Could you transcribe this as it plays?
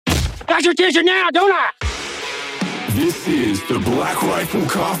got your attention now, don't I? This is the Black Rifle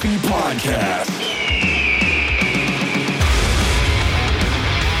Coffee Podcast.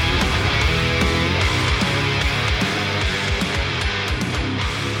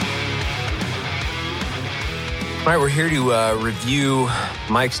 All right, we're here to review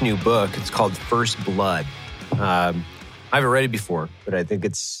Mike's new book. It's called First Blood. I haven't read it before, but I think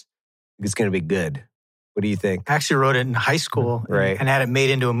it's going to be good. What do you think? I actually wrote it in high school and had it made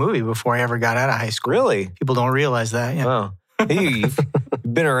into a movie before I ever got out of high school. Really? People don't realize that. Yeah. Wow. You've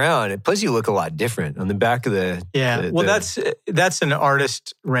been around. Plus, you look a lot different on the back of the... Yeah. That's an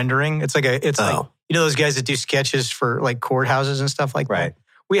artist rendering. It's like like, you know those guys that do sketches for like courthouses and stuff like that?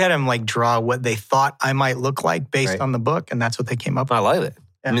 We had them like draw what they thought I might look like based on the book, and that's what they came up with. I like it.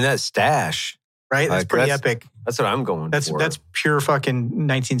 Yeah. I mean, that stash. Right? That's pretty epic. That's what I'm going for. That's pure fucking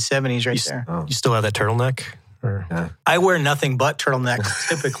 1970s right there. Oh. You still have that turtleneck? Or? Yeah. I wear nothing but turtlenecks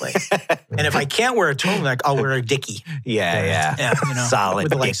typically. And if I can't wear a turtleneck, I'll wear a dickie. Yeah. You know, Solid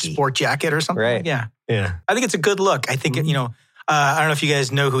with a like dickie. sport jacket or something. Right. Yeah. Yeah. I think it's a good look. I think, you know, I don't know if you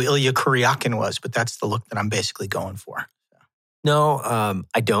guys know who Ilya Kuryakin was, but that's the look that I'm basically going for. No,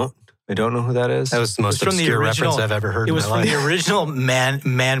 I don't. I don't know who that is. That was the most obscure reference I've ever heard in my life. It was from the original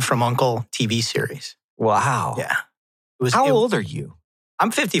Man from U.N.C.L.E. TV series. Wow. Yeah. How old are you?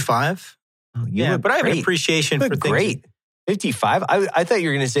 I'm 55. Oh, but I have an appreciation for things. Great. 55? I thought you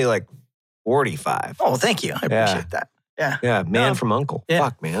were going to say like 45. Oh, thank you. I appreciate that. Yeah. Yeah, Man from U.N.C.L.E. Yeah.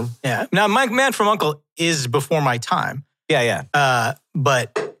 Fuck, man. Yeah. Now, Man from U.N.C.L.E. is before my time. Yeah.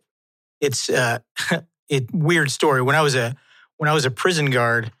 But it's weird story. When I was a prison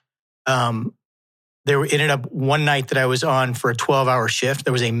guard, there ended up one night that I was on for a 12-hour shift.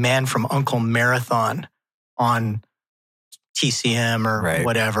 There was a Man from U.N.C.L.E. marathon on TCM or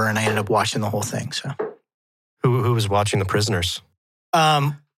whatever, and I ended up watching the whole thing. So, who was watching the prisoners?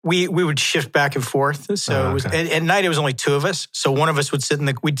 We would shift back and forth. So it was at night. It was only two of us. So one of us would sit in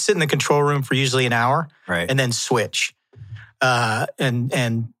the control room for usually an hour, and then switch.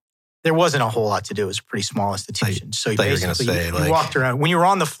 And there wasn't a whole lot to do. It was a pretty small institution. So you walked around. When you were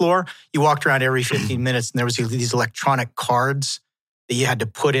on the floor, you walked around every 15 minutes, and there was these electronic cards that you had to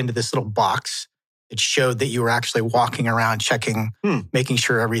put into this little box. It showed that you were actually walking around, checking, making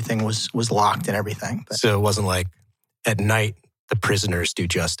sure everything was locked and everything. But, so it wasn't like at night the prisoners do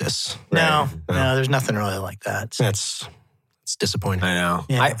justice. No, there's nothing really like that. So. It's disappointing. I know.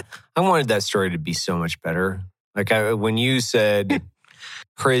 Yeah. I wanted that story to be so much better. Like when you said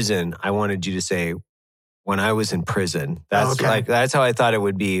prison, I wanted you to say when I was in prison. That's how I thought it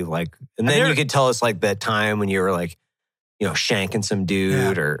would be. Like, and then you could tell us like that time when you were like, you know, shanking some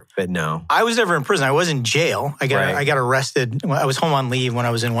dude but no. I was never in prison. I was in jail. I got arrested. I was home on leave when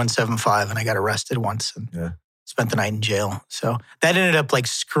I was in 175 and I got arrested once and spent the night in jail. So that ended up like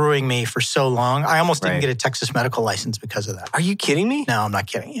screwing me for so long. I almost didn't get a Texas medical license because of that. Are you kidding me? No, I'm not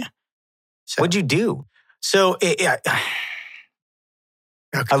kidding you. So, what'd you do? So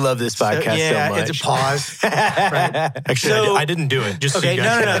I love this podcast so much. It's a pause. Actually, I didn't do it. Just okay, so you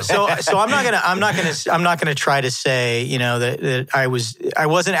guys no. So I'm not gonna try to say, you know, that I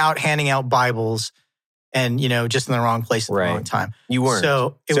wasn't out handing out Bibles, and you know, just in the wrong place at the wrong time. You weren't.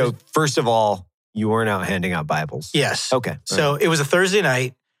 So first of all, you weren't out handing out Bibles. Yes. Okay. So it was a Thursday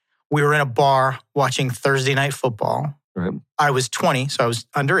night. We were in a bar watching Thursday night football. Right. I was 20, so I was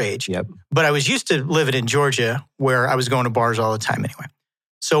underage. Yep. But I was used to living in Georgia, where I was going to bars all the time anyway.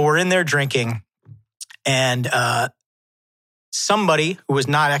 So we're in there drinking, and somebody who was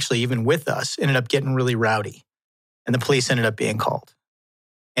not actually even with us ended up getting really rowdy, and the police ended up being called.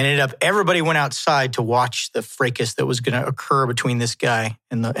 And everybody went outside to watch the fracas that was going to occur between this guy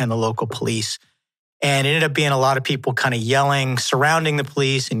and the local police. And it ended up being a lot of people kind of yelling, surrounding the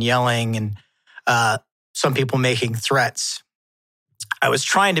police and yelling, and some people making threats. I was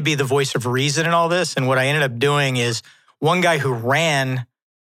trying to be the voice of reason in all this, and what I ended up doing is one guy who ran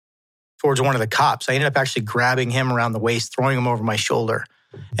towards one of the cops, I ended up actually grabbing him around the waist, throwing him over my shoulder,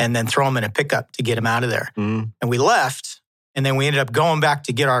 and then throw him in a pickup to get him out of there. And we left, and then we ended up going back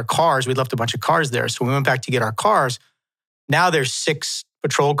to get our cars. We'd left a bunch of cars there, so we went back to get our cars. Now there's 6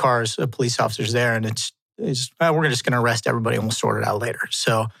 patrol cars of police officers there, and we're just going to arrest everybody, and we'll sort it out later.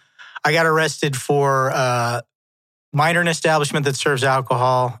 So I got arrested for minor in establishment that serves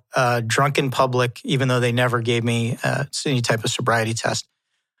alcohol, drunk in public, even though they never gave me any type of sobriety test.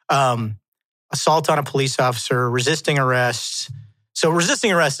 Assault on a police officer, resisting arrest. So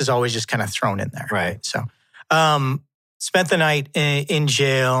resisting arrest is always just kind of thrown in there. Right. So spent the night in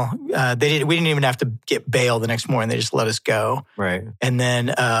jail. We didn't even have to get bail the next morning. They just let us go. Right. And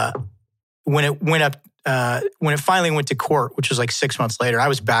then when it went up when it finally went to court, which was like 6 months later, I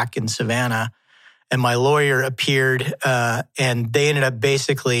was back in Savannah, and my lawyer appeared, and they ended up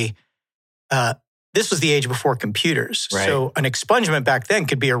basically. This was the age before computers. Right. So an expungement back then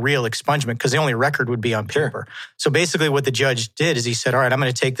could be a real expungement because the only record would be on paper. Sure. So basically what the judge did is he said, all right, I'm going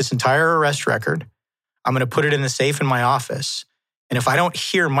to take this entire arrest record. I'm going to put it in the safe in my office. And if I don't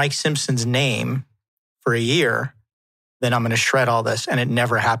hear Mike Simpson's name for a year, then I'm going to shred all this. And it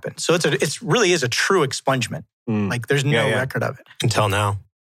never happened. So it really is a true expungement. Like there's no record of it. Until now.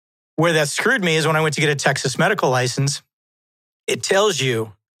 Where that screwed me is when I went to get a Texas medical license, it tells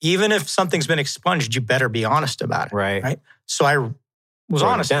you, even if something's been expunged, you better be honest about it. Right. So I was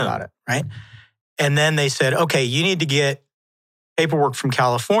honest about it. Right. And then they said, okay, you need to get paperwork from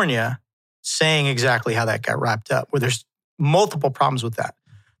California saying exactly how that got wrapped up, where there's multiple problems with that.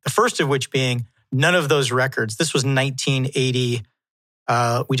 The first of which being none of those records. This was 1980.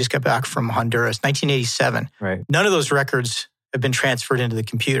 We just got back from Honduras, 1987. Right. None of those records have been transferred into the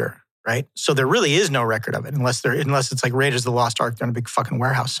computer. Right. So there really is no record of it unless it's like Raiders of the Lost Ark. They're in a big fucking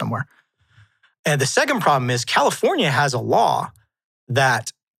warehouse somewhere. And the second problem is California has a law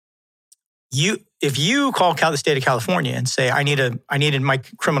that if you call the state of California and say, I needed my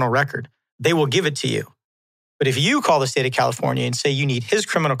criminal record, they will give it to you. But if you call the state of California and say you need his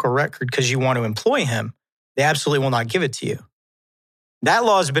criminal record because you want to employ him, they absolutely will not give it to you. That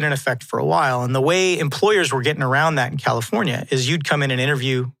law has been in effect for a while. And the way employers were getting around that in California is you'd come in and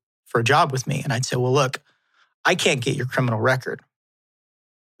interview for a job with me. And I'd say, well, look, I can't get your criminal record.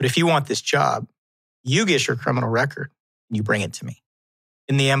 But if you want this job, you get your criminal record and you bring it to me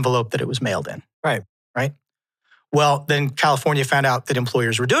in the envelope that it was mailed in. Right. Right. Well, then California found out that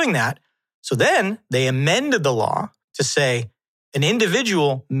employers were doing that. So then they amended the law to say an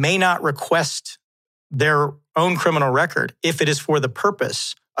individual may not request their own criminal record if it is for the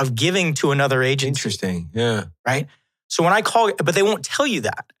purpose of giving to another agency. Interesting. Yeah. Right. So when I call, but they won't tell you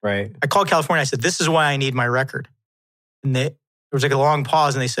that. Right. I called California. I said, this is why I need my record. And there was like a long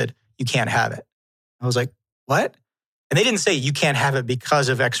pause and they said, you can't have it. I was like, what? And they didn't say you can't have it because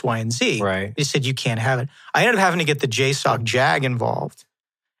of X, Y, and Z. Right. They said you can't have it. I ended up having to get the JSOC JAG involved.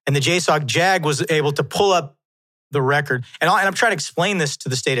 And the JSOC JAG was able to pull up the record. And I'm trying to explain this to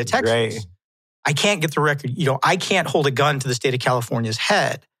the state of Texas. Right. I can't get the record. I can't hold a gun to the state of California's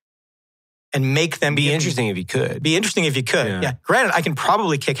head and make them be interesting if you could. Be interesting if you could. Yeah. Granted, I can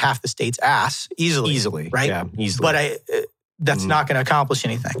probably kick half the state's ass easily. Right? Yeah, easily. But that's not going to accomplish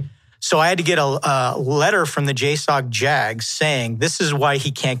anything. So I had to get a letter from the JSOC JAG saying, this is why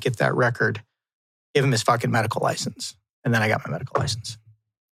he can't get that record. Give him his fucking medical license. And then I got my medical license.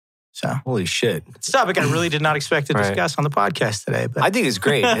 So holy shit. It's a topic I really did not expect to discuss on the podcast today. But I think it's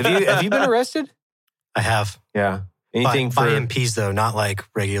great. Have you been arrested? I have. Yeah. Anything by MPs though, not like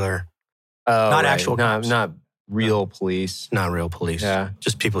regular. Not actual cops. Not real police. Not real police. Yeah.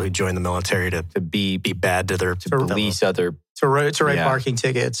 Just people who join the military to be bad to their police other to write parking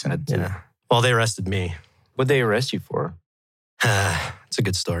tickets. And Well, they arrested me. What'd they arrest you for? It's a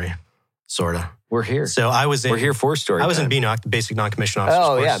good story. Sorta. We're here. So we're here for story. I was in BNOC, the basic non-commissioned officer.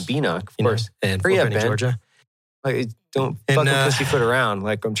 Oh yeah, BNOC, of course. In Fort Benning, Georgia. Like, don't fucking pussyfoot around.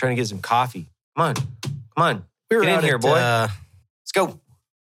 Like I'm trying to get some coffee. Come on. Get in here, boy. Let's go.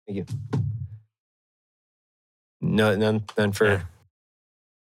 Thank you. No, none for.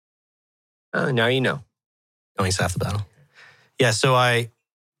 Yeah. Now you know. Knowing's half the battle. Yeah, so I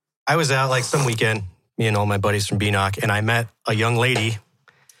was out like some weekend, me and all my buddies from BNOC, and I met a young lady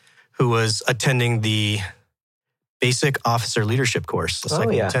who was attending the basic officer leadership course, the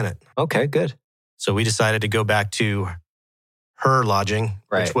second lieutenant. Okay, good. So we decided to go back to her lodging,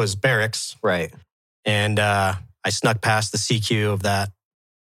 which was barracks. Right. And I snuck past the CQ of that,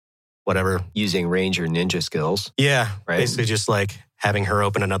 whatever. Using Ranger ninja skills. Yeah. Right. Basically just like having her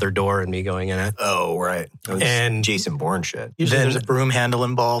open another door and me going in it. Oh, right. And Jason Bourne shit. Usually there's a broom handle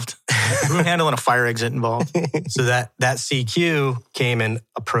involved. A broom handle and a fire exit involved. So that CQ came and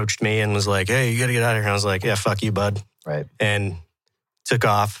approached me and was like, hey, you got to get out of here. And I was like, yeah, fuck you, bud. Right. And took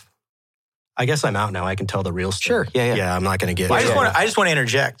off. I guess I'm out now. I can tell the real story. Sure. Yeah. Yeah, I'm not going to get I just want to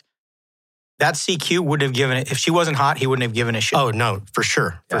interject. That CQ wouldn't have given it, if she wasn't hot, he wouldn't have given a shit. Oh, no, for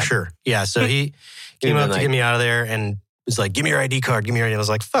sure. For sure. Yeah, so he came up to get me out of there and was like, give me your ID card, give me your ID. I was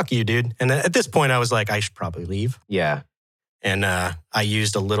like, fuck you, dude. And at this point, I was like, I should probably leave. Yeah. And I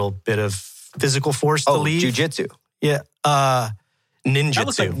used a little bit of physical force to leave. Jujitsu. Yeah.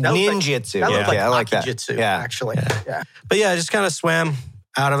 Ninjutsu. Ninjutsu. That looked like I like that. Akijitsu, Yeah. actually. Yeah. But yeah, I just kind of swam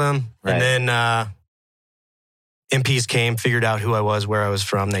out of him. Right. And then MPs came, figured out who I was, where I was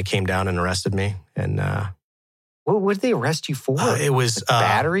from. They came down and arrested me. And What did they arrest you for? It was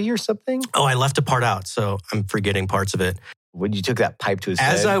battery or something? Oh, I left a part out, so I'm forgetting parts of it. When you took that pipe to his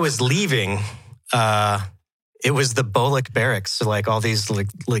head? As I was leaving, it was the Bolek barracks. So like all these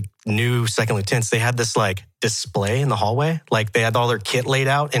like new second lieutenants, they had this like display in the hallway. Like they had all their kit laid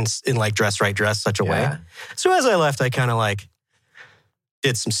out in like dress such a way. So as I left, I kind of like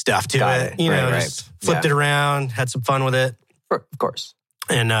did some stuff to it. You know, just flipped it around, had some fun with it. Of course.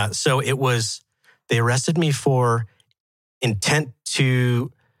 And so it was, they arrested me for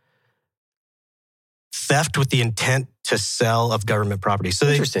theft with the intent to sell of government property. So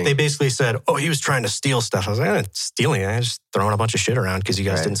they basically said, oh, he was trying to steal stuff. I was like, I'm not stealing it. I was just throwing a bunch of shit around because you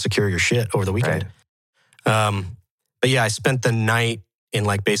guys didn't secure your shit over the weekend. Right. But yeah, I spent the night in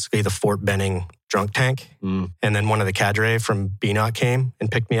like basically the Fort Benning drunk tank. And then one of the cadre from BNOC came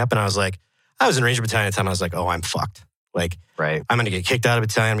and picked me up. And I was like, I was in Ranger Battalion at the time. I was like, oh, I'm fucked. Like, I'm going to get kicked out of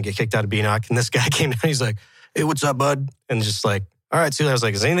battalion. I'm going to get kicked out of BNOC. And this guy came down. He's like, hey, what's up, bud? And just like, all right, see you. I was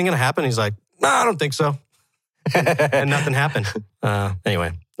like, is anything going to happen? He's like, no, I don't think so. And nothing happened.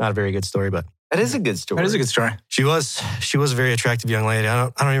 Anyway, not a very good story, but that is a good story. That is a good story. She was a very attractive young lady. I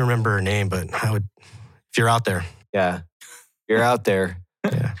don't even remember her name, but I would, if you're out there. Yeah. You're out there.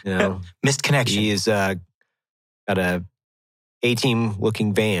 Yeah. You know, missed connection. He's got a A-team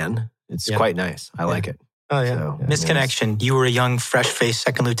looking van. It's quite nice. I like it. Oh, yeah. So, missed connection. You were a young, fresh-faced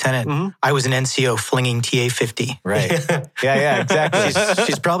second lieutenant. Mm-hmm. I was an NCO flinging TA-50. Right. yeah, exactly.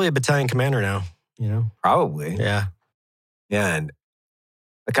 She's probably a battalion commander now, you know? Probably. Yeah. Yeah, and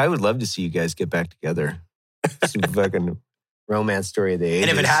like I would love to see you guys get back together. Some fucking romance story of the ages.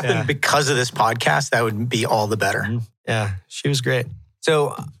 And if it happened because of this podcast, that would be all the better. Mm-hmm. Yeah, she was great.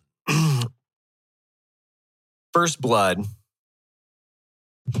 So, First Blood,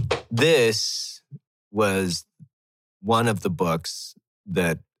 this was one of the books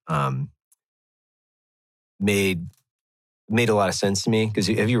that made a lot of sense to me. Because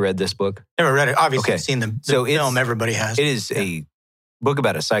have you read this book? Never read it. Obviously, I've seen the film. Everybody has. It is a book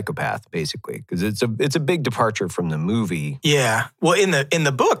about a psychopath, basically, because it's a big departure from the movie. Yeah. Well, in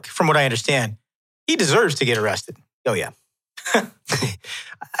the book, from what I understand, he deserves to get arrested. Oh yeah.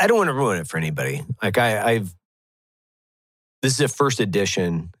 I don't want to ruin it for anybody. Like this is a first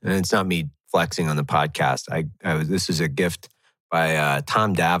edition, and it's not me flexing on the podcast. This is a gift by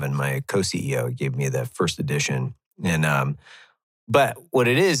Tom Davin, my co-CEO. He gave me the first edition, and but what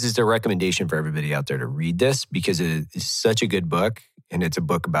it is a recommendation for everybody out there to read this because it is such a good book, and it's a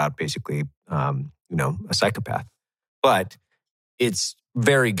book about basically a psychopath, but it's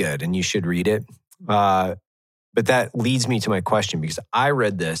very good, and you should read it. But that leads me to my question, because I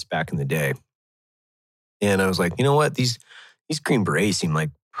read this back in the day and I was like, you know what? These Green Berets seem like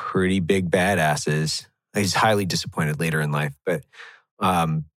pretty big badasses. I was highly disappointed later in life, but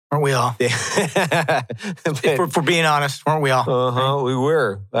aren't we all? If we're being honest, weren't we all? Right? We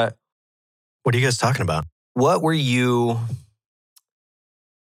were. What are you guys talking about? What were you?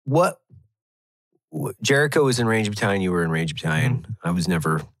 Jericho was in Ranger Battalion. You were in Ranger Battalion. Mm-hmm. I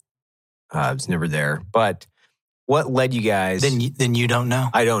was never there, but. What led you guys? Then you don't know.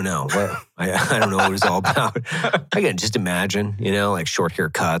 I don't know. I don't know what it was all about. I can just imagine, like short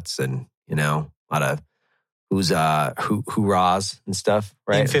haircuts and, a lot of hoorahs and stuff,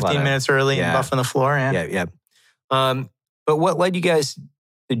 right? 15 minutes early and buffing the floor. Yeah. But what led you guys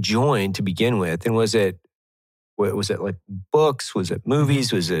to join to begin with? And was it like books? Was it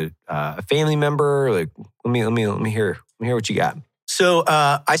movies? Was it a family member? Like, let me hear what you got. So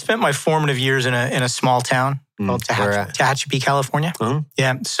I spent my formative years in a small town called Tehachapi, California. Mm-hmm.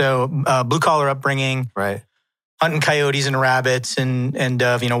 Yeah, so blue collar upbringing, right? Hunting coyotes and rabbits, and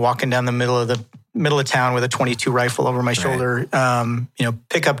walking down the middle of town with a .22 rifle over my shoulder.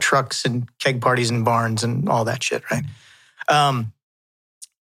 Pickup trucks and keg parties and barns and all that shit, right?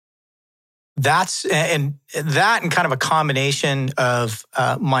 That's and kind of a combination of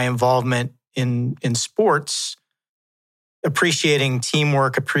my involvement in sports. Appreciating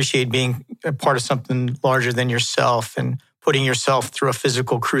teamwork, appreciate being a part of something larger than yourself and putting yourself through a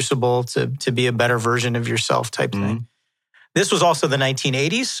physical crucible to be a better version of yourself type thing. This was also the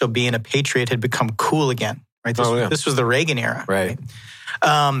 1980s, so being a patriot had become cool again, right? This was the Reagan era. Right.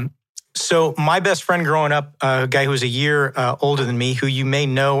 So my best friend growing up, a guy who was a year older than me, who you may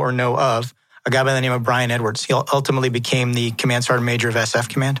know or know of, a guy by the name of Brian Edwards. He ultimately became the Command Sergeant Major of SF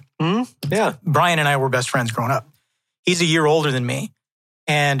Command. Mm-hmm. Yeah. Brian and I were best friends growing up. He's a year older than me.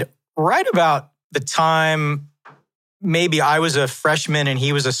 And right about the time, maybe I was a freshman and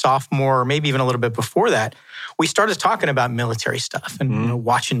he was a sophomore, or maybe even a little bit before that, we started talking about military stuff and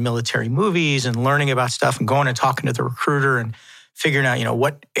watching military movies and learning about stuff and going and talking to the recruiter and figuring out,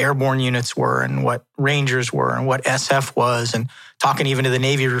 what airborne units were and what Rangers were and what SF was, and talking even to the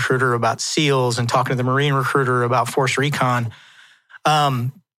Navy recruiter about SEALs and talking to the Marine recruiter about Force Recon.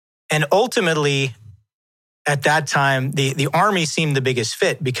 And ultimately, at that time, the Army seemed the biggest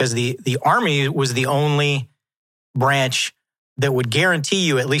fit because the Army was the only branch that would guarantee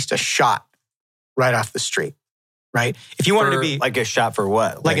you at least a shot right off the street, right? If you wanted to be like a shot for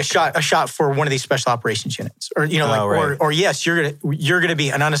what? Like a shot for one of these special operations units, or or yes, you're gonna be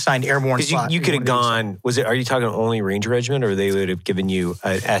an unassigned airborne slot. You could have gone. Are you talking only Ranger Regiment, or they would have given you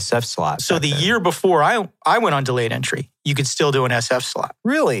an SF slot? So the year before I went on delayed entry, you could still do an SF slot.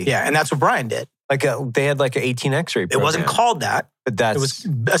 Really? Yeah, and that's what Brian did. They had like an 18 X-ray program. It wasn't called that, but it was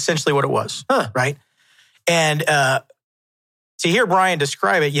essentially what it was, right? And to hear Brian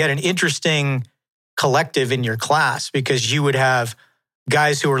describe it, you had an interesting collective in your class because you would have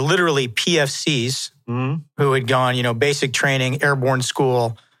guys who were literally PFCs who had gone, basic training, airborne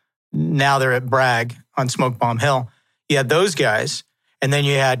school. Now they're at Bragg on Smoke Bomb Hill. You had those guys, and then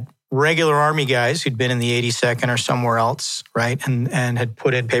you had regular Army guys who'd been in the 82nd or somewhere else, right, and had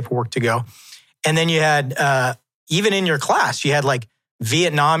put in paperwork to go. And then you had, even in your class, you had like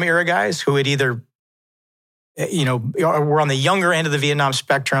Vietnam era guys who had either, were on the younger end of the Vietnam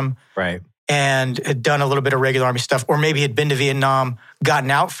spectrum. Right. And had done a little bit of regular Army stuff, or maybe had been to Vietnam, gotten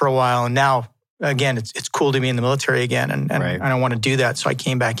out for a while, and now, again, it's cool to be in the military again, and right. I don't want to do that, so I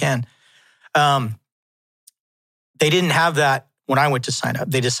came back in. They didn't have that when I went to sign up.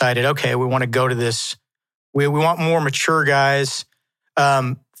 They decided, okay, we want to go to this. We want more mature guys.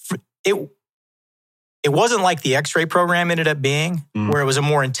 It wasn't like the X-ray program ended up being, where it was a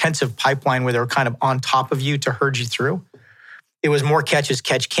more intensive pipeline where they were kind of on top of you to herd you through. It was more catch as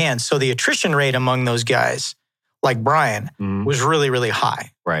catch can. So the attrition rate among those guys, like Brian, was really, really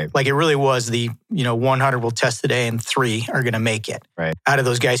high. Right. Like it really was the, 100 will test today and 3 are going to make it. Right. Out of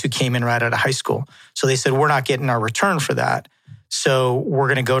those guys who came in right out of high school. So they said, we're not getting our return for that. So we're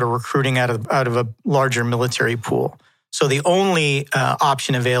going to go to recruiting out of a larger military pool. So the only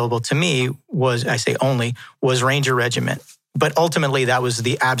option available to me was Ranger Regiment. But ultimately, that was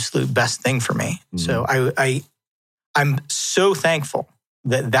the absolute best thing for me. So I'm so thankful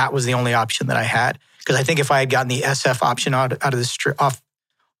that was the only option that I had. Because I think if I had gotten the SF option out of the street,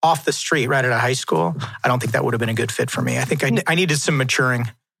 off the street right out of high school, I don't think that would have been a good fit for me. I think I needed some maturing.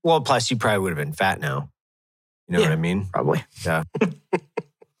 Well, plus you probably would have been fat now. You know what I mean? Probably. Yeah.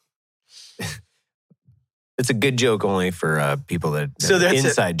 It's a good joke only for people that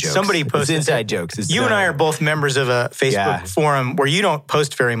inside jokes. Somebody posted it's inside jokes. You and I are both members of a Facebook forum where you don't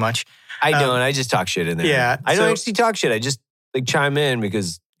post very much. I don't. I just talk shit in there. Yeah, I don't actually talk shit. I just chime in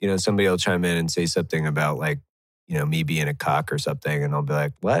because somebody will chime in and say something about me being a cock or something, and I'll be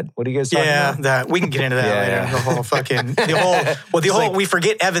like, "What? What are you guys talking about?" Yeah, that we can get into that later. Yeah. The whole. We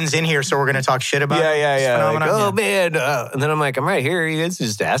forget Evan's in here, so we're going to talk shit about. Yeah. Like, man, and then I'm like, I'm right here. You guys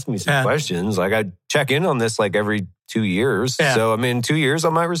just ask me some questions. Like I check in on this every 2 years. Yeah. So in 2 years I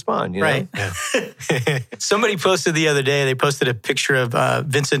might respond. Right. Yeah. Somebody posted the other day. They posted a picture of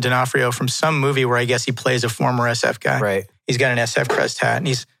Vincent D'Onofrio from some movie where I guess he plays a former SF guy. Right. He's got an SF crest hat, and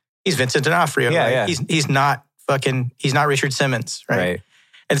he's Vincent D'Onofrio. Yeah, right? yeah. He's not Richard Simmons, right?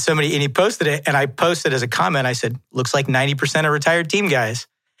 And he posted it, and I posted as a comment, I said, looks like 90% of retired team guys.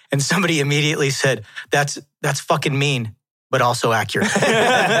 And somebody immediately said, that's fucking mean, but also accurate.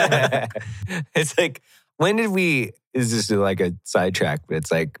 It's like, when did is this like a sidetrack, but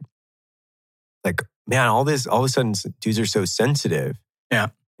it's like, man, all of a sudden dudes are so sensitive. Yeah.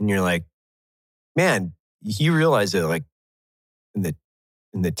 And you're like, man, you realize that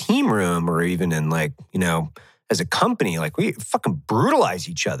in the team room or even in as a company, we fucking brutalize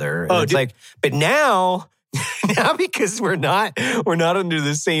each other. And it's but now because we're not under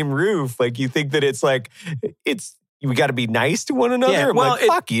the same roof, you think that we got to be nice to one another. Yeah, well,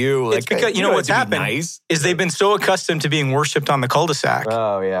 fuck you. It's because what's happened is they've been so accustomed to being worshipped on the cul-de-sac.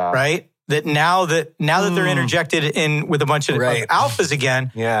 Oh yeah, right. That now that they're interjected in with a bunch of alphas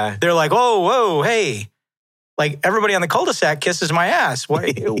again, they're like, oh, whoa, hey. Everybody on the cul-de-sac kisses my ass.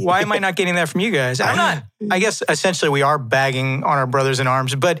 Why am I not getting that from you guys? I'm not. I guess essentially we are bagging on our brothers in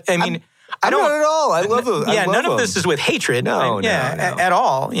arms, but I mean, I don't not at all. I love them. Yeah, none of this is with hatred. No. At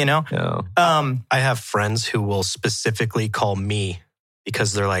all. No. I have friends who will specifically call me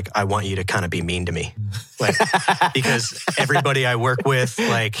because they're like, I want you to kind of be mean to me. Because everybody I work with,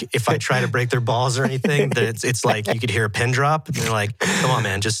 if I try to break their balls or anything, it's like you could hear a pin drop. And they're like, come on,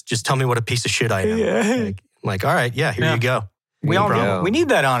 man, just tell me what a piece of shit I am. Yeah. I'm like, all right, here you go. We need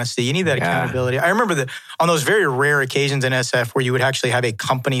that honesty. You need that accountability. I remember that on those very rare occasions in SF where you would actually have a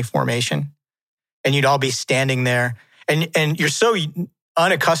company formation and you'd all be standing there And you're so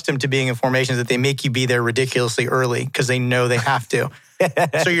unaccustomed to being in formations that they make you be there ridiculously early because they know they have to.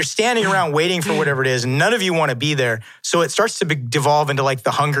 So you're standing around waiting for whatever it is, and none of you want to be there. So it starts to devolve into like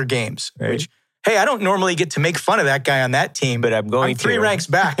the Hunger Games, which, hey, I don't normally get to make fun of that guy on that team, but I'm 3 ranks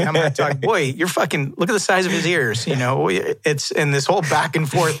back, and I'm going to talk, boy, you're fucking, look at the size of his ears. You know, and this whole back and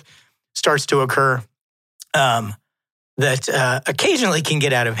forth starts to occur that occasionally can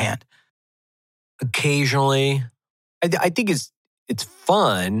get out of hand. Occasionally. I think it's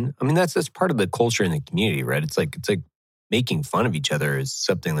fun. I mean, that's part of the culture in the community, right? It's like making fun of each other is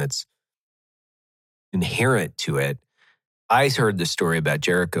something that's inherent to it. I heard the story about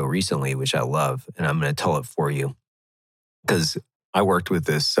Jericho recently, which I love, and I'm going to tell it for you because I worked with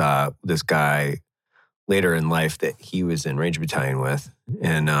this guy later in life that he was in Ranger Battalion with,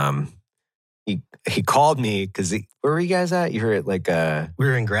 and he called me because where were you guys at? You were at like we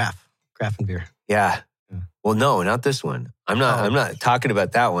were in Grafenbeer. Yeah. Well, no, not this one. I'm not talking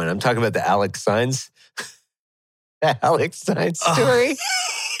about that one. I'm talking about the Alex Sainz. Alex Sainz story.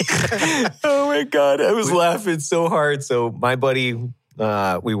 Oh my God. I was laughing so hard. So my buddy,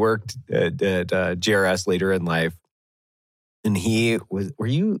 we worked at JRS later in life. And were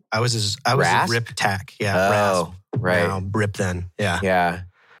you? I was a RIP TAC. Yeah. Oh, right. Now, RIP then. Yeah. Yeah.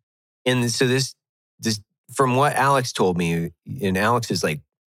 And so this, from what Alex told me, and Alex is like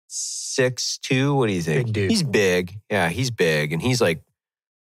 6'2", what do you think? Big dude. He's big. Yeah, he's big. And he's like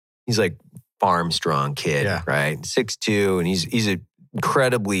farm strong kid, right? 6'2", and he's an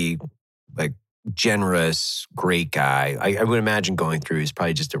incredibly like generous, great guy. I would imagine going through, he's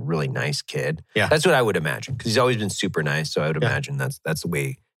probably just a really nice kid. Yeah. That's what I would imagine, because he's always been super nice. So I would imagine that's the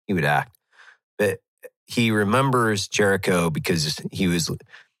way he would act. But he remembers Jericho because he was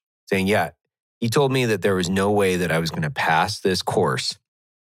saying, he told me that there was no way that I was going to pass this course,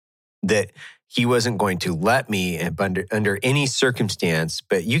 that he wasn't going to let me under any circumstance,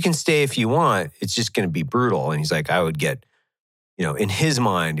 but you can stay if you want. It's just going to be brutal. And he's like, I would get, in his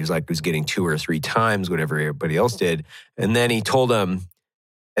mind, he was like, was getting 2 or 3 times whatever everybody else did. And then he told him,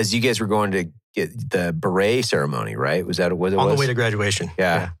 as you guys were going to get the beret ceremony, right? Was that what it was? On the way to graduation.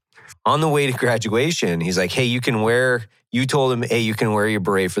 Yeah. On the way to graduation, he's like, hey, you can wear your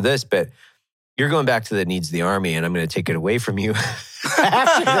beret for this, but you're going back to the needs of the Army, and I'm going to take it away from you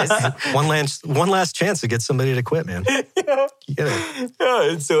after this. One last chance to get somebody to quit, man. Yeah. You get it. Yeah.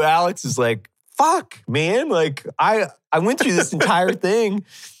 And so Alex is like, fuck, man. Like, I went through this entire thing,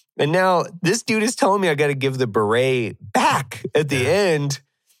 and now this dude is telling me I got to give the beret back at the end.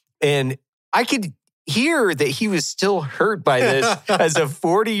 And I could hear that he was still hurt by this as a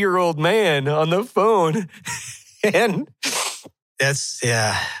 40-year-old man on the phone. And that's,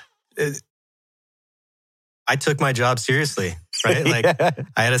 I took my job seriously, right? Like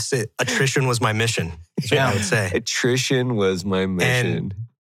I had to say, attrition was my mission. Is what I would say. Attrition was my mission. And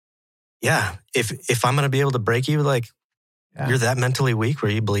if I'm going to be able to break you, like you're that mentally weak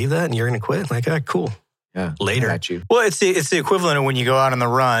where you believe that and you're going to quit, like, cool. Yeah. Later. I got you. Well, it's the equivalent of when you go out on the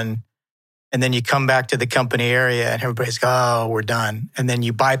run and then you come back to the company area and everybody's like, oh, we're done. And then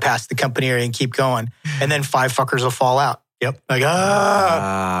you bypass the company area and keep going. And then 5 fuckers will fall out. Yep. Like,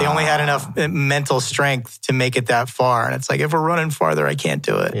 they only had enough mental strength to make it that far. And it's like, if we're running farther, I can't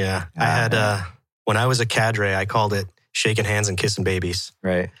do it. Yeah. I had, when I was a cadre, I called it shaking hands and kissing babies.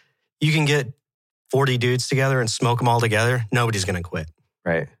 Right. You can get 40 dudes together and smoke them all together. Nobody's going to quit.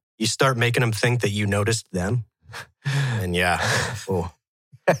 Right. You start making them think that you noticed them. And you're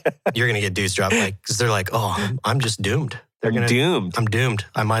going to get dudes dropped, like, because they're like, oh, I'm just doomed. Doomed. I'm doomed.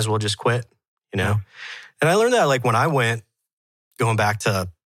 I might as well just quit, And I learned that, like, when I went, going back to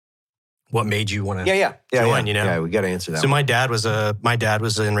what made you want to join, Yeah, we got to answer that. So my dad was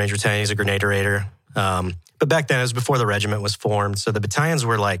in Ranger Battalion. He's a grenade raider. But back then, it was before the regiment was formed. So the battalions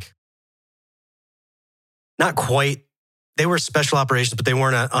were like, not quite, they were special operations, but they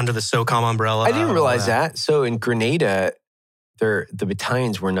weren't under the SOCOM umbrella. I didn't realize that. So in Grenada, the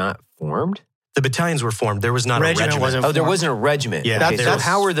battalions were not formed? The battalions were formed. There was not a regiment. There wasn't a regiment. Yeah. Okay, so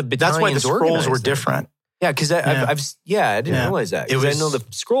how were the battalions That's why the scrolls were different. Yeah, because I didn't realize that. I know the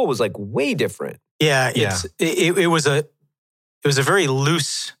scroll was like way different. Yeah, it was a very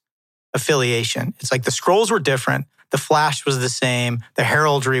loose affiliation. It's like the scrolls were different. The flash was the same. The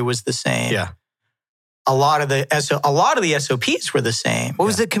heraldry was the same. Yeah. A lot of the SOPs were the same. What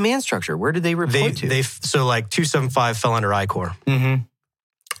was the command structure? Where did they report to? So like 275 fell under I Corps. Mm-hmm.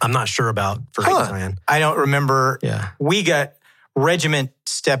 I'm not sure about First Battalion. I don't remember. Yeah. We got regiment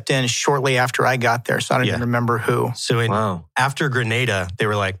stepped in shortly after I got there, so I don't even remember who. So after Grenada, they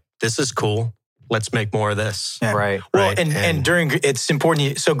were like, this is cool. Let's make more of this. Yeah. Right. Well, and during, it's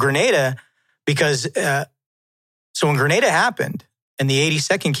important. So Grenada, because So when Grenada happened and the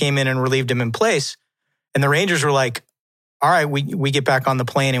 82nd came in and relieved him in place, and the Rangers were like, all right, we get back on the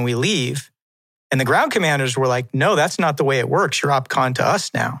plane and we leave. And the ground commanders were like, no, that's not the way it works. You're OPCON to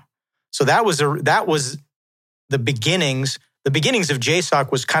us now. So that was the beginnings. The beginnings of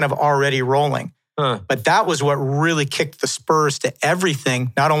JSOC was kind of already rolling. But that was what really kicked the spurs to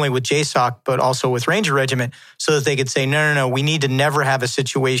everything, not only with JSOC, but also with Ranger Regiment, so that they could say, no, we need to never have a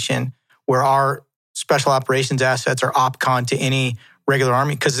situation where our special operations assets are OPCON to any regular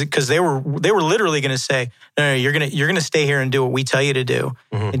Army, because they were literally going to say, no, you're going to stay here and do what we tell you to do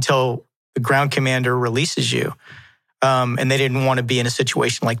until the ground commander releases you. And they didn't want to be in a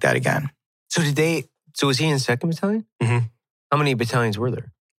situation like that again. So was he in 2nd Battalion? Mm-hmm. How many battalions were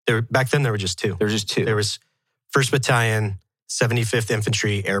there? Back then, there were just 2. There were just 2. There was 1st Battalion, 75th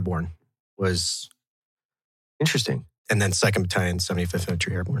Infantry Airborne was interesting. And then 2nd Battalion, 75th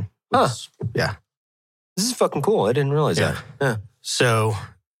Infantry Airborne. Yeah. This is fucking cool. I didn't realize that. Yeah. So,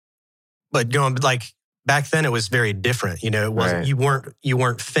 but going like back then, it was very different. You know, it wasn't, you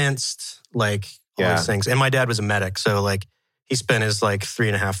weren't fenced, like all these things. And my dad was a medic. So like he spent his like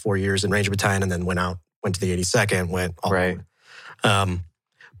 3.5, 4 years in Ranger Battalion and then went to the 82nd, went all over.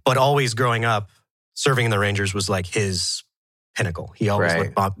 But always growing up, serving in the Rangers was like his pinnacle. He always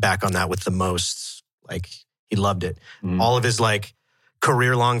looked back on that with the most, like, he loved it. All of his like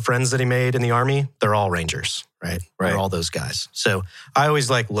career-long friends that he made in the Army, they're all Rangers, right? They're all those guys. So I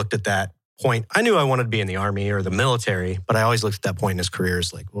always like looked at that point. I knew I wanted to be in the Army or the military, but I always looked at that point in his career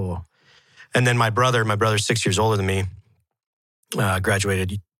as like, oh. And then my brother's 6 years older than me,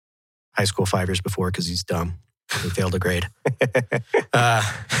 graduated high school 5 years before because he's dumb. He failed a grade.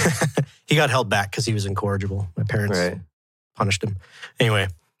 He got held back because he was incorrigible. My parents punished him. Anyway,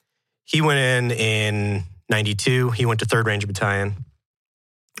 he went in 92. He went to 3rd Ranger Battalion.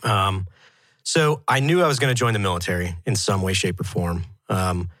 So I knew I was going to join the military in some way, shape, or form.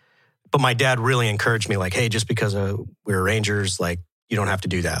 But my dad really encouraged me, like, hey, just because we're Rangers, like, you don't have to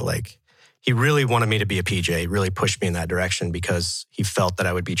do that. Like, he really wanted me to be a PJ. He really pushed me in that direction because he felt that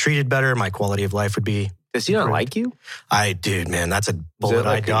I would be treated better. My quality of life would be. Does he not like you? Dude, man, that's a bullet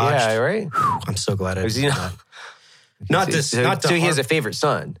I dodged. Yeah, right? Whew, I'm so glad I did that. So he has a favorite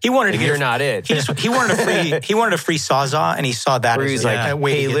son. He wanted you're not it. He wanted a free Sawzall, and he saw that. Where he's like,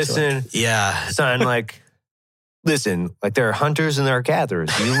 hey, listen, son, like, listen, like there are hunters and there are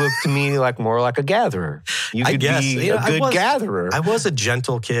gatherers. You look to me like more like a gatherer. You could be a good gatherer. I was a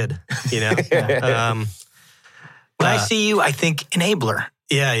gentle kid, you know. When I see you, I think enabler.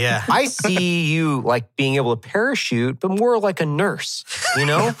 Yeah. I see you like being able to parachute, but more like a nurse, you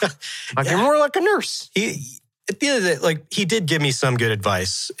know? Like you're more like a nurse. At the end of the day, like, he did give me some good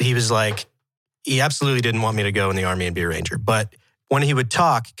advice. He was like, he absolutely didn't want me to go in the Army and be a Ranger. But when he would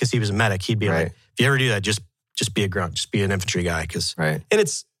talk, because he was a medic, he'd be like, if you ever do that, just be a grunt, just be an infantry guy. And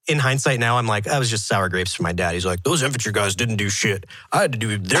it's, in hindsight now, I'm like, I was just sour grapes for my dad. He's like, those infantry guys didn't do shit. I had to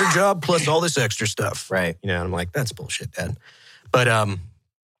do their job plus all this extra stuff. Right. You know, and I'm like, that's bullshit, Dad. But,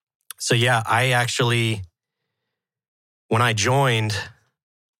 so yeah, I actually, when I joined,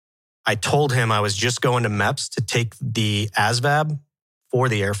 I told him I was just going to MEPS to take the ASVAB for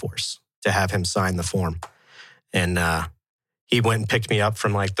the Air Force to have him sign the form. And he went and picked me up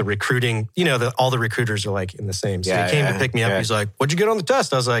from like the recruiting, you know, all the recruiters are like in the same. So he came to pick me up. He's like, what'd you get on the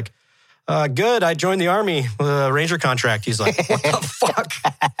test? I was like, good. I joined the Army with a Ranger contract. He's like, what the fuck?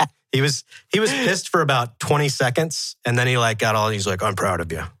 He was pissed for about 20 seconds. And then he like got all, he's like, I'm proud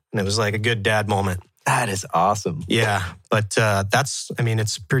of you. And it was like a good dad moment. That is awesome. Yeah. But that's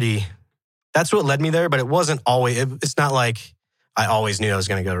what led me there. But it wasn't always, it's not like I always knew I was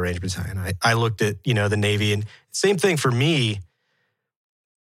going to go to Ranger Battalion. I looked at, you know, the Navy, and same thing for me.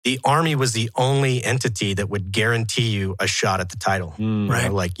 The Army was the only entity that would guarantee you a shot at the title, right? You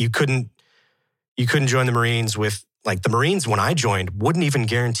know, like you couldn't join the Marines with, like, the Marines when I joined wouldn't even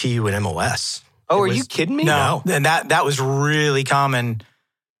guarantee you an MOS. Oh, are you kidding me? No. And that was really common.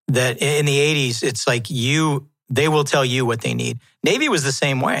 That in the 80s, it's like they will tell you what they need. Navy was the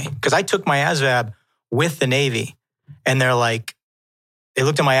same way, because I took my ASVAB with the Navy, and they're like, they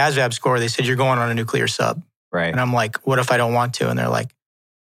looked at my ASVAB score. They said, you're going on a nuclear sub. Right. And I'm like, what if I don't want to? And they're like,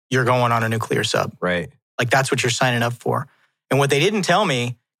 you're going on a nuclear sub. Right. Like, that's what you're signing up for. And what they didn't tell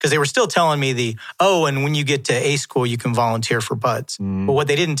me, because they were still telling me and when you get to A school, you can volunteer for BUDS. But what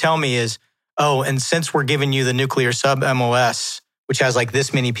they didn't tell me is, and since we're giving you the nuclear sub MOS, which has like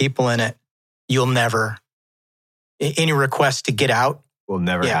this many people in it, you'll never, any request to get out will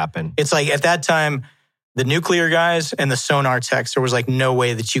never happen. It's like at that time, the nuclear guys and the sonar techs, there was like no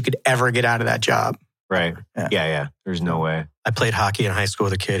way that you could ever get out of that job. Right. Yeah. There's no way. I played hockey in high school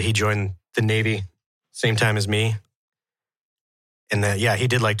with a kid. He joined the Navy same time as me. And he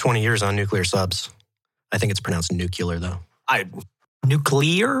did like 20 years on nuclear subs. I think it's pronounced nuclear, though.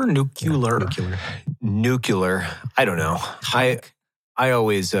 Nuclear. I don't know. I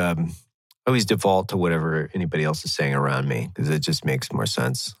always default to whatever anybody else is saying around me because it just makes more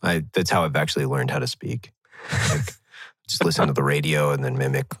sense. That's how I've actually learned how to speak. Like, just listen to the radio and then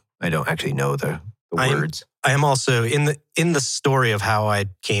mimic. I don't actually know the words. I am also in the story of how I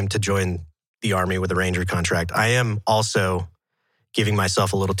came to join the Army with a Ranger contract. I am also giving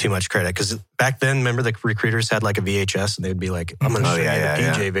myself a little too much credit because back then, remember the recruiters had like a VHS and they would be like, "I'm going to show you the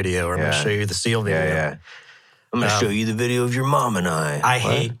PJ video, or I'm going to show you the SEAL video." Yeah. I'm going to show you the video of your mom and I.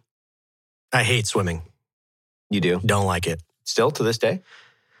 I hate swimming. You do? Don't like it. Still to this day?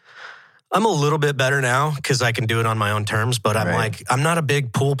 I'm a little bit better now because I can do it on my own terms, but I'm not a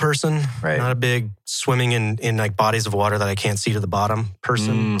big pool person. Right. Not a big swimming in like bodies of water that I can't see to the bottom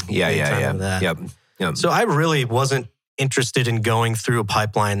person. Yeah. Yep. So I really wasn't interested in going through a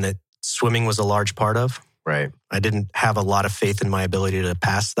pipeline that swimming was a large part of. Right. I didn't have a lot of faith in my ability to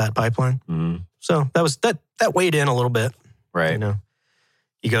pass that pipeline. Mm. So that weighed in a little bit. Right. You know,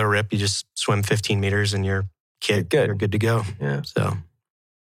 you go to RIP, you just swim 15 meters and you're good to go. Yeah. So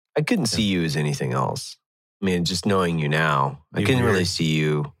I couldn't see you as anything else. I mean, just knowing you now, I couldn't really see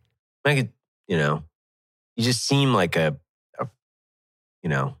you. You just seem like a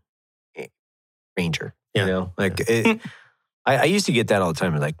Ranger. Yeah. You know, like I used to get that all the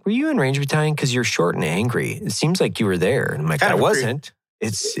time. Like, were you in Ranger Battalion? Because you're short and angry. It seems like you were there. And I'm like, I wasn't.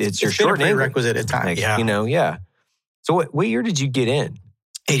 It's you're short and angry. Requisite at times. Like, So what year did you get in?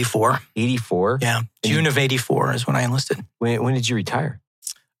 84. 84? Yeah. June of 84 is when I enlisted. When did you retire?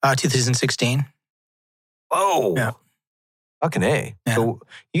 2016. Oh. Yeah. Fucking A. Yeah. So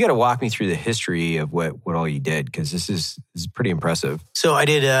you got to walk me through the history of what all you did, because this is pretty impressive. So I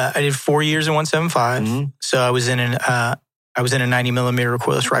did 4 years in 175. Mm-hmm. So I was in a 90 millimeter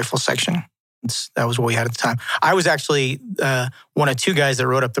recoilless rifle section. That was what we had at the time. I was actually one of two guys that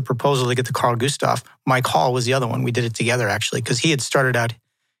wrote up the proposal to get the Carl Gustaf. Mike Hall was the other one. We did it together, actually, because he had started out,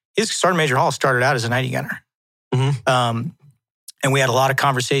 his Sergeant Major Hall started out as a 90 gunner. Mm-hmm. And we had a lot of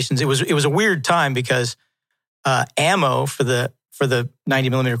conversations. It was a weird time because ammo for the 90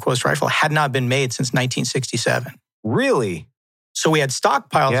 millimeter recoilless rifle had not been made since 1967. Really? So we had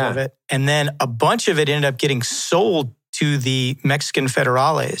stockpiles of it, and then a bunch of it ended up getting sold to the Mexican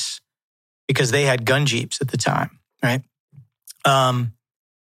Federales because they had gun jeeps at the time, right?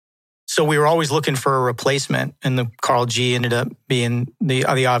 So we were always looking for a replacement, and the Carl G ended up being the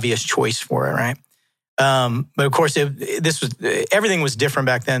obvious choice for it, right? But of course, everything was different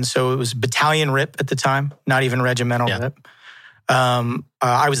back then. So it was battalion RIP at the time, not even regimental RIP.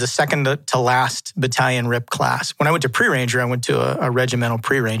 I was the second to last battalion RIP class. When I went to pre-ranger, I went to a regimental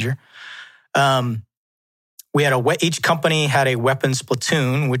pre-ranger. We had each company had a weapons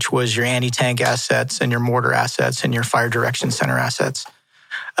platoon, which was your anti-tank assets and your mortar assets and your fire direction center assets.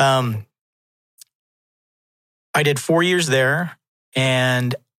 I did 4 years there,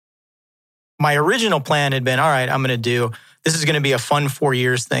 and my original plan had been, all right, this is going to be a fun 4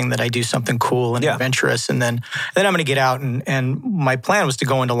 years thing that I do something cool and adventurous. And then I'm going to get out. And my plan was to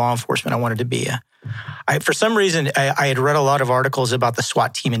go into law enforcement. I wanted to be for some reason, I had read a lot of articles about the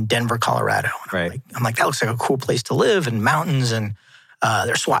SWAT team in Denver, Colorado. And I'm like, that looks like a cool place to live, and mountains, and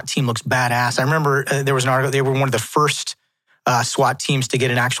their SWAT team looks badass. I remember there was an article, they were one of the first SWAT teams to get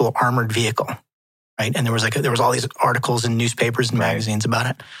an actual armored vehicle, right? And there was all these articles in newspapers and magazines about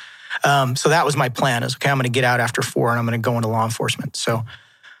it. So that was my plan. Is okay, I'm going to get out after 4 and I'm going to go into law enforcement. So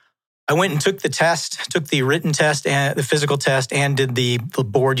I went and took the test, took the written test and the physical test, and did the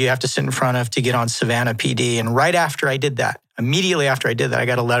board you have to sit in front of to get on Savannah PD. And right after I did that, immediately after I did that, I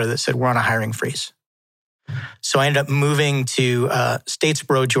got a letter that said, we're on a hiring freeze. So I ended up moving to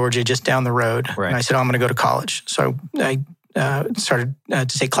Statesboro, Georgia, just down the road. Right. And I said, I'm going to go to college. So I started to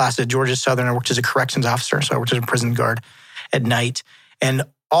take classes at Georgia Southern. I worked as a corrections officer. So I worked as a prison guard at night. And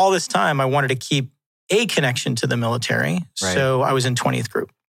all this time, I wanted to keep a connection to the military. Right. So I was in 20th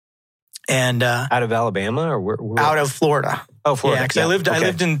Group. And out of Alabama or where? Out of Florida. Oh, Florida. Yeah, because I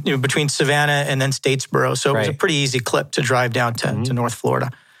lived in between Savannah and then Statesboro. So it was a pretty easy clip to drive down to North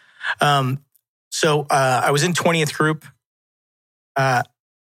Florida. So I was in 20th Group,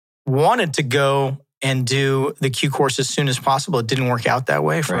 wanted to go and do the Q course as soon as possible. It didn't work out that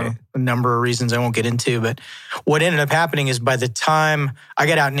way for a number of reasons I won't get into. But what ended up happening is by the time I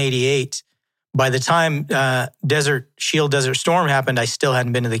got out in 88, by the time Desert Storm happened, I still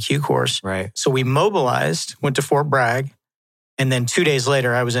hadn't been to the Q course. Right. So we mobilized, went to Fort Bragg, and then 2 days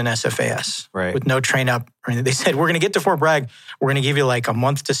later, I was in SFAS with no train up. They said, we're going to get to Fort Bragg. We're going to give you like a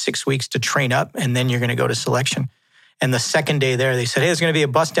month to 6 weeks to train up, and then you're going to go to selection. And the second day there, they said, hey, there's going to be a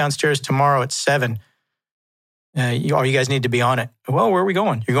bus downstairs tomorrow at 7. You guys need to be on it. Well, where are we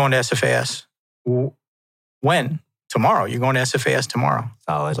going? You're going to SFAS. When? Tomorrow. You're going to SFAS tomorrow.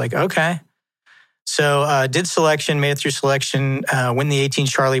 Solid. I was like, okay. So did selection, made it through selection, went the 18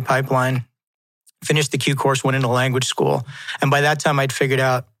 Charlie pipeline, finished the Q course, went into language school. And by that time, I'd figured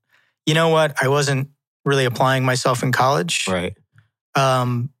out, you know what? I wasn't really applying myself in college. Right.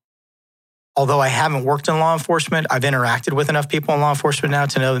 Although I haven't worked in law enforcement, I've interacted with enough people in law enforcement now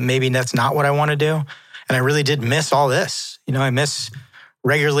to know that maybe that's not what I want to do. And I really did miss all this. You know, I miss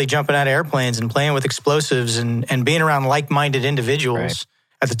regularly jumping out of airplanes and playing with explosives and being around like-minded individuals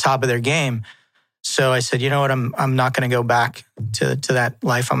at the top of their game. So I said, you know what, I'm not going to go back to that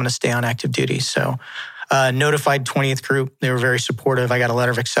life. I'm going to stay on active duty. So notified 20th Group. They were very supportive. I got a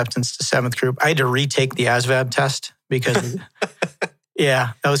letter of acceptance to 7th Group. I had to retake the ASVAB test because...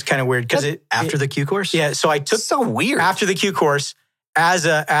 Yeah, that was kind of weird because after the Q course. Yeah, so I took so weird after the Q course as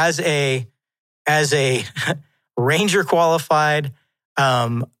a Ranger qualified,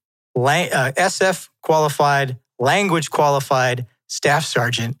 SF qualified, language qualified staff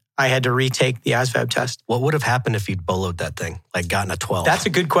sergeant. I had to retake the ASVAB test. What would have happened if you'd boloed that thing, like gotten a 12? That's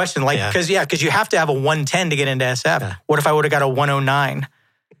a good question. Like, because you have to have a 110 to get into SF. Yeah. What if I would have got a 109,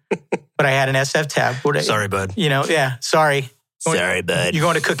 but I had an SF tab? Sorry, bud. You know, sorry. Sorry, bud. You're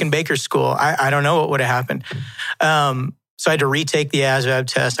going to Cook and Baker school. I don't know what would have happened. So I had to retake the ASVAB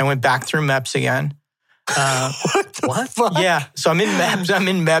test. I went back through MEPS again. What? Yeah. So I'm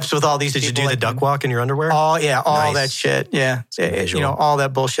in MEPS with all these Did people. You do the duck walk in your underwear? All that shit. Yeah. You know, all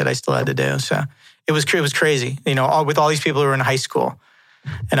that bullshit I still had to do. So it was crazy. You know, with all these people who were in high school.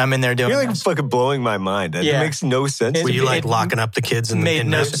 And I'm in there doing You're like fucking blowing my mind. That makes no sense. Were you like locking up the kids in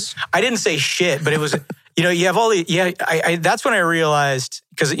MEPS? I didn't say shit, but it was... You know, you have all the, that's when I realized,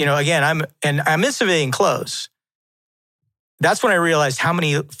 because, you know, again, I'm in civilian clothes. That's when I realized how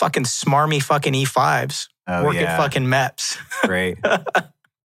many fucking smarmy fucking E5s work at fucking MEPS. Right.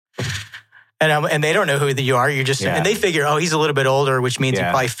 and they don't know who you are. You're just, and they figure, oh, he's a little bit older, which means he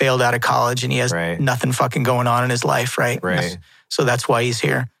probably failed out of college and he has nothing fucking going on in his life, right? Right. So that's why he's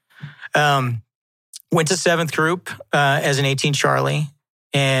here. Went to 7th Group as an 18 Charlie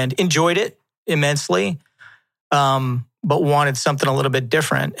and enjoyed it immensely, but wanted something a little bit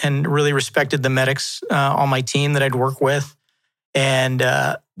different and really respected the medics on my team that I'd work with. And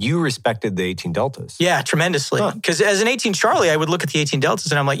you respected the 18 Deltas? Yeah, tremendously. Because as an 18 Charlie, I would look at the 18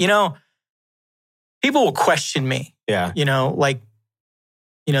 Deltas and I'm like, you know, people will question me. Yeah. You know, like,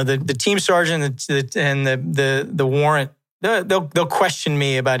 you know, the team sergeant and the warrant, they'll question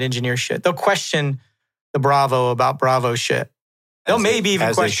me about engineer shit. They'll question the Bravo about Bravo shit. They'll maybe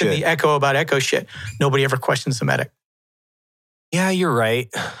even question the Echo about Echo shit. Nobody ever questions the medic. Yeah, you're right.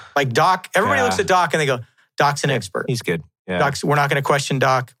 Like Doc, everybody looks at Doc and they go, Doc's an expert. He's good. Yeah. We're not going to question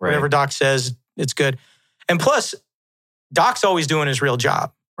Doc. Right. Whatever Doc says, it's good. And plus, Doc's always doing his real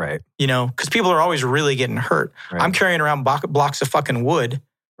job. Right. You know, because people are always really getting hurt. Right. I'm carrying around blocks of fucking wood,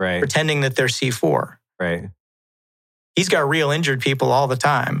 pretending that they're C4. Right. He's got real injured people all the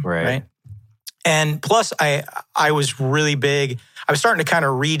time. Right. And plus, I was really big. I was starting to kind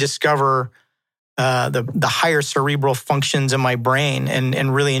of rediscover the higher cerebral functions in my brain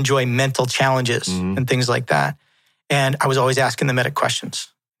and really enjoy mental challenges and things like that. And I was always asking the medic questions.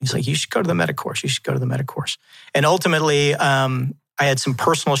 He's like, you should go to the medic course. You should go to the medic course. And ultimately, I had some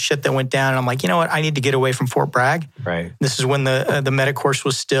personal shit that went down. And I'm like, you know what? I need to get away from Fort Bragg. Right. This is when the medic course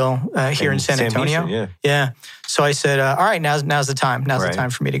was still here in San Antonio. Yeah. So I said, all right, now's the time. Now's the time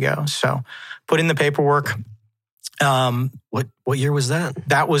for me to go. So put in the paperwork. What year was that?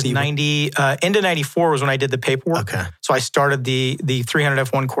 That was 90. End of 94 was when I did the paperwork. Okay. So I started the 300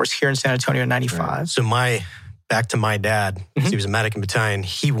 F1 course here in San Antonio in 95. Right. So back to my dad, he was a medic in battalion.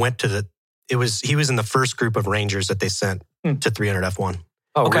 He went to he was in the first group of Rangers that they sent to 300 F1.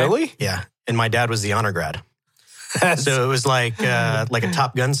 Oh, okay. Really? Yeah. And my dad was the honor grad. So it was like a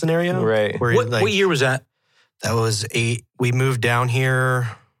Top Gun scenario. Right. What year was that? That was we moved down here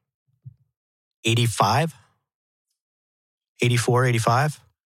 85, 84, 85.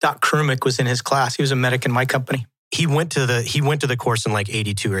 Doc Krumick was in his class. He was a medic in my company. He went to the course in like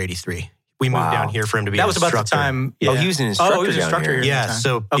 82 or 83. We moved down here for him to be an instructor. That was about the time. Yeah. Oh, he was an instructor. He was an instructor here. Yeah,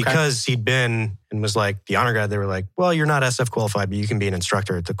 so because he'd been and was like the honor grad, they were like, well, you're not SF qualified, but you can be an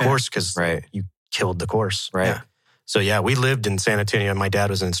instructor at the course because you killed the course. Right. Yeah. So yeah, we lived in San Antonio and my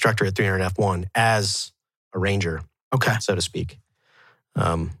dad was an instructor at 300 F1 as a Ranger, so to speak.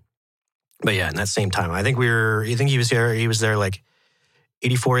 But yeah, in that same time, I think he was there like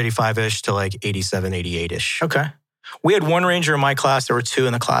 84, 85-ish to like 87, 88-ish. Okay. We had one Ranger in my class. There were two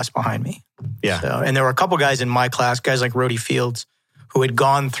in the class behind me. Yeah. So, and there were a couple guys in my class, guys like Rhodey Fields, who had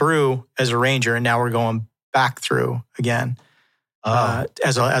gone through as a Ranger, and now we're going back through again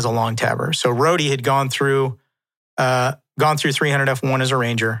as a long tabber. So Rhodey had gone through 300 F1 as a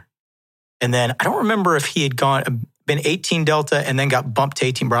Ranger, and then I don't remember if he had been 18 Delta and then got bumped to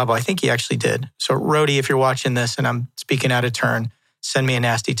 18 Bravo. I think he actually did. So Rhodey, if you're watching this and I'm speaking out of turn, send me a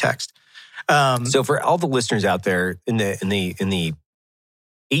nasty text. So for all the listeners out there in the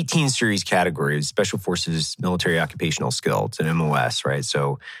 18 series category of Special Forces Military Occupational Skill, it's an MOS, right?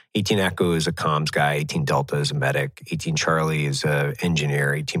 So 18 Echo is a comms guy, 18 Delta is a medic, 18 Charlie is an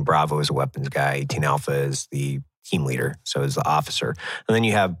engineer, 18 Bravo is a weapons guy, 18 Alpha is the team leader, so is the officer. And then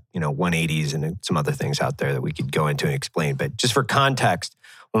you have, 180s and some other things out there that we could go into and explain. But just for context,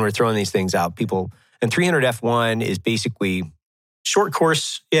 when we're throwing these things out, and 300 F1 is basically short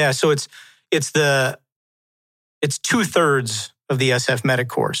course. Yeah, so it's 2/3 of the SF medic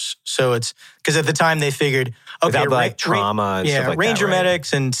course. So it's because at the time they figured, okay, like trauma, and stuff like Ranger that, right?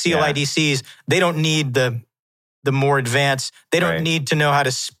 medics and CLIDCs, they don't need the more advanced. They don't need to know how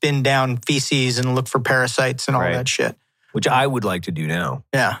to spin down feces and look for parasites and all that shit. Which I would like to do now.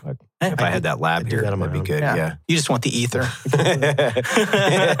 Yeah. If I had that lab here, that'd be good. Yeah. You just want the ether.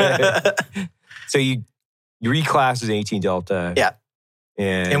 So you reclassed as 18 Delta. Yeah.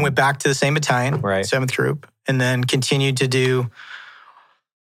 And went back to the same battalion, 7th Group, and then continued to do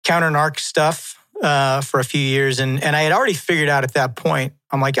counter-narc stuff for a few years. And I had already figured out at that point,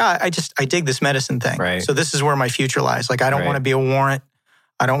 I'm like, I dig this medicine thing. Right. So this is where my future lies. Like, I don't want to be a warrant.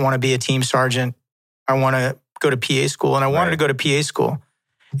 I don't want to be a team sergeant. I want to go to PA school. And I wanted to go to PA school.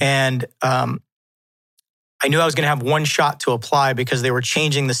 And I knew I was going to have one shot to apply because they were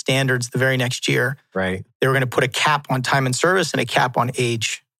changing the standards the very next year. Right. They were going to put a cap on time and service and a cap on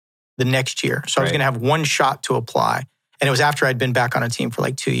age the next year. So I was going to have one shot to apply. And it was after I'd been back on a team for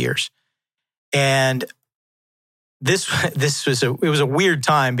like 2 years. And this was it was a weird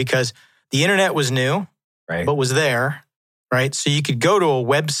time because the internet was new, but was there, right? So you could go to a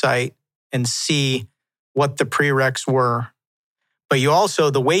website and see what the prereqs were. But you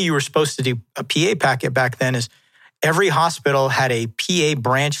also, the way you were supposed to do a PA packet back then is every hospital had a PA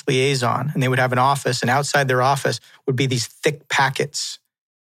branch liaison, and they would have an office, and outside their office would be these thick packets.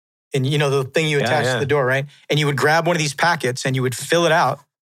 And the thing you attach to the door, right? And you would grab one of these packets and you would fill it out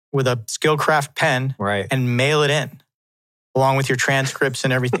with a Skillcraft pen and mail it in, along with your transcripts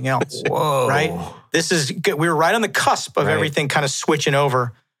and everything else. Whoa. Right? We were right on the cusp of everything kind of switching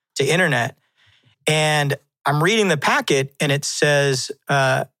over to internet. And I'm reading the packet and it says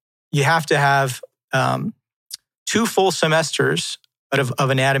you have to have 2 full semesters of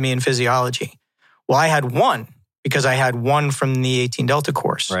anatomy and physiology. Well, I had 1 because I had 1 from the 18 Delta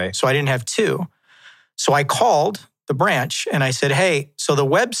course. Right. So I didn't have 2. So I called the branch and I said, hey, so the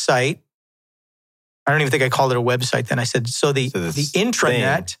website, I don't even think I called it a website then. I said, so the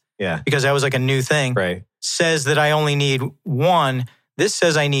intranet, because that was like a new thing, says that I only need 1. This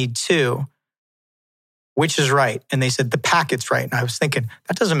says I need 2. Which is right? And they said, the packet's right. And I was thinking,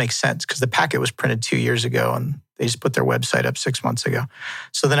 that doesn't make sense because the packet was printed 2 years ago and they just put their website up 6 months ago.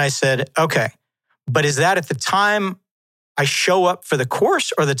 So then I said, okay, but is that at the time I show up for the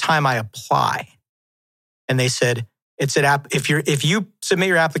course or the time I apply? And they said, it's if you submit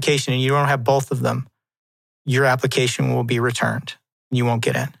your application and you don't have both of them, your application will be returned and you won't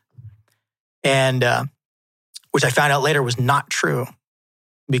get in. And which I found out later was not true.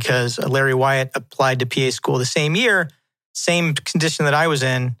 Because Larry Wyatt applied to PA school the same year, same condition that I was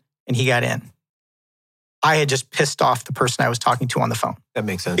in, and he got in. I had just pissed off the person I was talking to on the phone. That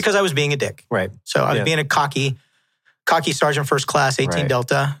makes sense. Because I was being a dick. Right. So I was being a cocky sergeant first class, 18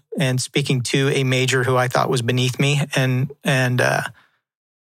 Delta, and speaking to a major who I thought was beneath me. And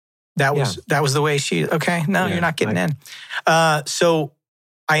that was the way you're not getting in. So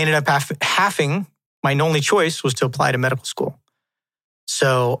I ended up halving. My only choice was to apply to medical school.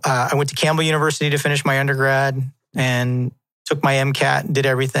 So I went to Campbell University to finish my undergrad and took my MCAT and did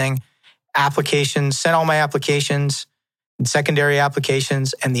everything. Applications, sent all my applications and secondary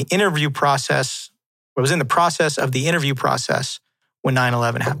applications and the interview process. I was in the process of the interview process when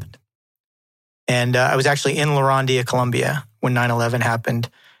 9/11 happened. And I was actually in LaRondia, Columbia when 9/11 happened.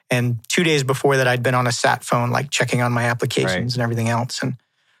 And 2 days before that, I'd been on a sat phone, like checking on my applications and everything else. And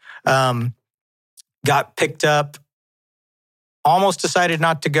got picked up. Almost decided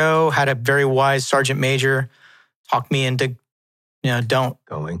not to go, had a very wise sergeant major talk me into, don't.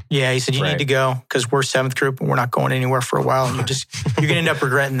 Going. Yeah, he said, you need to go because we're 7th Group and we're not going anywhere for a while. And you're going to end up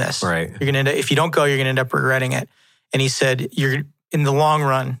regretting this. Right. You're going to if you don't go, you're going to end up regretting it. And he said, in the long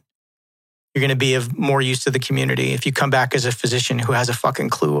run, You're going to be of more use to the community if you come back as a physician who has a fucking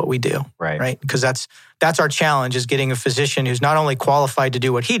clue what we do. Right. Because that's our challenge, is getting a physician who's not only qualified to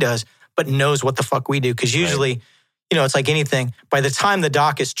do what he does, but knows what the fuck we do. Because usually, it's like anything. By the time the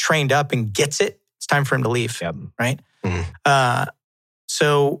doc is trained up and gets it, it's time for him to leave. Yep. Right. Mm-hmm.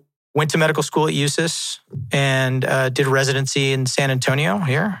 So went to medical school at USIS and did residency in San Antonio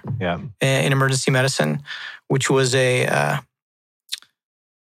here. Yeah. In emergency medicine, which was when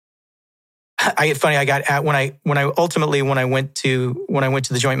I went to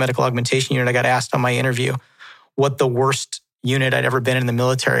the Joint Medical Augmentation Unit, I got asked on my interview what the worst unit I'd ever been in the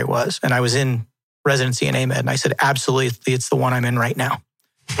military was. And I was in residency in AMED. And I said, absolutely, it's the one I'm in right now.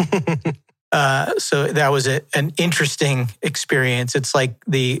 So that was an interesting experience. It's like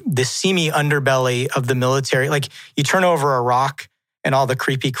the seamy underbelly of the military. Like you turn over a rock and all the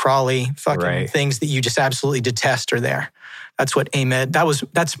creepy crawly fucking things that you just absolutely detest are there. That's what AMED,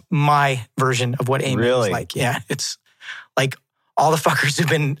 that's my version of what AMED is like. Yeah. It's like all the fuckers who've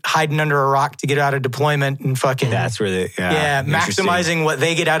been hiding under a rock to get out of deployment and fucking. That's where maximizing what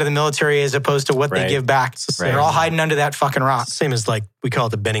they get out of the military as opposed to what they give back. So they're all hiding under that fucking rock. Same as like, we call it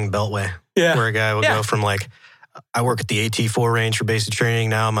the Benning Beltway. Yeah. Where a guy will go from like, I work at the AT4 range for basic training.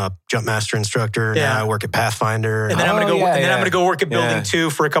 Now I'm a jump master instructor. Yeah. Now I work at Pathfinder. And then I'm going to go work at Building 2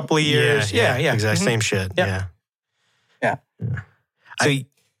 for a couple of years. Yeah. Exact same shit. Yeah. So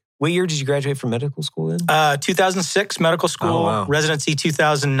what year did you graduate from medical school in? 2006 medical school, residency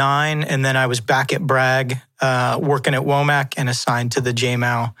 2009. And then I was back at Bragg working at Womack and assigned to the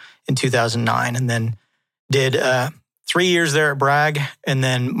JMAU in 2009. And then did 3 years there at Bragg. And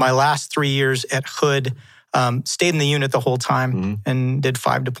then my last 3 years at Hood, stayed in the unit the whole time and did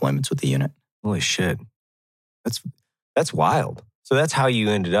 5 deployments with the unit. Holy shit. That's wild. So that's how you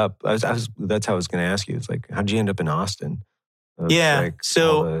ended up. That's how I was going to ask you. It's like, how'd you end up in Austin? It's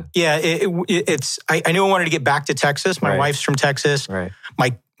I knew I wanted to get back to Texas. My wife's from Texas. Right.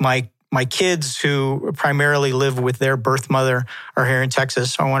 My kids, who primarily live with their birth mother, are here in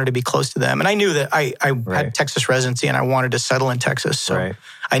Texas. So I wanted to be close to them. And I knew that I had Texas residency and I wanted to settle in Texas. So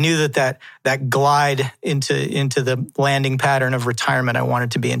I knew that glide into the landing pattern of retirement, I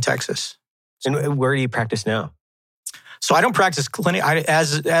wanted to be in Texas. And where do you practice now? So I don't practice clinic.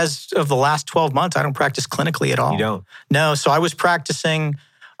 As of the last 12 months, I don't practice clinically at all. You don't? No. So I was practicing.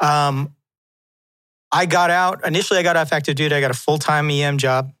 I got out of active duty. I got a full-time EM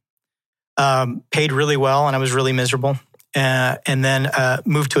job, paid really well, and I was really miserable. And then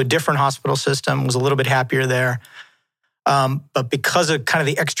moved to a different hospital system, was a little bit happier there. But because of kind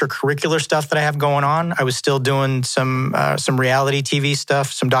of the extracurricular stuff that I have going on, I was still doing some reality TV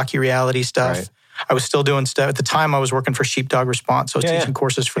stuff, some docu-reality stuff. Right. I was still doing stuff. At the time, I was working for Sheepdog Response, so I was teaching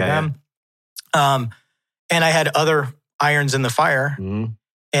courses for them. And I had other irons in the fire. Mm-hmm.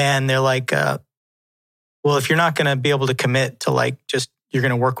 And they're like, well, if you're not going to be able to commit to like just you're going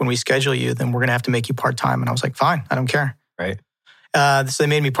to work when we schedule you, then we're going to have to make you part-time. And I was like, fine, I don't care. Right. So they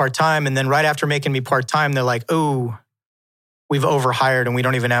made me part-time. And then right after making me part-time, they're like, oh, we've overhired and we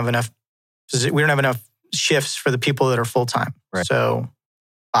don't have enough shifts for the people that are full-time. Right. So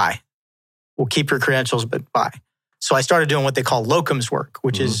bye. We'll keep your credentials, but bye. So I started doing what they call locums work,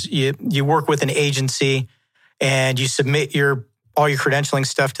 which is you work with an agency and you submit all your credentialing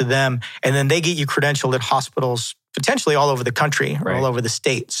stuff to them, and then they get you credentialed at hospitals potentially all over the country or all over the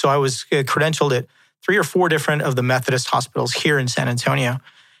state. So I was credentialed at 3 or 4 different of the Methodist hospitals here in San Antonio,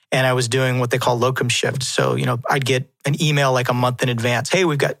 and I was doing what they call locum shifts. So, I'd get an email like a month in advance. Hey,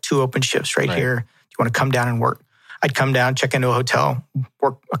 we've got 2 open shifts right here. Do you want to come down and work? I'd come down, check into a hotel,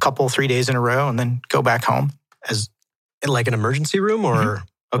 work 3 days in a row, and then go back home. As like an emergency room, or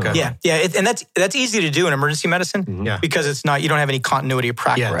okay, yeah, and that's easy to do in emergency medicine because it's not, you don't have any continuity of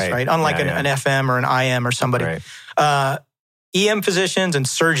practice, right? Unlike an FM or an IM or somebody. Right. EM physicians and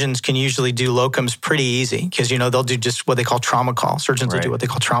surgeons can usually do locums pretty easy because they'll do just what they call trauma call. Surgeons will do what they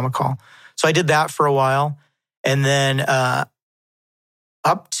call trauma call. So I did that for a while, and then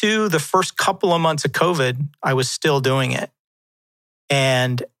up to the first couple of months of COVID, I was still doing it.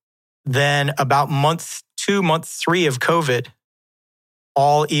 And then about month 2, month 3 of COVID,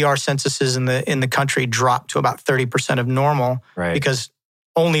 all ER censuses in the country dropped to about 30% of normal because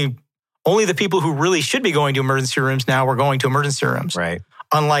only the people who really should be going to emergency rooms now were going to emergency rooms. Right.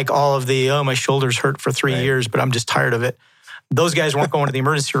 Unlike all of the, my shoulder's hurt for 3 years, but I'm just tired of it. Those guys weren't going to the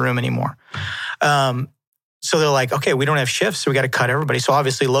emergency room anymore. So they're like, okay, we don't have shifts, so we got to cut everybody. So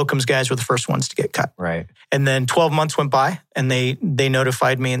obviously locums guys were the first ones to get cut. Right. And then 12 months went by and they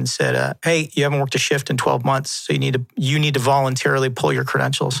notified me and said, hey, you haven't worked a shift in 12 months, so you need to voluntarily pull your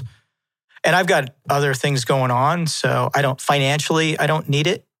credentials. And I've got other things going on, so I don't need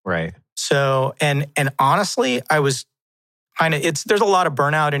it. Right. So, and honestly, I was kind of, there's a lot of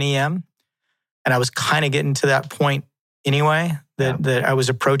burnout in EM. And I was kind of getting to that point anyway, that I was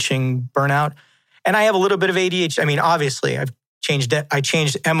approaching burnout. And I have a little bit of ADHD. I mean, obviously, I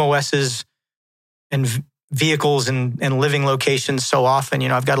changed MOSs and vehicles and living locations so often.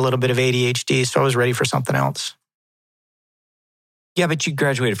 I've got a little bit of ADHD, so I was ready for something else. Yeah, but you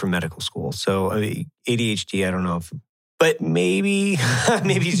graduated from medical school. So ADHD, I don't know if, but maybe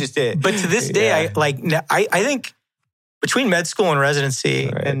just it. But to this day, I think between med school and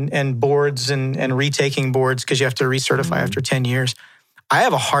residency and boards and retaking boards, because you have to recertify after 10 years, I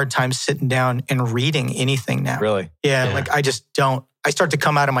have a hard time sitting down and reading anything now. Really? Yeah. Like I just don't. I start to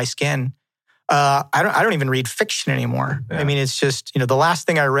come out of my skin. I don't even read fiction anymore. Yeah. I mean, it's just, the last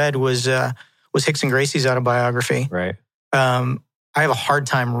thing I read was Hickson Gracie's autobiography. Right. I have a hard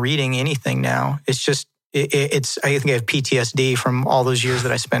time reading anything now. It's just, I think I have PTSD from all those years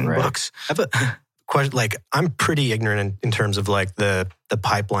that I spent in books. I have a question. Like, I'm pretty ignorant in terms of like the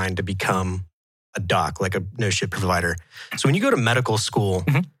pipeline to become a doc, like a no-shit provider. So when you go to medical school,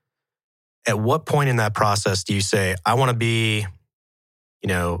 at what point in that process do you say, I want to be,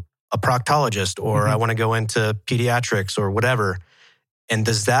 a proctologist, or I want to go into pediatrics or whatever? And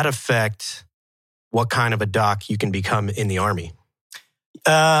does that affect what kind of a doc you can become in the Army?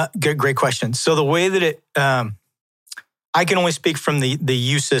 Great question. So the way that I can only speak from the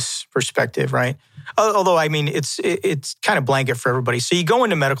USIS perspective, right? Although, I mean, it's kind of blanket for everybody. So you go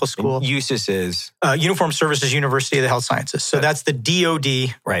into medical school. And USIS is? Uniformed Services University of the Health Sciences. So that's the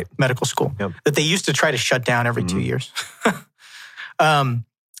DOD medical school that they used to try to shut down every 2 years.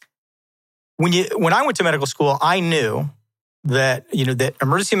 When I went to medical school, I knew that, that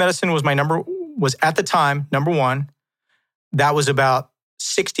emergency medicine was at the time, number one. That was about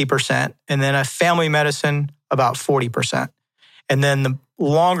 60%. And then a family medicine, about 40%. And then the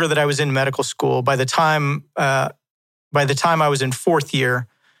longer that I was in medical school, by the time I was in fourth year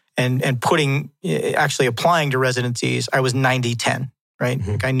and actually applying to residencies, I was 90-10, right?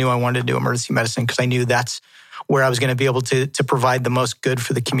 Mm-hmm. Like I knew I wanted to do emergency medicine because I knew that's where I was going to be able to provide the most good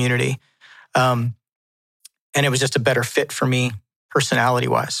for the community. And it was just a better fit for me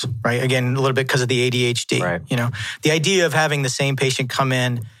personality-wise, right? Again, a little bit because of the ADHD. Right. The idea of having the same patient come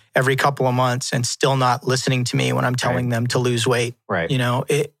in every couple of months and still not listening to me when I'm telling them to lose weight. Right.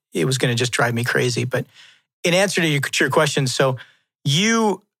 It was going to just drive me crazy. But in answer to your question, so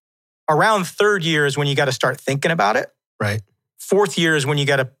around third year is when you got to start thinking about it. Right. Fourth year is when you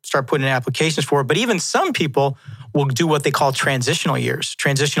got to start putting in applications for it. But even some people will do what they call transitional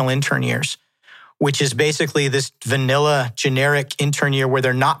intern years, which is basically this vanilla generic intern year where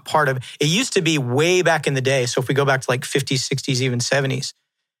they're not part of. It used to be way back in the day. So if we go back to like 50s, 60s, even 70s,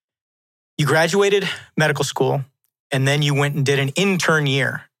 you graduated medical school and then you went and did an intern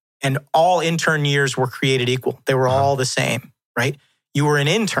year, and all intern years were created equal. They were all the same, right? You were an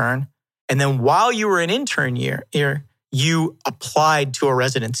intern, and then while you were an intern year, you applied to a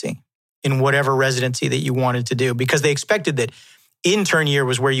residency in whatever residency that you wanted to do, because they expected that intern year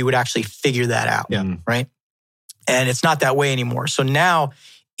was where you would actually figure that out, right? And it's not that way anymore. So now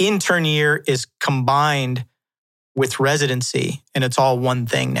intern year is combined with residency, and it's all one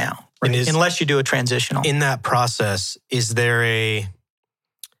thing now, right? Unless you do a transitional. In that process, is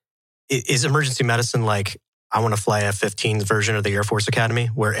emergency medicine like, I want to fly F-15's version of the Air Force Academy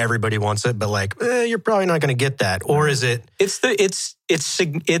where everybody wants it, but like, you're probably not going to get that? Or is it? It's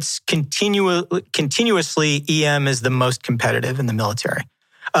continuously EM is the most competitive in the military.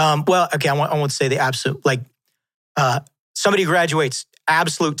 Well, okay, I won't say the absolute, like somebody graduates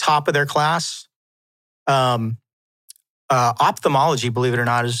absolute top of their class. Ophthalmology, believe it or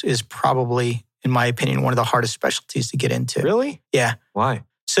not, is probably, in my opinion, one of the hardest specialties to get into. Really? Yeah. Why?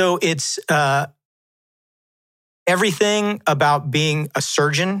 So it's everything about being a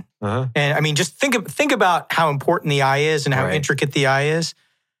surgeon. And I mean, just think about how important the eye is and how intricate the eye is.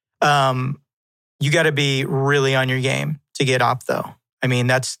 You got to be really on your game to get ophtho. I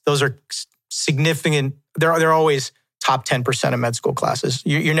mean, those are significant. They're always top 10% of med school classes.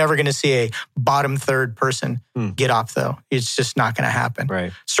 You're never going to see a bottom third person get ophtho. It's just not going to happen.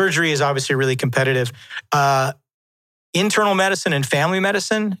 Right. Surgery is obviously really competitive. Internal medicine and family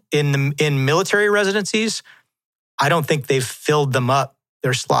medicine in military residencies, I don't think they've filled them up,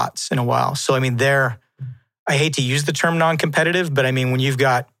 their slots, in a while. So, I mean, I hate to use the term non-competitive, but I mean, when you've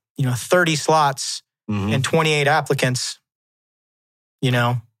got, 30 slots and 28 applicants,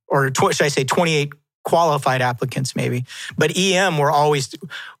 or should I say 28 qualified applicants maybe. But EM,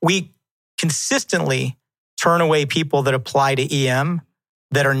 we consistently turn away people that apply to EM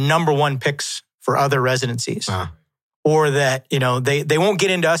that are number one picks for other residencies. or that, they won't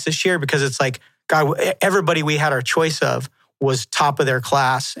get into us this year because it's like, God, everybody we had our choice of was top of their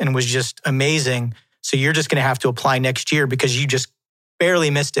class and was just amazing. So you're just going to have to apply next year because you just barely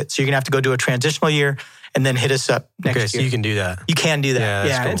missed it. So you're going to have to go do a transitional year and then hit us up next year. Okay, so you can do that. You can do that.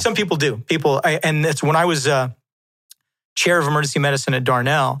 Yeah. Cool. And some people do. And it's when I was chair of emergency medicine at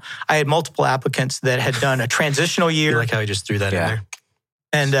Darnell, I had multiple applicants that had done a transitional year. I like how you just threw that in there.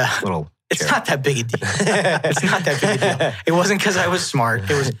 And it's not that big a deal. It's not that big a deal. It wasn't because I was smart.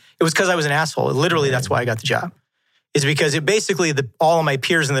 It was because I was an asshole. Literally, that's why I got the job. Is because it basically all of my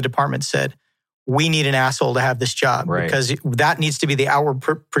peers in the department said, we need an asshole to have this job because that needs to be the outward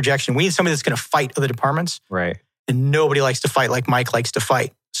projection. We need somebody that's going to fight other departments. Right. And nobody likes to fight like Mike likes to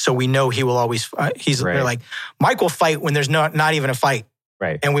fight. So we know he will always, they're like, Mike will fight when there's not even a fight.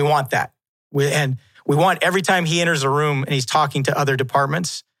 Right. And we want that. We want every time he enters a room and he's talking to other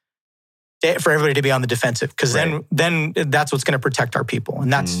departments for everybody to be on the defensive. Because then that's what's going to protect our people.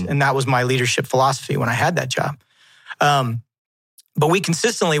 And that was my leadership philosophy when I had that job. But we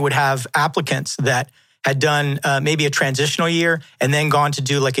consistently would have applicants that had done maybe a transitional year and then gone to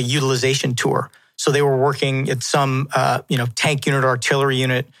do like a utilization tour. So they were working at some, tank unit or artillery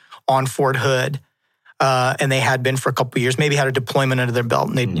unit on Fort Hood, and they had been for a couple of years. Maybe had a deployment under their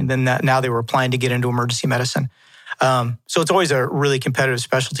belt, and now they were applying to get into emergency medicine. So it's always a really competitive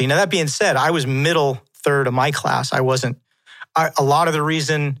specialty. Now that being said, I was middle third of my class. I wasn't. A lot of the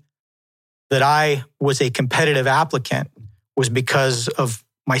reason that I was a competitive applicant was because of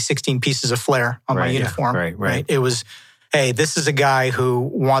my 16 pieces of flare on my uniform. Right. It was, hey, this is a guy who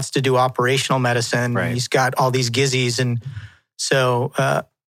wants to do operational medicine. Right. He's got all these gizzies. And so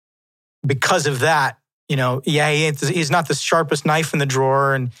because of that, he's not the sharpest knife in the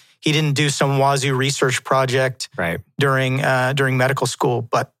drawer. And he didn't do some wazoo research project during medical school.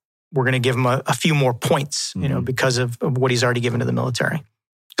 But we're going to give him a few more points, because of what he's already given to the military.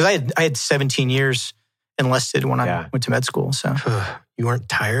 Because I had 17 years enlisted when I went to med school. So you weren't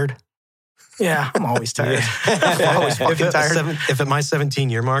tired? Yeah, I'm always tired. I'm always fucking tired. If at my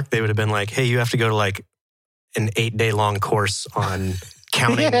 17-year mark, they would have been like, hey, you have to go to like an 8-day long course on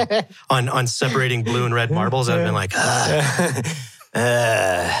counting, on separating blue and red marbles, I'd have been like, but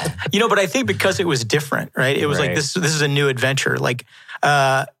I think because it was different, right? It was like, this is a new adventure. Like,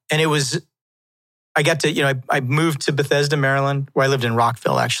 and it was, I got to, I moved to Bethesda, Maryland, where I lived in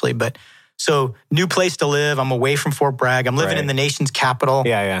Rockville actually, but so new place to live. I'm away from Fort Bragg. I'm living in the nation's capital.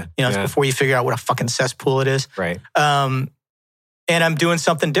 It's before you figure out what a fucking cesspool it is. Right. And I'm doing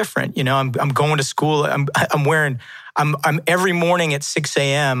something different. I'm going to school. I'm every morning at 6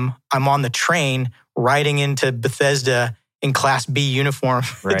 a.m. I'm on the train riding into Bethesda in Class B uniform,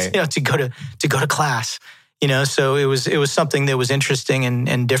 to go to class. So it was something that was interesting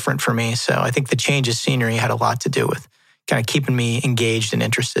and different for me. So I think the change of scenery had a lot to do with kind of keeping me engaged and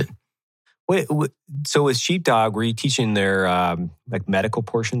interested. Wait, so with Sheepdog, were you teaching their medical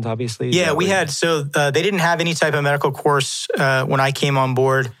portions, obviously? Yeah, we had. So they didn't have any type of medical course when I came on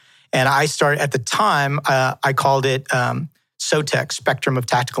board. And I started, at the time, I called it SOTEC, Spectrum of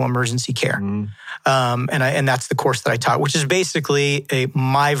Tactical Emergency Care. And that's the course that I taught, which is basically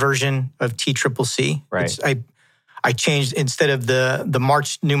my version of TCCC. Right. I changed, instead of the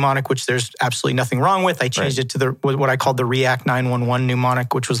March mnemonic, which there's absolutely nothing wrong with, I changed it to what I called the React 911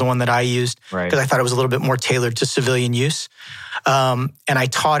 mnemonic, which was the one that I used because I thought it was a little bit more tailored to civilian use. And I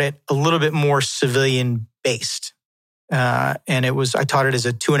taught it a little bit more civilian-based. And I taught it as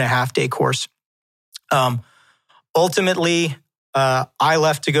a 2.5-day course. Ultimately, I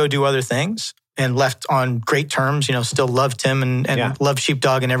left to go do other things and left on great terms, still loved Tim and loved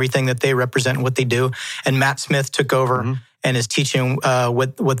Sheepdog and everything that they represent and what they do. And Matt Smith took over and is teaching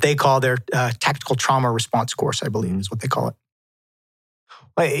what they call their tactical trauma response course, I believe is what they call it.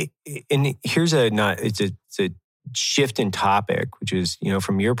 Well, and here's it's a shift in topic, which is,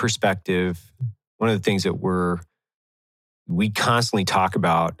 from your perspective, one of the things that we constantly talk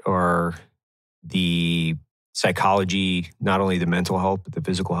about are the psychology, not only the mental health, but the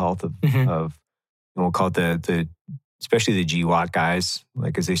physical health of we'll call it the especially the GWAT guys.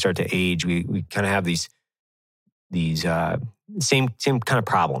 Like as they start to age, we kind of have these same kind of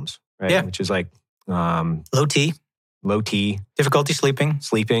problems, right? Yeah. Which is like low T, difficulty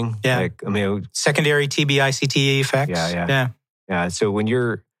sleeping. Yeah. Secondary TBI, CTE effects. Yeah. So when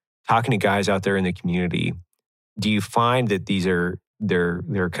you're talking to guys out there in the community, do you find that these are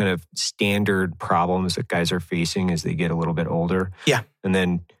they're kind of standard problems that guys are facing as they get a little bit older? Yeah. And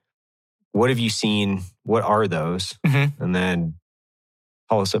then what have you seen? What are those? And then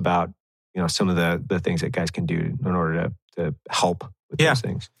tell us about, some of the things that guys can do in order to help with those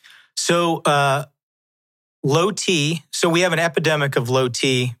things. So low T. So we have an epidemic of low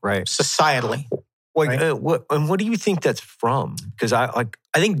T societally. Like, what do you think that's from? Because I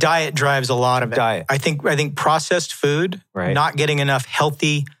think diet drives a lot of it. Diet. I think processed food, not getting enough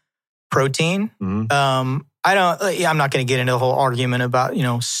healthy protein. Mm-hmm. I'm not going to get into the whole argument about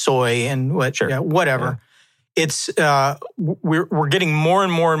soy and whatever. Yeah. It's we're getting more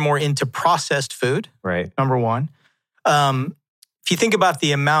and more and more into processed food. Right. Number one, if you think about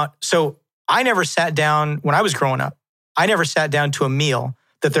the amount, so I never sat down when I was growing up. I never sat down to a meal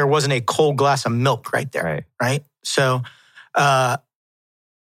that there wasn't a cold glass of milk right there. Right. So, other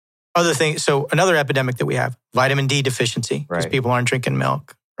things. So another epidemic that we have, vitamin D deficiency, because people aren't drinking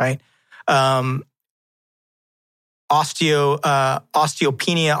milk. Right. Osteopenia,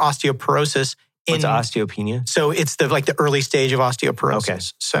 osteoporosis. What's osteopenia? So it's the early stage of osteoporosis. Okay.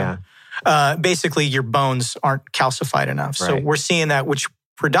 So basically your bones aren't calcified enough. So we're seeing that, which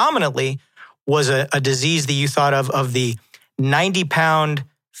predominantly was a disease that you thought of the 90-pound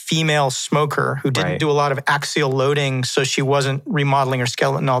female smoker who didn't do a lot of axial loading, so she wasn't remodeling her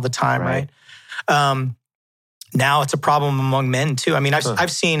skeleton all the time, right? Now it's a problem among men too. I mean,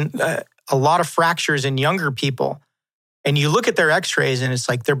 I've seen a lot of fractures in younger people, and you look at their x-rays and it's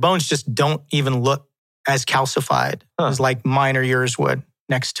like their bones just don't even look as calcified as like mine or yours would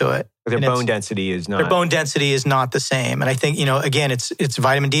next to it. Their bone density is not. Their bone density is not the same. And I think, again, it's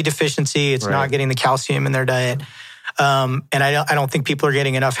vitamin D deficiency. It's not getting the calcium in their diet. And I don't think people are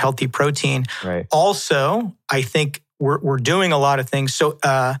getting enough healthy protein. Right. Also, I think we're doing a lot of things. So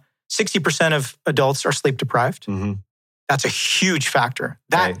 60% of adults are sleep deprived. Mm-hmm. That's a huge factor.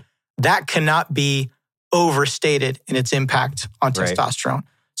 That cannot be overstated in its impact on testosterone.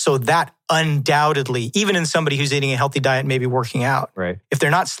 So that undoubtedly, even in somebody who's eating a healthy diet, maybe working out, if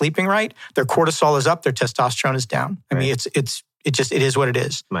they're not sleeping right, their cortisol is up, their testosterone is down. I mean, it is what it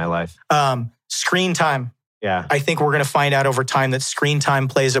is. My life. Screen time. Yeah. I think we're going to find out over time that screen time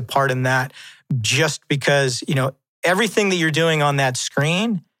plays a part in that, just because, everything that you're doing on that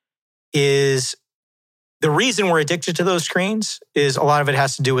screen is the reason we're addicted to those screens is a lot of it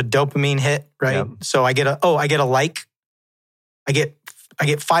has to do with dopamine hit, right? Yep. So I get a like. I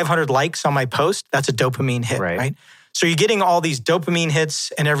get 500 likes on my post. That's a dopamine hit, right? So you're getting all these dopamine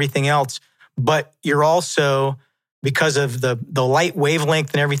hits and everything else, but you're also, because of the light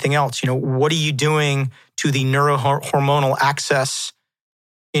wavelength and everything else, what are you doing to the neurohormonal access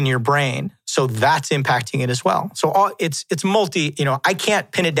in your brain? So that's impacting it as well. So it's multi, I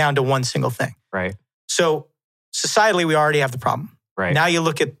can't pin it down to one single thing. Right. So societally, we already have the problem. Right. Now you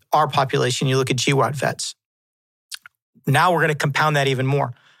look at our population, you look at GWOT vets. Now we're going to compound that even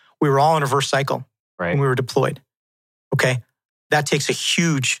more. We were all in a reverse cycle when we were deployed. Okay. That takes a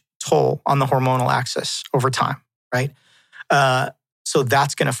huge toll on the hormonal axis over time, right? So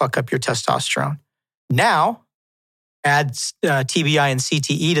that's going to fuck up your testosterone. Now, add TBI and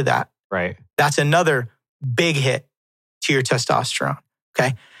CTE to that. Right. That's another big hit to your testosterone.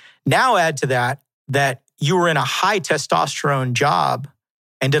 Okay. Now add to that you were in a high testosterone job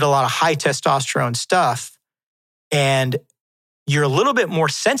and did a lot of high testosterone stuff, and you're a little bit more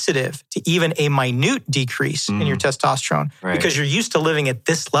sensitive to even a minute decrease in your testosterone because you're used to living at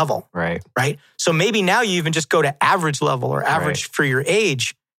this level. Right. So maybe now you even just go to average level or average for your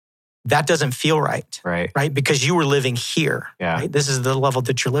age. That doesn't feel right. Right. Because you were living here. Yeah. Right? This is the level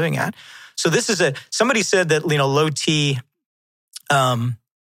that you're living at. So this is somebody said that, low T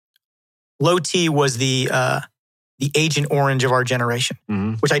was the Agent Orange of our generation,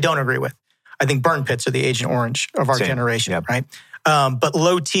 which I don't agree with. I think burn pits are the Agent Orange of our generation, right? But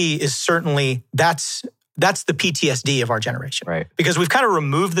low T is certainly, that's the PTSD of our generation. Right. Because we've kind of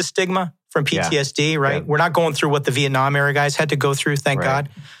removed the stigma from PTSD, right? Yeah. We're not going through what the Vietnam era guys had to go through, thank God.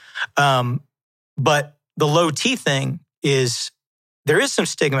 But the low T thing there is some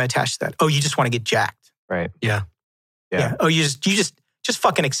stigma attached to that. Oh, you just want to get jacked. Right. Yeah. Oh, you just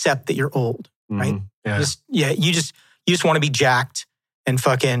fucking accept that you're old, right? Yeah. You just want to be jacked. And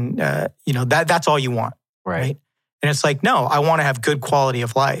fucking, that's all you want, right? And it's like, no, I want to have good quality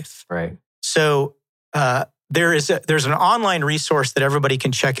of life, right? So there's an online resource that everybody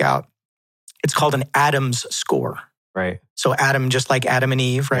can check out. It's called an Adams score, right? So Adam, just like Adam and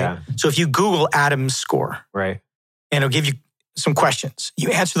Eve, right? Yeah. So if you Google Adams score, right, and it'll give you some questions.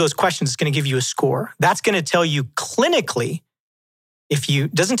 You answer those questions, it's going to give you a score. That's going to tell you clinically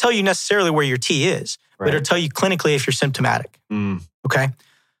doesn't tell you necessarily where your T is, but it'll tell you clinically if you're symptomatic. Okay.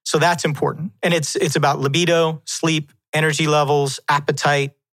 So that's important. And it's about libido, sleep, energy levels,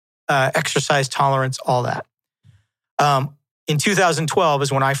 appetite, exercise tolerance, all that. In 2012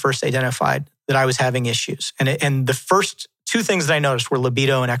 is when I first identified that I was having issues. And the first two things that I noticed were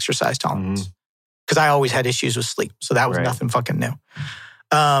libido and exercise tolerance. because I always had issues with sleep. So that was nothing fucking new.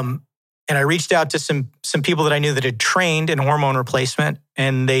 And I reached out to some people that I knew that had trained in hormone replacement.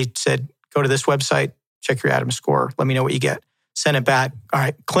 And they said, go to this website, check your Adams score. Let me know what you get. Send it back. All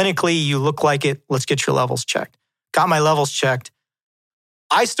right, clinically, you look like it. Let's get your levels checked. Got my levels checked.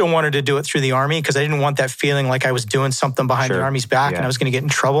 I still wanted to do it through the Army because I didn't want that feeling like I was doing something behind the Army's back and I was going to get in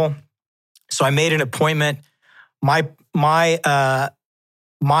trouble. So I made an appointment. My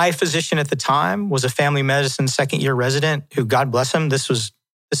physician at the time was a family medicine second-year resident who, God bless him, this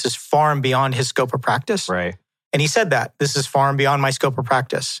is far and beyond his scope of practice. Right. And he said that, this is far and beyond my scope of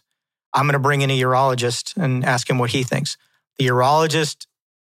practice. I'm going to bring in a urologist and ask him what he thinks. The urologist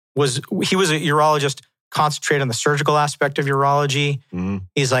was a urologist concentrated on the surgical aspect of urology. Mm-hmm.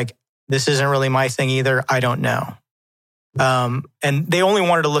 He's like, this isn't really my thing either. I don't know. And they only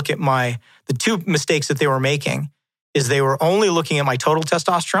wanted to look at the two mistakes that they were making is they were only looking at my total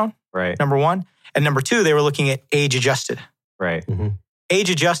testosterone, right? Number one. And number two, they were looking at age adjusted. Right. Mm-hmm. Age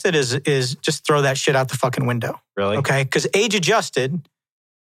adjusted is just throw that shit out the fucking window. Really? Okay? Because age adjusted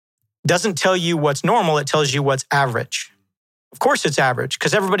doesn't tell you what's normal. It tells you what's average. Of course it's average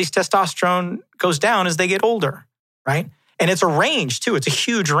because everybody's testosterone goes down as they get older, right? And it's a range too. It's a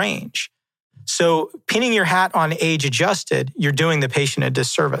huge range. So pinning your hat on age adjusted, you're doing the patient a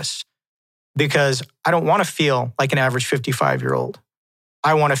disservice because I don't want to feel like an average 55-year-old.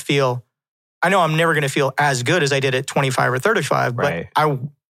 I want to feel, I know I'm never going to feel as good as I did at 25 or 35, but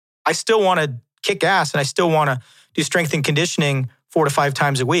I still want to kick ass and I still want to do strength and conditioning 4 to 5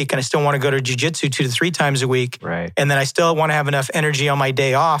 times a week. And I still want to go to jiu-jitsu 2 to 3 times a week. Right. And then I still want to have enough energy on my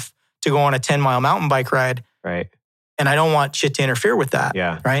day off to go on a 10-mile mountain bike ride. Right. And I don't want shit to interfere with that.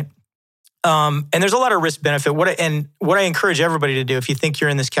 Yeah. Right. And there's a lot of risk benefit. What I encourage everybody to do, if you think you're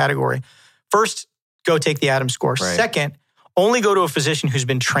in this category, first, go take the Adams score. Right. Second, only go to a physician who's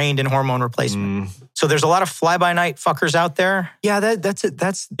been trained in hormone replacement. So there's a lot of fly-by-night fuckers out there. Yeah, that's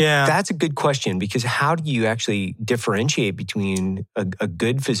a good question because how do you actually differentiate between a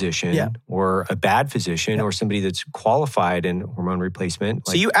good physician or a bad physician or somebody that's qualified in hormone replacement?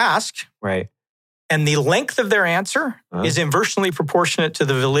 So you ask, right? And the length of their answer is inversely proportionate to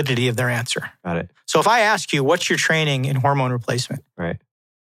the validity of their answer. Got it. So if I ask you, what's your training in hormone replacement? Right.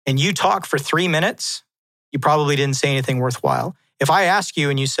 And you talk for 3 minutes, you probably didn't say anything worthwhile. If I ask you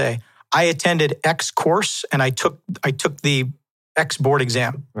and you say, I attended X course and I took the X board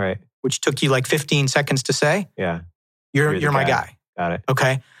exam, right, which took you like 15 seconds to say, you're my guy. Got it.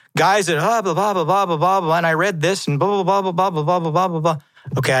 Okay. Guys that blah blah blah blah blah blah blah, and I read this and blah blah blah blah blah blah blah blah blah.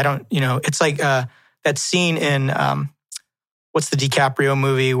 Okay, I don't. It's like that scene in what's the DiCaprio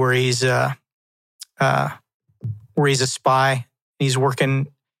movie where he's a spy. He's working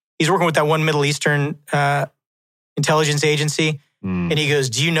with that one Middle Eastern intelligence agency. And he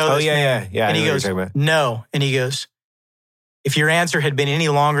goes, do you know this man? Yeah. And he goes, no. And he goes, if your answer had been any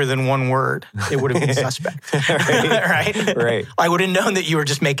longer than one word, it would have been suspect. Right? I would have known that you were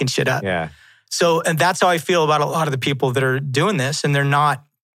just making shit up. Yeah. So, and that's how I feel about a lot of the people that are doing this. And they're not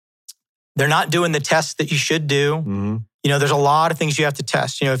doing the tests that you should do. Mm-hmm. There's a lot of things you have to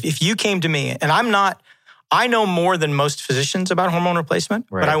test. If you came to me, and I know more than most physicians about hormone replacement,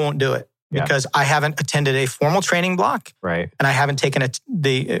 but I won't do it. Because I haven't attended a formal training block, right? And I haven't taken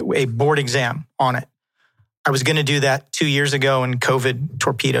a board exam on it. I was going to do that 2 years ago, and COVID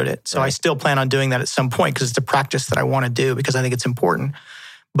torpedoed it. So I still plan on doing that at some point because it's a practice that I want to do because I think it's important.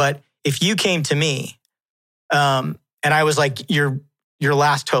 But if you came to me, and I was like your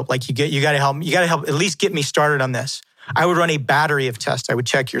last hope, like you got to help me, you got to help at least get me started on this. I would run a battery of tests. I would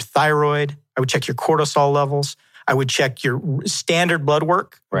check your thyroid. I would check your cortisol levels. I would check your standard blood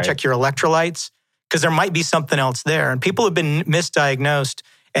work, check your electrolytes, because there might be something else there. And people have been misdiagnosed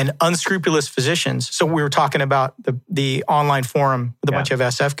and unscrupulous physicians. So we were talking about the online forum with a bunch of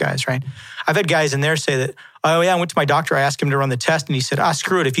SF guys, right? I've had guys in there say that, oh yeah, I went to my doctor, I asked him to run the test, and he said,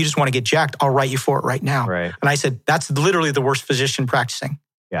 screw it, if you just want to get jacked, I'll write you for it right now. Right. And I said, that's literally the worst physician practicing.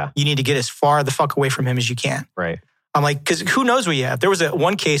 Yeah. You need to get as far the fuck away from him as you can. Right. I'm like, because who knows what you have? There was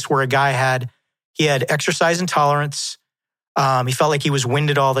one case where a guy had exercise intolerance. He felt like he was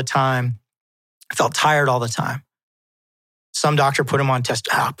winded all the time. Felt tired all the time. Some doctor put him on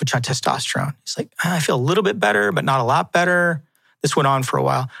testosterone. He's like, I feel a little bit better, but not a lot better. This went on for a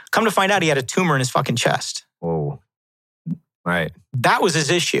while. Come to find out, he had a tumor in his fucking chest. Whoa. Right. That was his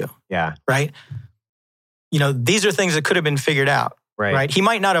issue. Yeah. Right. These are things that could have been figured out. Right. He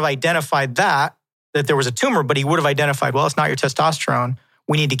might not have identified that there was a tumor, but he would have identified, well, it's not your testosterone.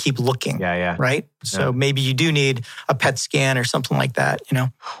 We need to keep looking. Yeah. Right? So maybe you do need a PET scan or something like that,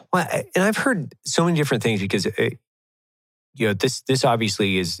 Well, and I've heard so many different things because, this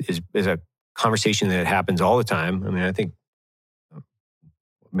obviously is a conversation that happens all the time. I mean, I think,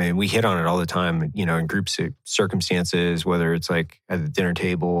 we hit on it all the time, in groups of circumstances, whether it's like at the dinner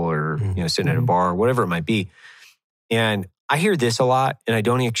table or, sitting at a bar, whatever it might be. And I hear this a lot, and I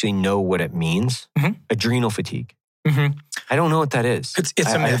don't actually know what it means. Adrenal fatigue. I don't know what that is. It's a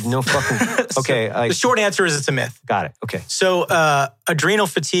myth. I have no fucking... Okay. The short answer is it's a myth. Got it. Okay. So adrenal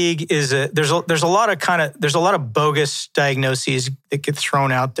fatigue is there's a lot of bogus diagnoses that get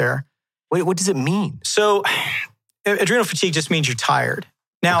thrown out there. Wait, what does it mean? So adrenal fatigue just means you're tired.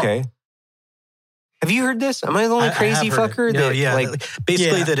 Now, okay. Have you heard this? Am I the only crazy fucker? No,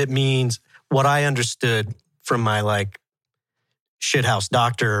 basically that it means what I understood from my shithouse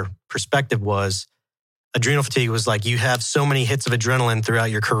doctor perspective was adrenal fatigue was like you have so many hits of adrenaline throughout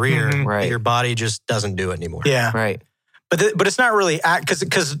your career that your body just doesn't do it anymore. Yeah. Right. But it's not really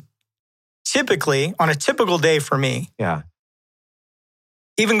because typically on a typical day for me,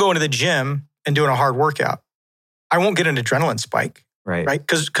 even going to the gym and doing a hard workout, I won't get an adrenaline spike. Right. Right.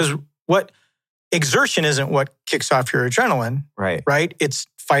 Because what exertion isn't what kicks off your adrenaline. Right. Right. It's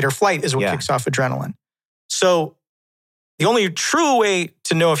fight or flight is what kicks off adrenaline. So the only true way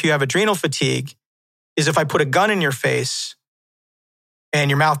to know if you have adrenal fatigue is if I put a gun in your face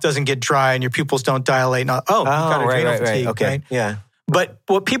and your mouth doesn't get dry and your pupils don't dilate. You've got adrenal fatigue. Okay. Right? Yeah. But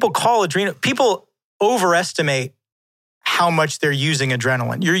what people call people overestimate how much they're using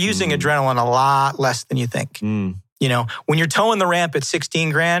adrenaline. You're using adrenaline a lot less than you think. When you're towing the ramp at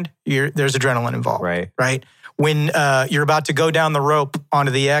 16 grand, there's adrenaline involved. Right. When you're about to go down the rope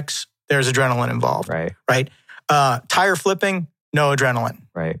onto the X, there's adrenaline involved. Right. Tire flipping, no adrenaline.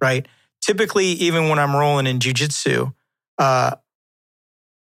 Right. Typically, even when I'm rolling in jiu-jitsu, there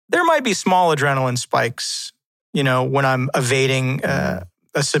might be small adrenaline spikes, when I'm evading a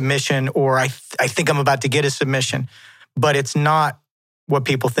submission or I think I'm about to get a submission, but it's not what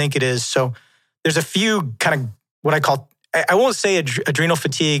people think it is. So there's a few kind of what I call, I won't say adrenal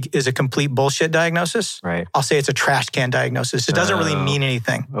fatigue is a complete bullshit diagnosis. Right. I'll say it's a trash can diagnosis. It doesn't really mean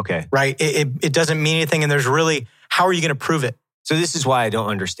anything. Okay. Right. It doesn't mean anything. And there's really, how are you going to prove it? So this is why I don't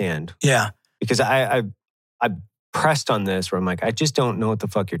understand. Yeah. Because I pressed on this where I'm like, I just don't know what the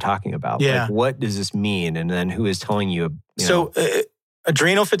fuck you're talking about. Yeah. Like, what does this mean? And then who is telling you? So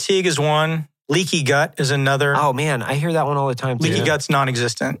adrenal fatigue is one. Leaky gut is another. Oh man, I hear that one all the time too. Leaky gut's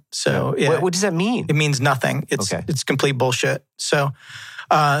non-existent. So What does that mean? It means nothing. It's complete bullshit. So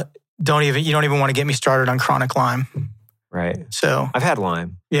you don't even want to get me started on chronic Lyme. Right. So I've had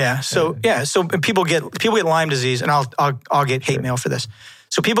Lyme. Yeah. So people get Lyme disease, and I'll get hate mail for this.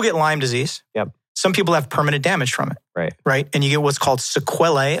 So people get Lyme disease. Yep. Some people have permanent damage from it. Right. Right. And you get what's called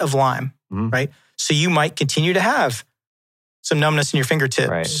sequelae of Lyme. Right. So you might continue to have some numbness in your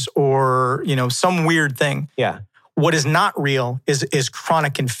fingertips or, some weird thing. Yeah. What is not real is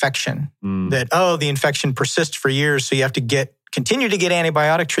chronic infection. That, the infection persists for years. So you have to continue to get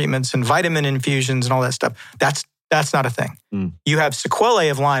antibiotic treatments and vitamin infusions and all that stuff. That's not a thing. You have sequelae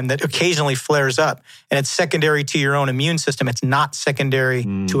of Lyme that occasionally flares up, and it's secondary to your own immune system. It's not secondary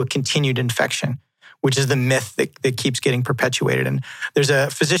to a continued infection, which is the myth that keeps getting perpetuated. And there's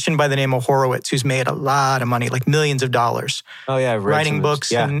a physician by the name of Horowitz who's made a lot of money, like millions of dollars. Oh yeah, I've read writing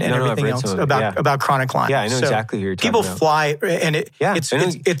books and everything else about chronic Lyme. Yeah, I know exactly who you're talking about. People fly, and it's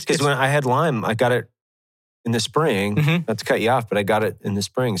because when I had Lyme, I got it in the spring. Not to cut you off, but I got it in the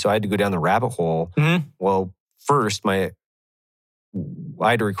spring, so I had to go down the rabbit hole. Well, first I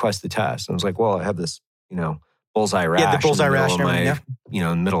had to request the test. I was like, well, I have this, bullseye rash. Yeah, the bullseye rash in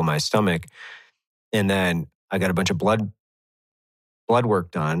the middle of my stomach. And then I got a bunch of blood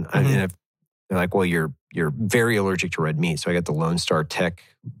work done. And they're like, well, you're very allergic to red meat. So I got the Lone Star tick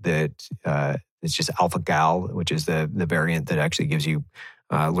that it's just alpha gal, which is the variant that actually gives you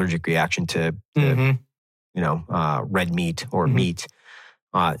allergic reaction to red meat or meat.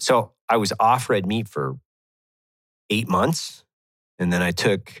 So I was off red meat for 8 months. And then I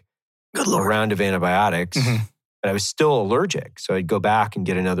took a round of antibiotics, but I was still allergic. So I'd go back and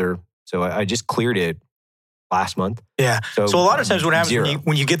get another. So I just cleared it last month. Yeah. So a lot of times what happens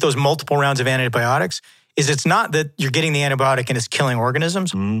when you get those multiple rounds of antibiotics is it's not that you're getting the antibiotic and it's killing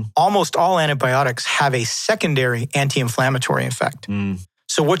organisms. Almost all antibiotics have a secondary anti-inflammatory effect.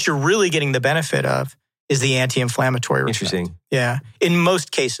 So what you're really getting the benefit of is the anti-inflammatory effect. Interesting. Yeah. In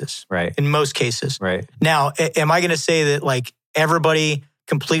most cases. Right. In most cases. Right. Now, am I going to say that like everybody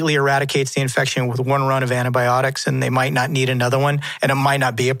completely eradicates the infection with one run of antibiotics and they might not need another one and it might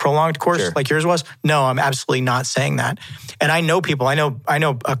not be a prolonged course like yours was? No, I'm absolutely not saying that. And I know people, I know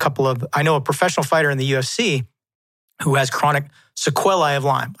a professional fighter in the UFC who has chronic sequelae of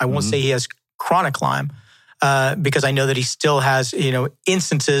Lyme. I won't say he has chronic Lyme, because I know that he still has,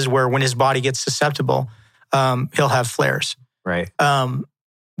 instances where when his body gets susceptible, he'll have flares. Right.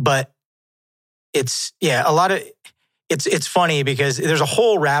 But it's funny because there's a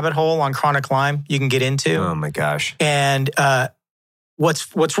whole rabbit hole on chronic Lyme you can get into. Oh my gosh. And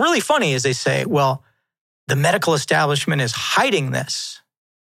what's really funny is they say, well, the medical establishment is hiding this.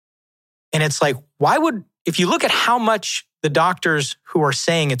 And it's like, if you look at how much the doctors who are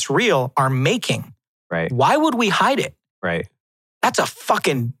saying it's real are making, right? Why would we hide it? Right. That's a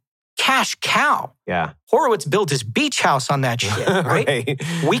fucking cash cow. Yeah. Horowitz built his beach house on that shit, right?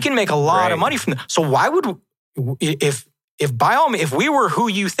 We can make a lot of money from that. So why would, if by all means, if we were who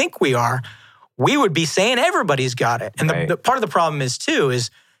you think we are, we would be saying everybody's got it. And the part of the problem is too, is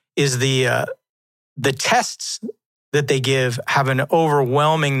the tests that they give have an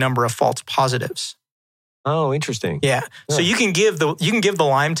overwhelming number of false positives. Oh, interesting. Yeah. So you can give the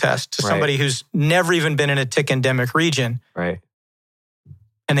Lyme test to somebody who's never even been in a tick endemic region. Right.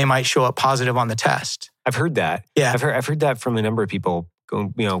 And they might show up positive on the test. I've heard that. Yeah. I've heard that from a number of people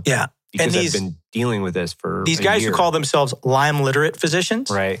going, Yeah. Because I've been dealing with this for these guys who call themselves Lyme literate physicians.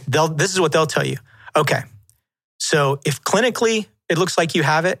 Right. This is what they'll tell you. Okay. So if clinically it looks like you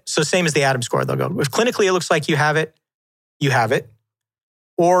have it, so same as the Adams score, they'll go, if clinically it looks like you have it, you have it.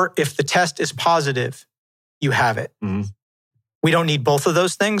 Or if the test is positive, you have it. Mm-hmm. We don't need both of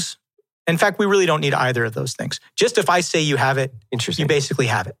those things. In fact, we really don't need either of those things. Just if I say you have it, you basically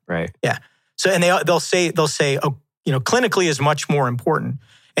have it. Right. Yeah. So, and they'll say, oh, clinically is much more important.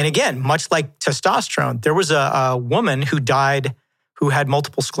 And again, much like testosterone, there was a woman who died who had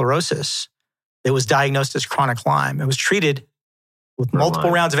multiple sclerosis. It was diagnosed as chronic Lyme. It was treated with multiple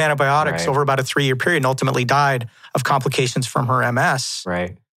rounds of antibiotics over about a 3-year period and ultimately died of complications from her MS.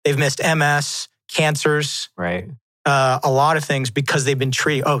 Right. They've missed MS, cancers, right. A lot of things because they've been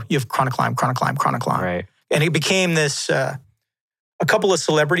treating, you have chronic Lyme. Right. And it became this, a couple of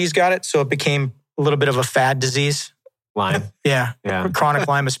celebrities got it, so it became a little bit of a fad disease. Lyme. Yeah. Chronic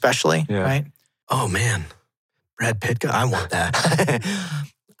Lyme especially, right? Oh, man. Brad Pitt, I want that.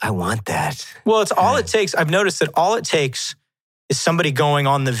 I want that. Well, it's all it takes. I've noticed that all it takes is somebody going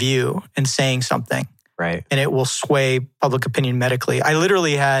on The View and saying something. Right. And it will sway public opinion medically. I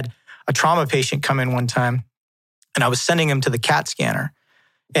literally had a trauma patient come in one time and I was sending him to the CAT scanner.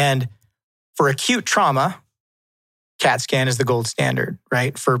 And for acute trauma, CAT scan is the gold standard,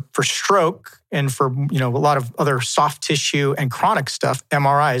 right? For stroke and for a lot of other soft tissue and chronic stuff,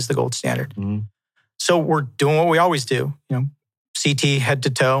 MRI is the gold standard. Mm-hmm. So we're doing what we always do, CT head to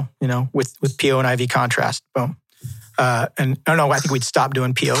toe, with PO and IV contrast, boom. And I don't know, I think we'd stop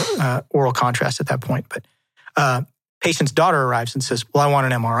doing PO oral contrast at that point. But patient's daughter arrives and says, well, I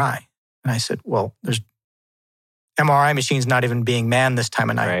want an MRI. And I said, well, there's MRI machines not even being manned this time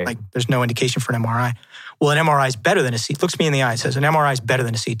of night. Right. Like there's no indication for an MRI. Well, an MRI is better than a CT. Looks me in the eye and says, an MRI is better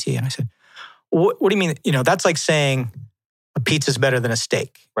than a CT. And I said, what do you mean? That's like saying a pizza is better than a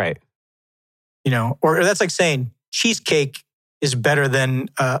steak. Right. Or that's like saying cheesecake is better than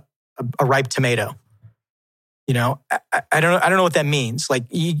a ripe tomato. I don't know what that means. Like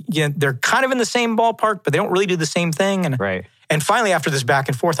they're kind of in the same ballpark, but they don't really do the same thing. And right. And finally, after this back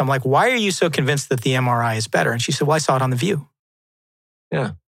and forth, I'm like, why are you so convinced that the MRI is better? And she said, well, I saw it on The View.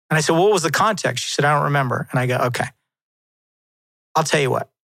 Yeah. And I said, well, what was the context? She said, I don't remember. And I go, okay, I'll tell you what.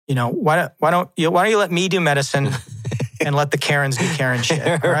 Why don't you let me do medicine and let the Karens do Karen shit?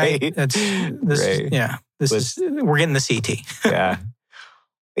 All right. Right. We're getting the CT. Yeah.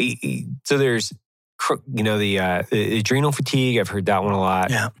 So there's, the adrenal fatigue. I've heard that one a lot.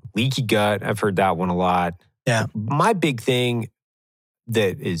 Yeah. Leaky gut. I've heard that one a lot. Yeah. My big thing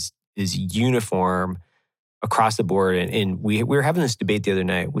that is uniform across the board, and we were having this debate the other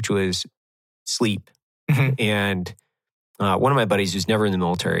night, which was sleep. Mm-hmm. And one of my buddies who's never in the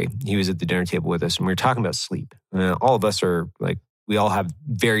military, he was at the dinner table with us, and we were talking about sleep. All of us are like, we all have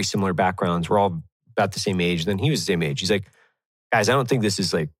very similar backgrounds. We're all about the same age. Then he was the same age. He's like, guys, I don't think this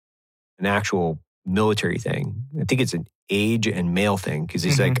is like an actual military thing. I think it's an age and male thing. Because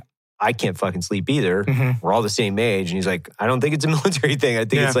he's like, I can't fucking sleep either. Mm-hmm. We're all the same age. And he's like, I don't think it's a military thing. I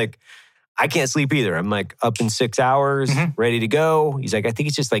think it's like, I can't sleep either. I'm like up in 6 hours, ready to go. He's like, I think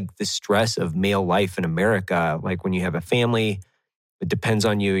it's just like the stress of male life in America. Like when you have a family, it depends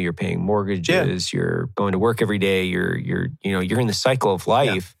on you. You're paying mortgages. You're going to work every day. You're in the cycle of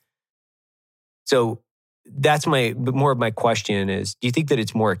life. Yeah. So that's more of my question is, do you think that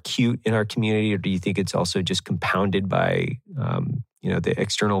it's more acute in our community, or do you think it's also just compounded by, the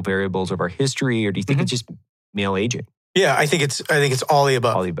external variables of our history, or do you think it's just male aging? Yeah, I think it's all the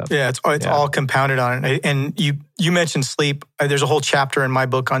above. All the above. Yeah, it's all compounded on it. And you mentioned sleep. There's a whole chapter in my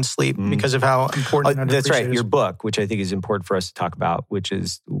book on sleep because of how important. And that's right. Your book, which I think is important for us to talk about, which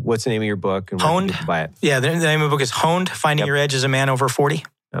is what's the name of your book and where Honed. can people buy it? Yeah, the name of the book is Honed: Finding Your Edge as a Man Over 40.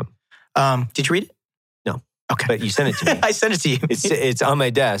 Yep. Did you read it? No. Okay, but you sent it to me. I sent it to you. It's on my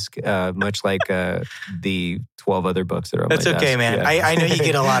desk, much like the 12 other books that are on That's my desk. okay, man. Yeah. I know you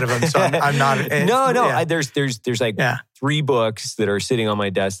get a lot of them, so I'm not. No. Yeah. There's like 3 books that are sitting on my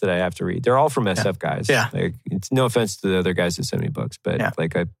desk that I have to read. They're all from SF guys. Yeah. Like, it's no offense to the other guys that send me books, but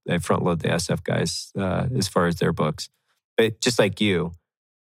like I front load the SF guys as far as their books. But just like you,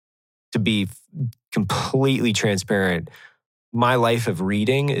 to be completely transparent, my life of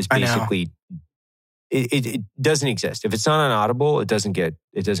reading is basically. It doesn't exist. If it's not on Audible, it doesn't get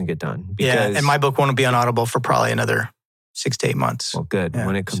done. Because, and my book won't be on Audible for probably another 6 to 8 months. Well, good. Yeah,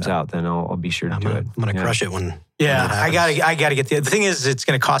 when it comes out, then I'll be sure to do it. I'm gonna crush it when. Yeah, when I gotta get the thing is it's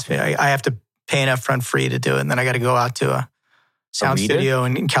gonna cost me. I have to pay an upfront fee to do it, and then I got to go out to a sound studio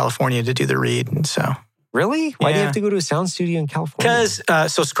in California to do the read, and so. Really? Why do you have to go to a sound studio in California?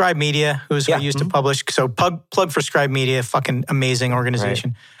 Because so Scribe Media, who's who I used to publish, so plug for Scribe Media, fucking amazing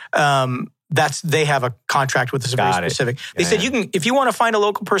organization. Right. They have a contract with us, very specific. They said you can, if you want to find a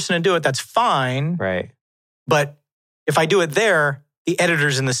local person and do it, that's fine. Right. But if I do it there, the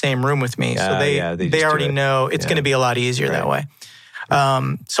editor's in the same room with me, so they already know it's going to be a lot easier that way.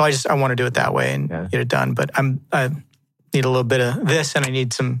 So I want to do it that way and get it done. But I need a little bit of this, and I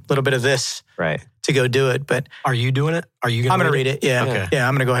need little bit of this. Right. To go do it, but are you doing it? Are you? I'm going to read it. Yeah, okay. Yeah,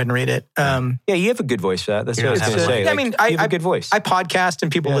 I'm going to go ahead and read it. You have a good voice for that. That's what I was going to say. I mean, you have a good voice. I podcast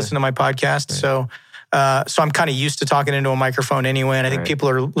and people listen to my podcast, so I'm kind of used to talking into a microphone anyway. And I think people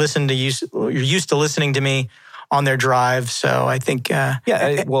are used to listening to me on their drive. So I think,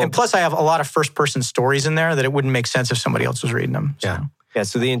 and plus I have a lot of first person stories in there that it wouldn't make sense if somebody else was reading them. So. Yeah.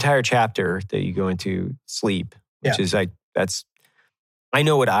 So the entire chapter that you go into sleep, which is like I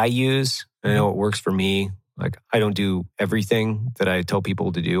know what I use. I know what works for me. Like, I don't do everything that I tell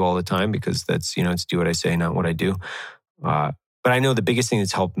people to do all the time because that's, it's do what I say, not what I do. But I know the biggest thing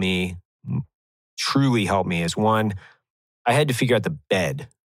that's helped me, truly helped me, is one, I had to figure out the bed.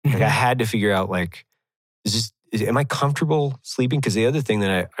 Like, I had to figure out, like, am I comfortable sleeping? Because the other thing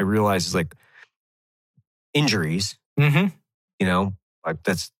that I realized is, like, injuries. Like,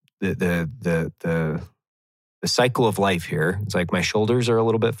 that's the cycle of life here. It's like my shoulders are a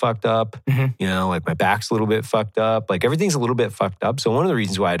little bit fucked up. Like my back's a little bit fucked up. Like everything's a little bit fucked up. So one of the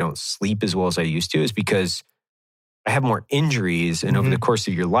reasons why I don't sleep as well as I used to is because I have more injuries. And over the course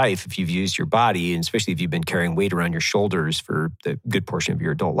of your life, if you've used your body, and especially if you've been carrying weight around your shoulders for the good portion of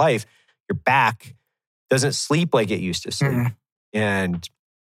your adult life, your back doesn't sleep like it used to sleep. And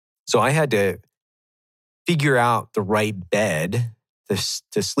so I had to figure out the right bed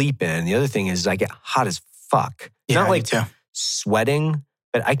to sleep in. The other thing is I get hot as fuck. Yeah, not like sweating,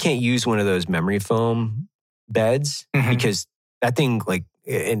 but I can't use one of those memory foam beds because that thing, like,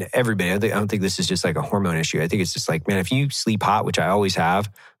 and everybody, I don't think this is just like a hormone issue. I think it's just like, man, if you sleep hot, which I always have,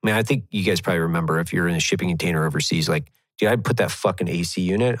 I think you guys probably remember if you're in a shipping container overseas, like, dude, I'd put that fucking AC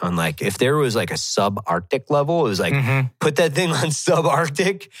unit on, like, if there was like a subarctic level, it was like, put that thing on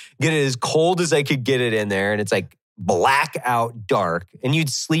subarctic, get it as cold as I could get it in there. And it's like blackout dark. And you'd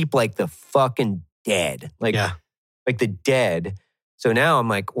sleep like the fucking dead, like the dead. So now I'm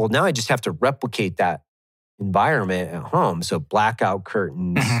like, well, now I just have to replicate that environment at home. So blackout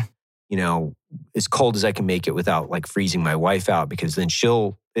curtains, as cold as I can make it without like freezing my wife out, because then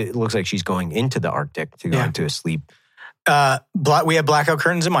it looks like she's going into the Arctic to go into a sleep. We have blackout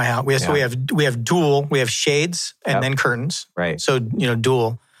curtains in my house. We have dual. We have shades and then curtains. Right. So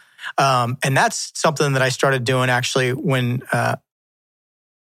dual, and that's something that I started doing actually when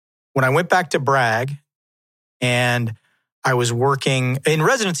I went back to Bragg, and I was working in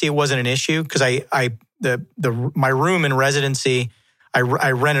residency. It wasn't an issue because my room in residency, I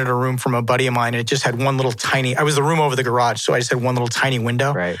rented a room from a buddy of mine, and it just had one little tiny. I was the room over the garage, so I just had one little tiny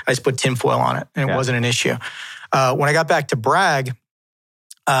window. Right. I just put tinfoil on it, and it wasn't an issue. When I got back to Bragg,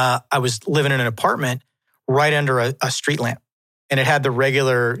 I was living in an apartment right under a street lamp, and it had the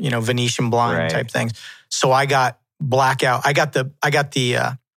regular, Venetian blind type things. So I got blackout. I got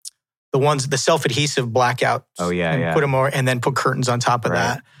the ones, the self-adhesive blackouts. Oh yeah. Put them over, and then put curtains on top of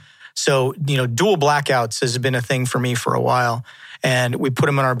that. So dual blackouts has been a thing for me for a while, and we put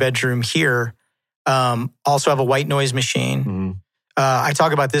them in our bedroom here. Also have a white noise machine. I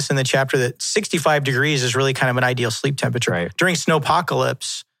talk about this in the chapter that 65 degrees is really kind of an ideal sleep temperature. Right. During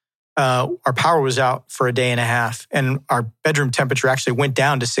snowpocalypse, our power was out for a day and a half, and our bedroom temperature actually went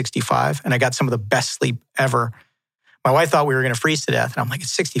down to 65, and I got some of the best sleep ever. My wife thought we were going to freeze to death. And I'm like,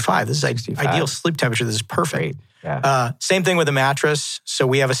 it's 65. This is 65. Ideal sleep temperature. This is perfect. Yeah. Same thing with a mattress. So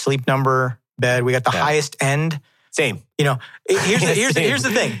we have a Sleep Number bed. We got the highest end. Same. You know, here's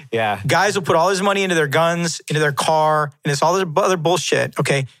the thing. Yeah. Guys will put all this money into their guns, into their car, and it's all this other bullshit.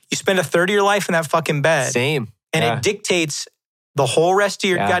 Okay. You spend a third of your life in that fucking bed. Same. And it dictates the whole rest of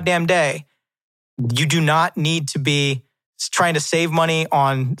your goddamn day. You do not need to be trying to save money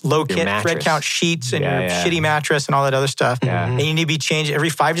on low thread count sheets and your shitty mattress and all that other stuff. Yeah. And you need to be changed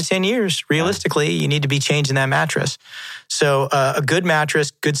every 5 to 10 years. Realistically, you need to be changing that mattress. So a good mattress,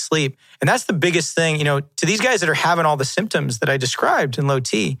 good sleep. And that's the biggest thing, you know, to these guys that are having all the symptoms that I described in low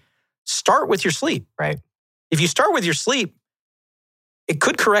T, start with your sleep. Right. If you start with your sleep, it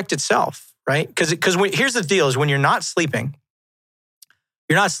could correct itself, right? Because here's the deal is when you're not sleeping.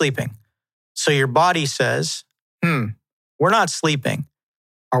 So your body says, we're not sleeping.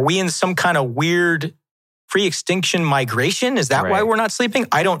 Are we in some kind of weird pre-extinction migration? Is that why we're not sleeping?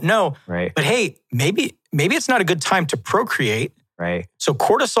 I don't know. Right. But hey, maybe it's not a good time to procreate. Right. So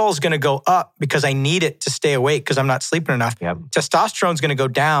cortisol is going to go up because I need it to stay awake because I'm not sleeping enough. Yep. Testosterone is going to go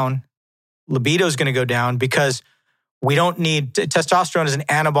down. Libido is going to go down because we don't need testosterone is an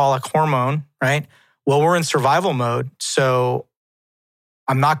anabolic hormone, right? Well, we're in survival mode, so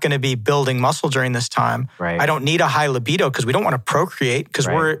I'm not going to be building muscle during this time. Right. I don't need a high libido because we don't want to procreate because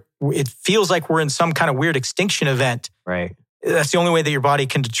it feels like we're in some kind of weird extinction event. Right. That's the only way that your body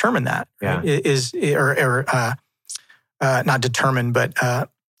can determine that. Yeah. Right? Not determine, but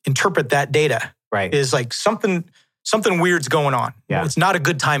interpret that data. Right. Is like something weird's going on. Yeah. It's not a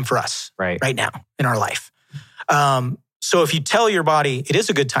good time for us right now in our life. So if you tell your body it is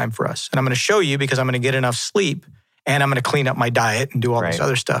a good time for us, and I'm going to show you because I'm going to get enough sleep and I'm going to clean up my diet and do all this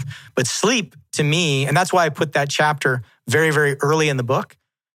other stuff. But sleep to me, and that's why I put that chapter very, very early in the book,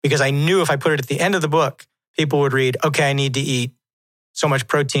 because I knew if I put it at the end of the book, people would read, okay, I need to eat so much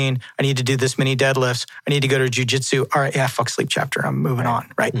protein. I need to do this many deadlifts. I need to go to jiu-jitsu. All right, fuck sleep chapter. I'm moving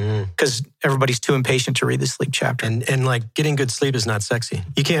on, right? Because everybody's too impatient to read the sleep chapter. And like getting good sleep is not sexy.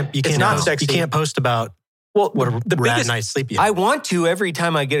 You can't sexy. You can't post about what a rad night's sleep you have. I want to every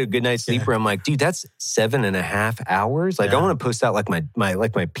time I get a good night's sleep where I'm like, dude, that's 7.5 hours. Like I want to post out like my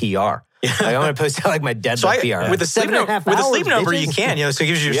PR. Yeah. Like, I want to post out like my deadlift PR. With the sleep number, you can. You know, so it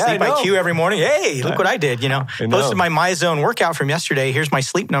gives you your sleep IQ every morning. Hey, look what I did. You know, posted my MyZone workout from yesterday. Here's my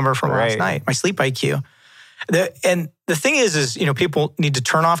sleep number from last night. My sleep IQ. And the thing is you know, people need to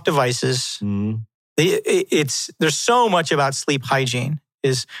turn off devices. There's so much about sleep hygiene.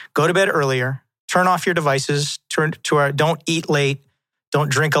 Is go to bed earlier. Turn off your devices. Don't eat late. Don't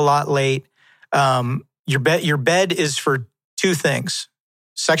drink a lot late. Your bed is for two things: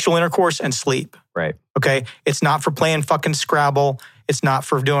 sexual intercourse and sleep. Right. Okay. It's not for playing fucking Scrabble. It's not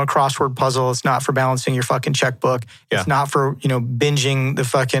for doing a crossword puzzle. It's not for balancing your fucking checkbook. Yeah. It's not for, you know, binging the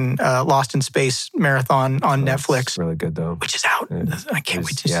fucking Lost in Space marathon on Netflix. It's really good though. Which is out. I can't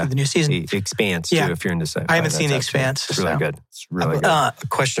wait to see the new season. The Expanse too, if you're into sci-fi. I haven't seen The Expanse. It's really good. It's really good. A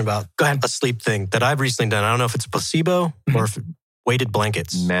question about a sleep thing that I've recently done. I don't know if it's a placebo or if weighted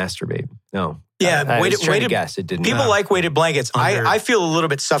blankets. Masturbate. No. Yeah, I was trying to guess. It didn't. People like weighted blankets. I feel a little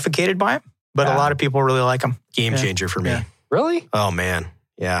bit suffocated by them, but a lot of people really like them. Game changer for me. Yeah. Really? Oh man.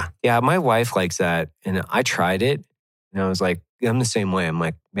 Yeah. Yeah, my wife likes that. And I tried it and I was like, I'm the same way. I'm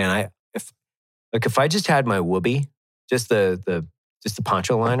like, man, if I just had my Whoopee, just the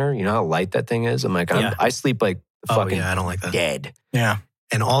poncho liner, you know how light that thing is? I'm like, I sleep like fucking I don't like that. Dead. Yeah.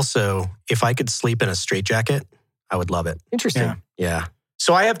 And also, if I could sleep in a straitjacket, I would love it. Interesting. Yeah.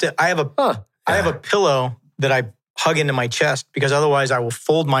 So I have a pillow that I hug into my chest because otherwise I will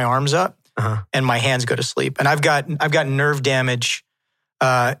fold my arms up and my hands go to sleep. And I've got nerve damage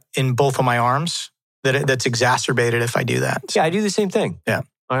in both of my arms that's exacerbated if I do that. Yeah, I do the same thing. Yeah.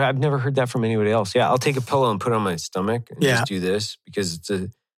 I've never heard that from anybody else. Yeah, I'll take a pillow and put it on my stomach and just do this because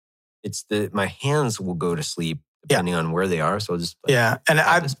my hands will go to sleep depending on where they are. So I'll just and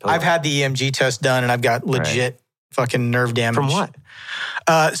I've had the EMG test done and I've got legit fucking nerve damage. From what?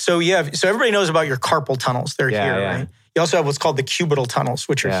 So everybody knows about your carpal tunnels. They're here, right? You also have what's called the cubital tunnels,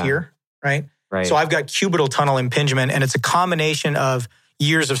 which are here, right? Right. So I've got cubital tunnel impingement, and it's a combination of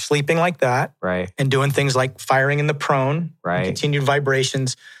years of sleeping like that, and doing things like firing in the prone, and continued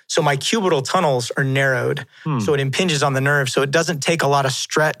vibrations. So my cubital tunnels are narrowed, so it impinges on the nerve. So it doesn't take a lot of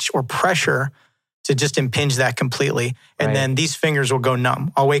stretch or pressure to just impinge that completely. And then these fingers will go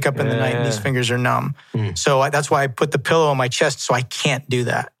numb. I'll wake up in the night and these fingers are numb. So that's why I put the pillow on my chest so I can't do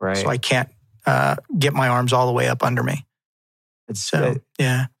that. So I can't get my arms all the way up under me. That's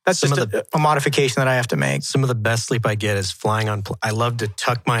just a modification that I have to make. Some of the best sleep I get is flying on. I love to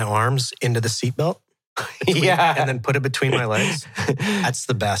tuck my arms into the seatbelt. and then put it between my legs. That's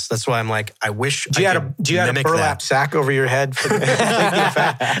the best. That's why I'm like, I wish do you have a burlap sack over your head for the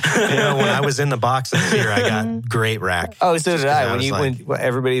effect? When I was in the box this year, I got great rack. Oh, so did I. When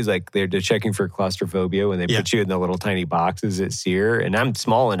everybody's like, they're checking for claustrophobia when they put you in the little tiny boxes at SEER, and I'm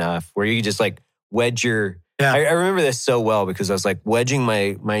small enough where you just like wedge your. Yeah. I remember this so well because I was like wedging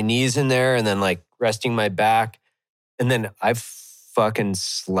my knees in there and then like resting my back, and then I fucking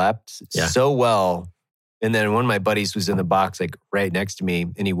slept so well. And then one of my buddies was in the box, like right next to me,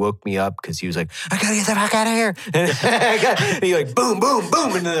 and he woke me up because he was like, "I gotta get the fuck out of here!" And he like boom, boom,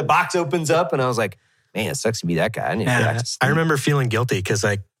 boom, and then the box opens up, and I was like, "Man, it sucks to be that guy." I remember feeling guilty because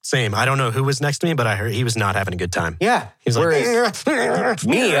like same. I don't know who was next to me, but I heard he was not having a good time. Yeah, he was like,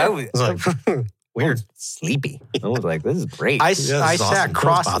 me. I was like weird, sleepy. I was like, "This is great." I sat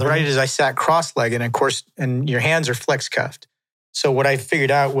cross-legged, and of course, and your hands are flex cuffed. So what I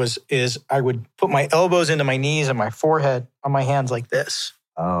figured out is I would put my elbows into my knees and my forehead on my hands like this.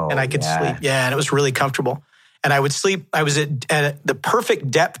 Oh, and I could sleep. Yeah, and it was really comfortable. And I would sleep. I was at the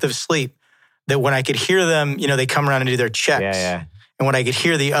perfect depth of sleep that when I could hear them, they come around and do their checks. Yeah. And when I could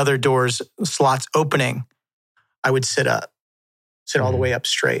hear the other doors, slots opening, I would sit all the way up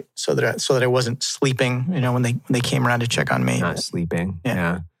straight so that I wasn't sleeping, when they came around to check on me. Not sleeping.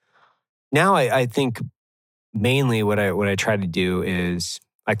 Yeah. Now I think mainly what I try to do is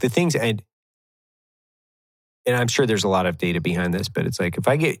like the things, and I'm sure there's a lot of data behind this, but it's like if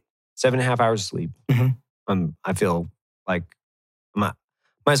I get 7.5 hours of sleep, I feel like might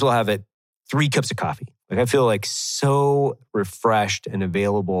as well have 3 cups of coffee. Like I feel like so refreshed and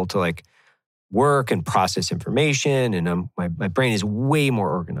available to like work and process information, and my brain is way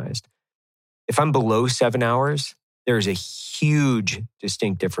more organized. If I'm below 7 hours, there's a huge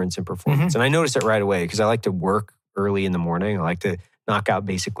distinct difference in performance. And I notice it right away because I like to work early in the morning. I like to knock out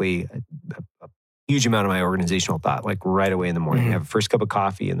basically a huge amount of my organizational thought, like right away in the morning. Have a first cup of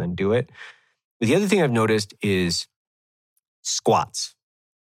coffee and then do it. But the other thing I've noticed is squats.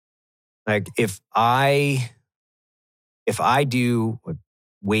 Like if I do like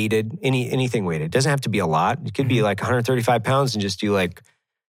weighted, anything weighted, it doesn't have to be a lot. It could be like 135 pounds and just do like,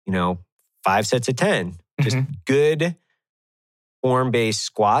 5 sets of 10. Just good form-based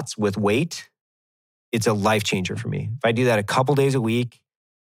squats with weight. It's a life changer for me. If I do that a couple days a week,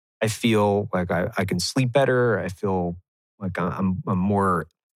 I feel like I can sleep better. I feel like I'm more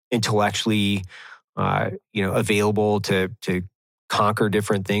intellectually, available to conquer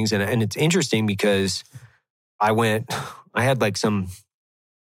different things. And it's interesting because I had like some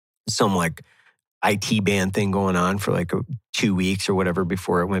like IT band thing going on for like 2 weeks or whatever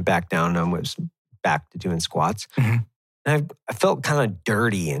before it went back down and I was back to doing squats. And I felt kind of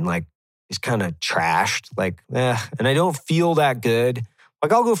dirty and like just kind of trashed, and I don't feel that good.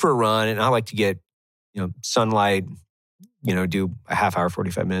 Like I'll go for a run and I like to get, sunlight, do a half hour,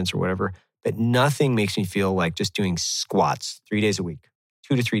 45 minutes or whatever. But nothing makes me feel like just doing squats 3 days a week,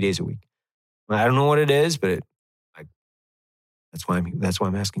 2 to 3 days a week. I don't know what it is, but that's why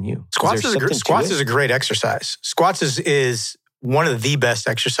I'm asking you. Squats is a great exercise. Squats is one of the best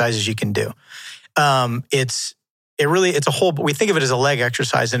exercises you can do. It's a whole. We think of it as a leg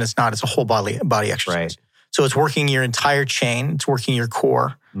exercise, and it's not. It's a whole body exercise. Right. So it's working your entire chain. It's working your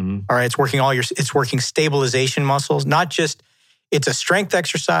core. All right. It's working stabilization muscles. Not just. It's a strength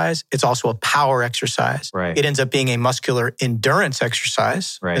exercise. It's also a power exercise. Right. It ends up being a muscular endurance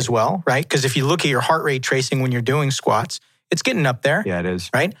exercise as well. Right. Because if you look at your heart rate tracing when you're doing squats, it's getting up there. Yeah, it is.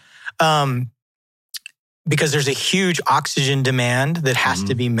 Right. Because there's a huge oxygen demand that has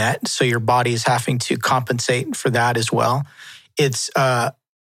to be met. So your body is having to compensate for that as well. It's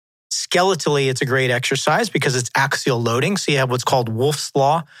skeletally, it's a great exercise because it's axial loading. So you have what's called Wolff's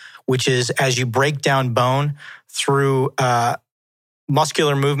Law, which is as you break down bone through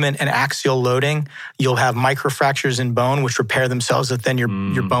muscular movement and axial loading, you'll have microfractures in bone, which repair themselves, that then your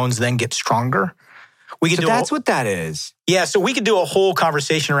bones then get stronger. That's what that is. Yeah, so we could do a whole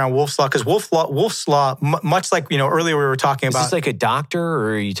conversation around Wolff's Law because Wolff's Law, much like earlier we were talking about. Is this like a doctor,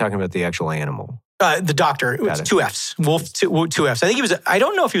 or are you talking about the actual animal? The doctor. It was 2 Fs. Wolff, two Fs. I think he was. I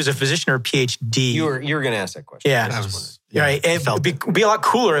don't know if he was a physician or a PhD. You were going to ask that question. Yeah. Right. It'd be a lot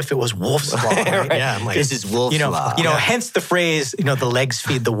cooler if it was Wolff's Law. Right? Right. Yeah. I'm like, this is Wolff's Law. Hence the phrase. The legs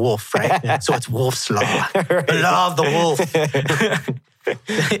feed the wolf. Right. Yeah. So it's Wolff's Law. Right. The law of the wolf.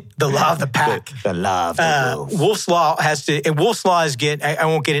 The law of the pack. The law of the wolf. Wolff's Law Wolff's Law is I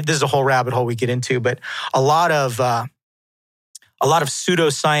won't get it. This is a whole rabbit hole we get into, but a lot of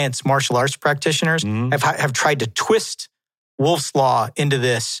pseudoscience martial arts practitioners have tried to twist Wolff's Law into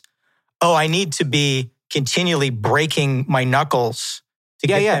this. Oh, I need to be continually breaking my knuckles to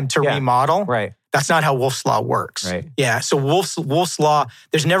get them to remodel. Right. That's not how Wolff's Law works. Right. Yeah. So Wolff's Law,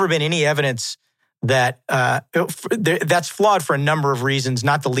 there's never been any evidence that that's flawed for a number of reasons,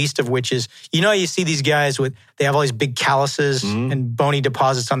 not the least of which is, you see these guys they have all these big calluses and bony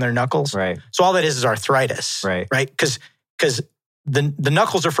deposits on their knuckles. Right. So all that is arthritis. Right. Right. Because the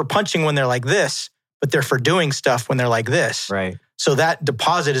knuckles are for punching when they're like this, but they're for doing stuff when they're like this. Right. So that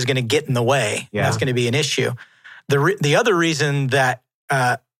deposit is going to get in the way. Yeah. That's going to be an issue. The other reason that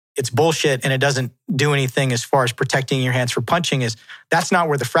it's bullshit and it doesn't do anything as far as protecting your hands for punching is that's not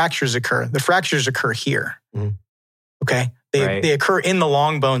where the fractures occur. The fractures occur here. Okay? They occur in the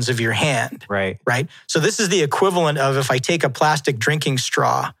long bones of your hand. Right. Right? So this is the equivalent of if I take a plastic drinking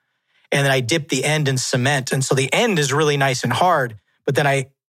straw and then I dip the end in cement. And so the end is really nice and hard, but then I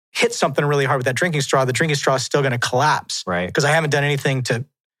hit something really hard with that drinking straw, the drinking straw is still going to collapse. Right. Because I haven't done anything to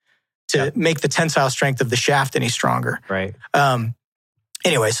make the tensile strength of the shaft any stronger. Right.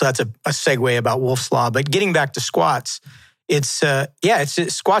 Anyway, so that's a segue about Wolff's Law. But getting back to squats,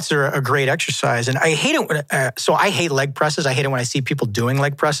 squats are a great exercise. And I hate it so I hate leg presses. I hate it when I see people doing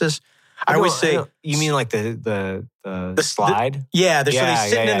leg presses. I always say, you mean like the slide? They're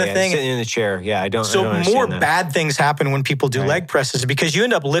sitting in the thing. Sitting in the chair. Yeah, I don't So understand more that. bad things happen when people do leg presses because you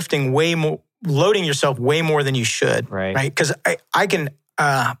end up lifting way more, loading yourself way more than you should. Right. Right. Because I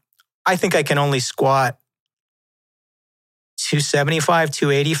think I can only squat 275,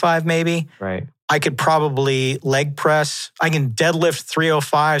 285 maybe. Right. I could probably leg press. I can deadlift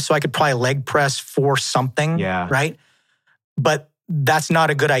 305, so I could probably leg press for something. Yeah. Right. But that's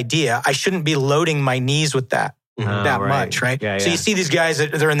not a good idea. I shouldn't be loading my knees with that much, right? Yeah, so you see these guys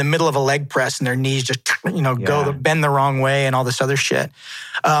that they're in the middle of a leg press and their knees just bend the wrong way and all this other shit.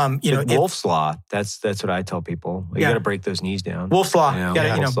 Wolff's Law. That's what I tell people. You got to break those knees down. Wolff's Law.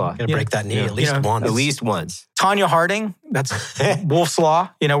 Wolff's Law. Got to break that knee at least once. At least once. Tanya Harding. That's Wolff's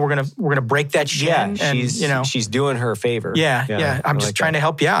Law. We're gonna break that shin. Yeah, she's doing her a favor. Yeah. I'm just trying to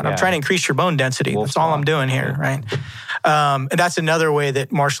help you out. I'm trying to increase your bone density. Wolff's That's all Law. I'm doing here, right? And that's another way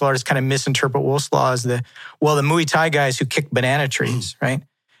that martial artists kind of misinterpret Wolff's Law is the Muay Thai guys who kick banana trees, right?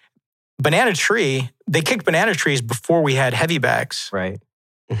 They kicked banana trees before we had heavy bags. Right.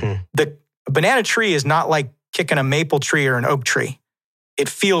 The banana tree is not like kicking a maple tree or an oak tree. It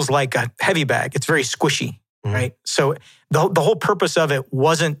feels like a heavy bag. It's very squishy, right? So the whole purpose of it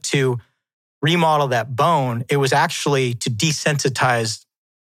wasn't to remodel that bone. It was actually to desensitize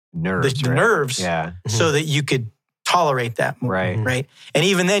Nerves. the nerves so that you could tolerate that more, right? And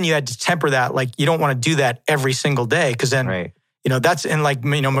even then you had to temper that. Like you don't want to do that every single day because then, that's, and like,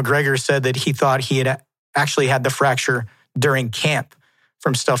 McGregor said that he thought he had actually had the fracture during camp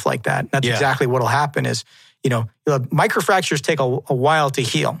from stuff like that. That's exactly what'll happen is, microfractures take a while to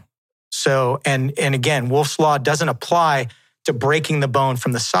heal. So, and again, Wolff's Law doesn't apply to breaking the bone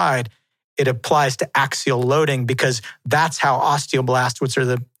from the side. It applies to axial loading because that's how osteoblasts, which are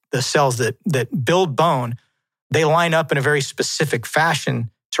the cells that build bone, they line up in a very specific fashion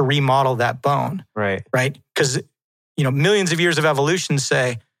to remodel that bone. Right. Right? Because, millions of years of evolution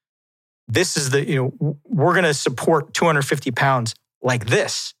say, this is we're going to support 250 pounds like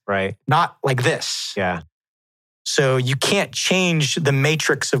this. Right. Not like this. Yeah. So you can't change the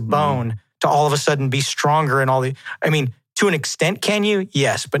matrix of bone to all of a sudden be stronger and to an extent, can you?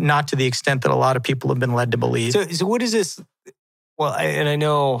 Yes, but not to the extent that a lot of people have been led to believe. So what is this? Well, and I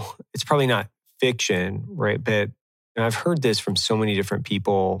know it's probably not fiction, right? But I've heard this from so many different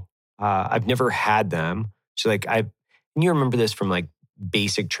people. I've never had them. So you remember this from like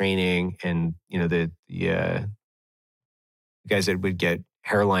basic training and, the guys that would get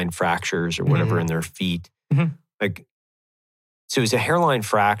hairline fractures or whatever in their feet. Like, so is a hairline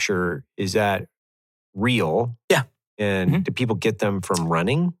fracture, is that real? Yeah. And do people get them from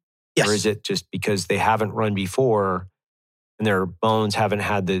running? Yes. Or is it just because they haven't run before and their bones haven't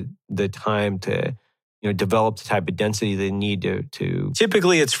had the time to, develop the type of density they need to...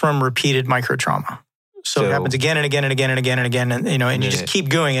 Typically, it's from repeated microtrauma. So it happens again and again and again and again and again. And, and you just keep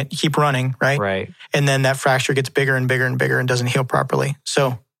doing it, keep running, right? Right. And then that fracture gets bigger and bigger and bigger and doesn't heal properly.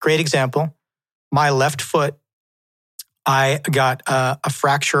 So great example. My left foot, I got a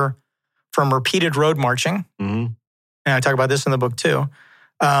fracture from repeated road marching. And I talk about this in the book too,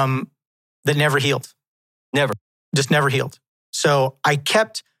 that never healed. Just never healed. So I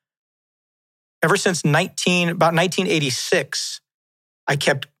kept, ever since about 1986, I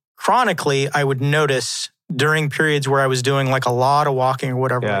kept chronically, I would notice during periods where I was doing like a lot of walking or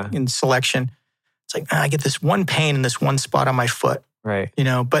whatever in selection, it's like, I get this one pain in this one spot on my foot. Right.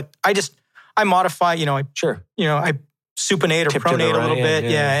 But I modify, I supinate or pronate a little bit.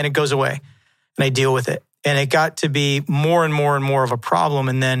 And it goes away and I deal with it. And it got to be more and more and more of a problem.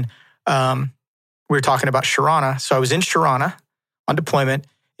 And then we were talking about Sharana. So I was in Sharana on deployment.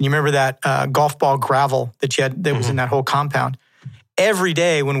 And you remember that golf ball gravel that you had that was in that whole compound? Every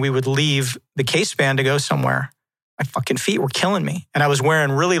day when we would leave the K-Span to go somewhere, my fucking feet were killing me. And I was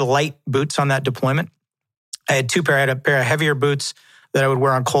wearing really light boots on that deployment. I had two pair. I had a pair of heavier boots that I would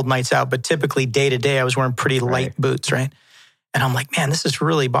wear on cold nights out. But typically day to day, I was wearing pretty light boots, right? And I'm like, man, this is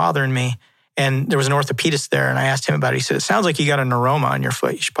really bothering me. And there was an orthopedist there. And I asked him about it. He said, it sounds like you got a neuroma on your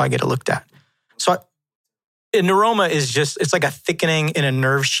foot. You should probably get it looked at. So a neuroma is just, it's like a thickening in a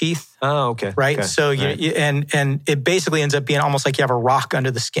nerve sheath. Oh, okay. Right? Okay. So and it basically ends up being almost like you have a rock under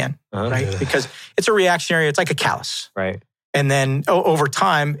the skin, right? Because it's a reactionary, it's like a callus. Right. And then over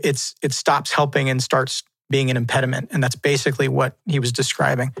time, it stops helping and starts being an impediment. And that's basically what he was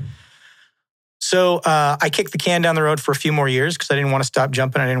describing. So I kicked the can down the road for a few more years because I didn't want to stop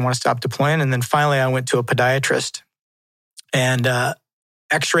jumping. I didn't want to stop deploying. And then finally I went to a podiatrist and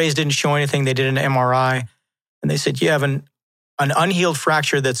x-rays didn't show anything. They did an MRI and they said, you have an unhealed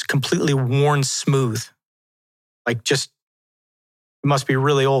fracture that's completely worn smooth. Like just, it must be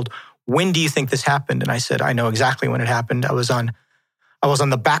really old. When do you think this happened? And I said, I know exactly when it happened. I was on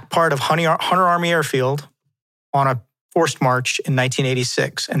the back part of Hunter Army Airfield on a forced march in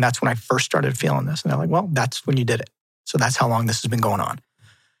 1986. And that's when I first started feeling this. And they're like, well, that's when you did it. So that's how long this has been going on.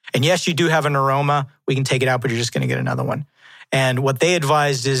 And yes, you do have a neuroma. We can take it out, but you're just going to get another one. And what they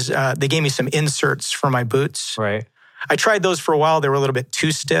advised is they gave me some inserts for my boots. Right. I tried those for a while. They were a little bit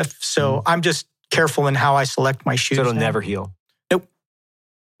too stiff. So I'm just careful in how I select my shoes. So it'll now. never heal. Nope.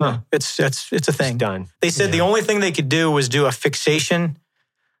 Huh. It's a thing. It's done. They said the only thing they could do was do a fixation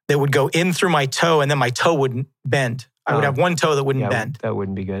that would go in through my toe and then my toe wouldn't bend. I would have one toe that wouldn't bend. That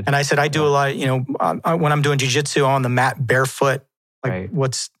wouldn't be good. And I said, I do a lot, when I'm doing jiu-jitsu on the mat barefoot, like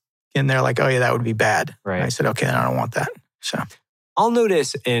what's in there, like, oh yeah, that would be bad. Right. And I said, okay, then I don't want that. So I'll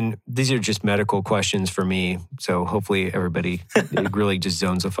notice, and these are just medical questions for me, so hopefully everybody it really just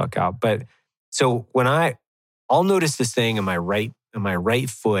zones the fuck out. But so when I'll notice this thing in my right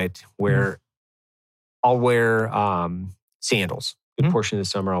foot where I'll wear sandals. A good portion of the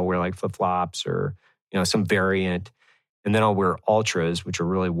summer I'll wear like flip-flops or some variant. And then I'll wear Ultras, which are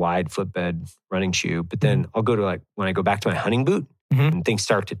really wide footbed running shoe. But then I'll go to when I go back to my hunting boot and things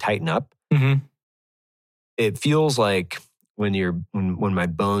start to tighten up. It feels like when my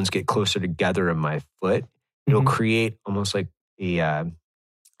bones get closer together in my foot, it'll create almost like a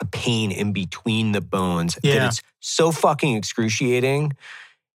pain in between the bones that it's so fucking excruciating.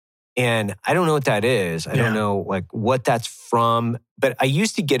 And I don't know what that is. I don't know what that's from. But I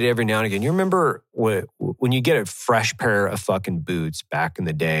used to get it every now and again. You remember when you get a fresh pair of fucking boots back in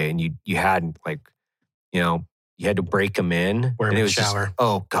the day, and you had you had to break them in. Wear them in the shower.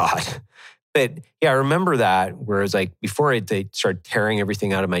 Oh God. But yeah, I remember that. Whereas before they started tearing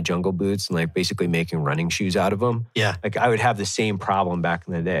everything out of my jungle boots and basically making running shoes out of them. Yeah. I would have the same problem back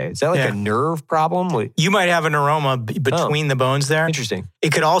in the day. Is that a nerve problem? You might have a neuroma between the bones there. Interesting.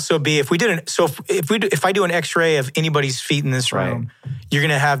 It could also be if I do an X-ray of anybody's feet in this room, you're going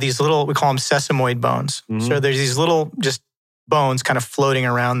to have these little, we call them sesamoid bones. So there's these little just bones kind of floating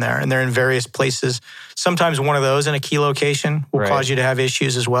around there, and they're in various places. Sometimes one of those in a key location will cause you to have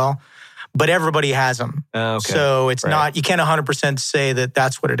issues as well. But everybody has them. Okay. So it's not, you can't 100% say that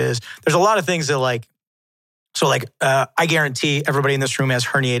that's what it is. There's a lot of things that I guarantee everybody in this room has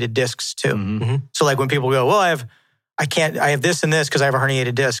herniated discs too. So when people go, well, I have this and this because I have a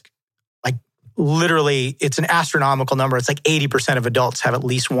herniated disc. Literally, it's an astronomical number. It's 80% of adults have at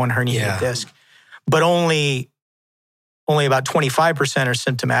least one herniated disc. But only about 25% are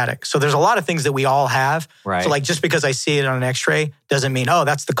symptomatic. So there's a lot of things that we all have. Right. So just because I see it on an X-ray doesn't mean, oh,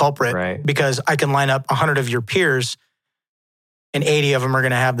 that's the culprit. Right. Because I can line up 100 of your peers and 80 of them are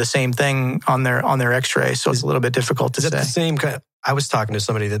going to have the same thing on their X-ray. So it's a little bit difficult to say. Is it the same kind? I was talking to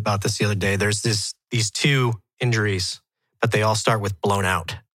somebody about this the other day. There's these two injuries, but they all start with blown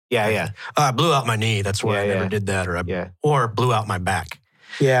out. Yeah. I blew out my knee. That's why I never did that. Or blew out my back.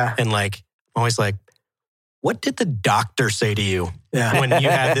 Yeah. And I'm always what did the doctor say to you when you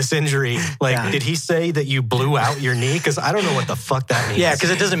had this injury? Did he say that you blew out your knee? Because I don't know what the fuck that means. Yeah,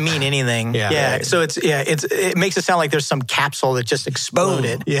 because it doesn't mean anything. Yeah. So it makes it sound like there's some capsule that just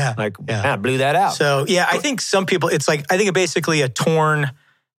exploded. Boom. Yeah. I blew that out. So I think some people, I think it basically a torn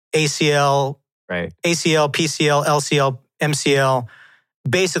ACL, ACL, PCL, LCL, MCL.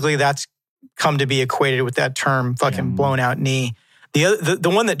 Basically, that's come to be equated with that term, fucking blown out knee. The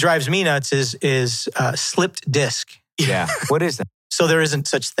one that drives me nuts is slipped disc. Yeah. What is that? So there isn't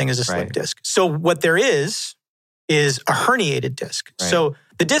such thing as a slipped disc. So what there is a herniated disc. Right. So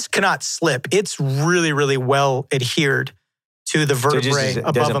the disc cannot slip. It's really, really well adhered to the vertebrae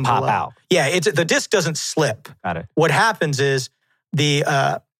above and pop below. Out. Yeah, the disc doesn't slip. Got it. What happens is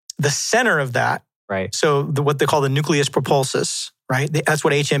the center of that, right? So what they call the nucleus propulsus, right? That's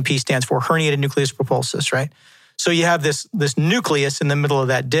what HMP stands for, herniated nucleus propulsus, right? So you have this nucleus in the middle of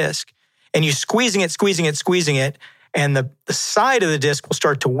that disc, and you're squeezing it, and the side of the disc will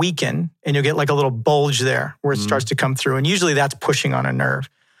start to weaken, and you'll get like a little bulge there where it starts to come through, and usually that's pushing on a nerve.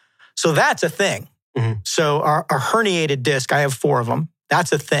 So that's a thing. Mm-hmm. So our herniated disc, I have 4 of them.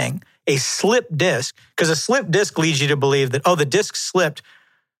 That's a thing. A slip disc, because a slip disc leads you to believe that, the disc slipped.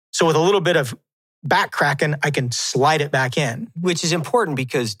 So with a little bit of back cracking, I can slide it back in. Which is important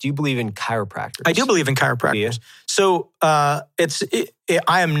because do you believe in chiropractors? I do believe in chiropractors. So I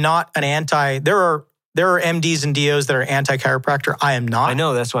am not an anti, there are MDs and DOs that are anti-chiropractor. I am not. I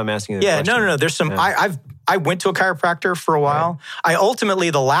know, that's why I'm asking you that question. No. There's some, I went to a chiropractor for a while. Right.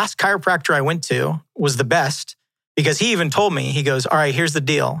 The last chiropractor I went to was the best because he even told me, he goes, all right, here's the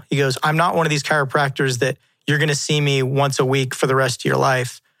deal. He goes, I'm not one of these chiropractors that you're going to see me once a week for the rest of your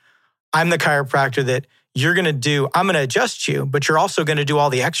life. I'm the chiropractor that I'm going to adjust you, but you're also going to do all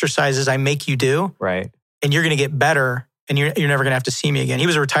the exercises I make you do. Right. And you're going to get better and you're never going to have to see me again. He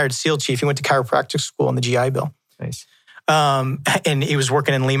was a retired SEAL chief. He went to chiropractic school in the GI Bill. Nice. And he was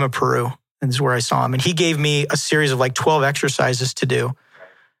working in Lima, Peru. And this is where I saw him. And he gave me a series of like 12 exercises to do.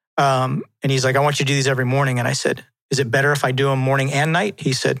 And he's like, I want you to do these every morning. And I said, is it better if I do them morning and night?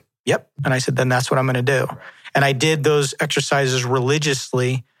 He said, yep. And I said, then that's what I'm going to do. And I did those exercises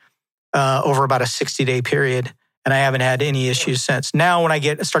religiously over about a 60-day period. And I haven't had any issues since. Now, when I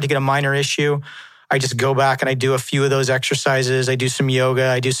start to get a minor issue, I just go back and I do a few of those exercises. I do some yoga.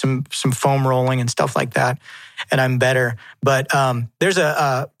 I do some foam rolling and stuff like that. And I'm better. But there's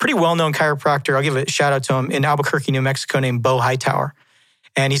a pretty well-known chiropractor. I'll give a shout out to him in Albuquerque, New Mexico, named Bo Hightower.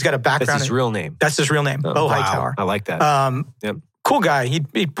 And he's got a background. That's his real name. That's his real name, Bo Hightower. I like that. Yep. Cool guy.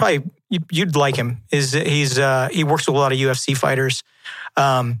 You'd like him. He works with a lot of UFC fighters.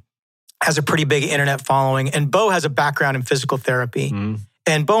 Has a pretty big internet following. And Bo has a background in physical therapy. Mm.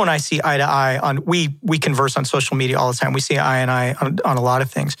 And Bo and I see eye to eye on, we converse on social media all the time. We see eye and eye on a lot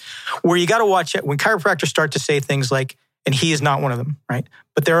of things. Where you got to watch it, when chiropractors start to say things like, and he is not one of them, right?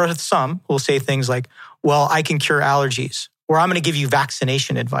 But there are some who will say things like, well, I can cure allergies, or I'm going to give you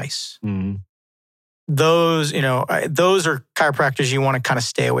vaccination advice. Mm. Those are chiropractors you want to kind of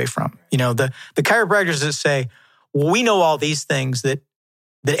stay away from. The chiropractors that say, well, we know all these things that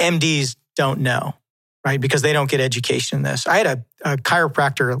MDs don't know. Right, because they don't get education in this. I had a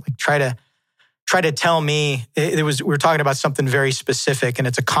chiropractor try to tell me we were talking about something very specific, and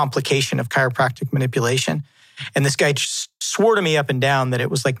it's a complication of chiropractic manipulation. And this guy swore to me up and down that it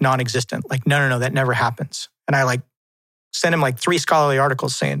was non-existent. No, that never happens. And I sent him 3 scholarly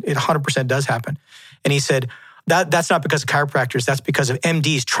articles saying it 100% does happen. And he said that's not because of chiropractors. That's because of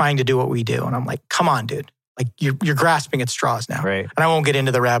MDs trying to do what we do. And I'm like, come on, dude. You're grasping at straws now. Right. And I won't get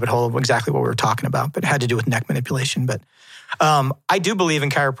into the rabbit hole of exactly what we were talking about, but it had to do with neck manipulation. But I do believe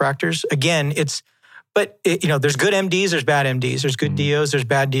in chiropractors. Again, there's good MDs, there's bad MDs. There's good DOs, there's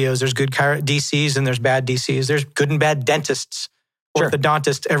bad DOs. There's good DCs, and there's bad DCs. There's good and bad dentists,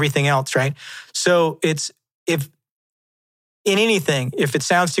 orthodontists, everything else, right? So if it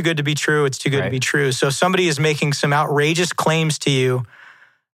sounds too good to be true, it's too good to be true. So if somebody is making some outrageous claims to you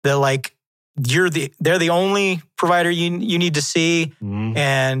that they're the only provider you need to see. Mm.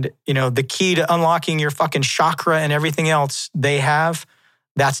 And, the key to unlocking your fucking chakra and everything else they have,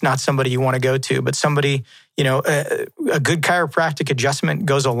 that's not somebody you want to go to. But somebody, a good chiropractic adjustment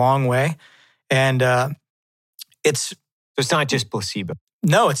goes a long way. And it's not just placebo.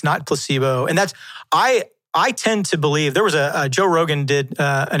 No, it's not placebo. And that's, I tend to believe, there was a Joe Rogan did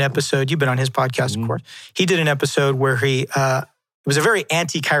an episode, you've been on his podcast, of course. He did an episode where it was a very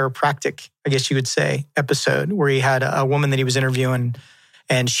anti-chiropractic, I guess you would say, episode where he had a woman that he was interviewing,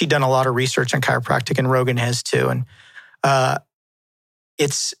 and she'd done a lot of research on chiropractic, and Rogan has too. And I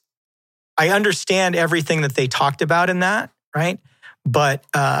understand everything that they talked about in that, right? But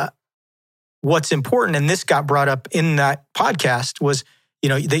what's important, and this got brought up in that podcast, was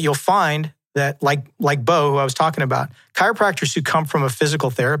that you'll find that like Bo, who I was talking about, chiropractors who come from a physical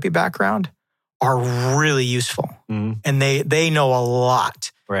therapy background are really useful. Mm. And they know a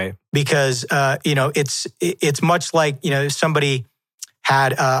lot. Right. Because, it's much like, if somebody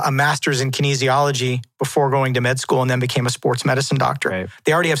had a master's in kinesiology before going to med school and then became a sports medicine doctor. Right.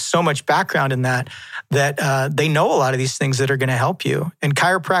 They already have so much background in that they know a lot of these things that are going to help you. And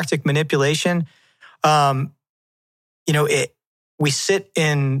chiropractic manipulation, we sit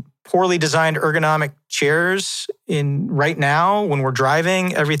in poorly designed ergonomic chairs right now when we're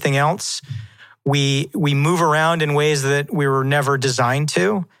driving, everything else. We move around in ways that we were never designed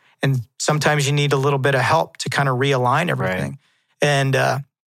to. And sometimes you need a little bit of help to kind of realign everything. Right. And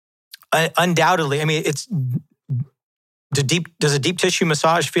undoubtedly, I mean, does a deep tissue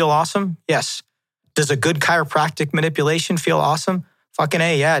massage feel awesome? Yes. Does a good chiropractic manipulation feel awesome? Fucking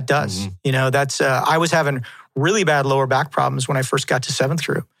A, yeah, it does. Mm-hmm. You know, that's, I was having really bad lower back problems when I first got to 7th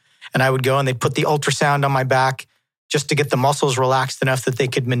Group. And I would go and they'd put the ultrasound on my back just to get the muscles relaxed enough that they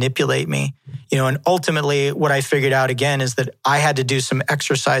could manipulate me. You know, and ultimately what I figured out again is that I had to do some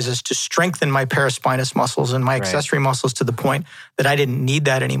exercises to strengthen my paraspinous muscles and my accessory muscles to the point that I didn't need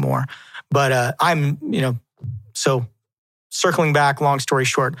that anymore. But so circling back, long story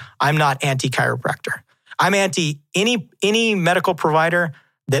short, I'm not anti-chiropractor. I'm anti any medical provider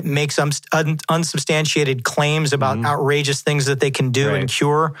that makes unsubstantiated claims about outrageous things that they can do and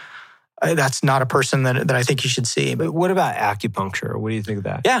cure. That's not a person that I think you should see. But what about acupuncture? What do you think of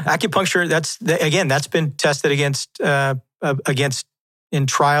that? Yeah, acupuncture, that's been tested against in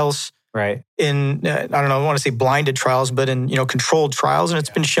trials. Right. In, I don't know, I want to say blinded trials, but in, controlled trials, and it's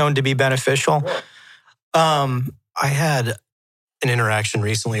been shown to be beneficial. I had an interaction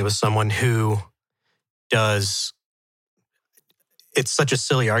recently with someone who does, it's such a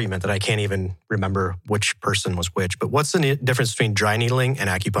silly argument that I can't even remember which person was which, but what's the difference between dry needling and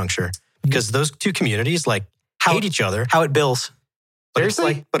acupuncture? Because those two communities hate each other. How it bills.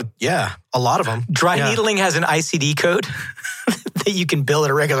 Seriously? But yeah, a lot of them. Dry needling has an ICD code that you can bill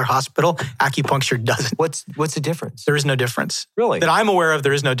at a regular hospital. Acupuncture doesn't. What's the difference? There is no difference. Really? That I'm aware of,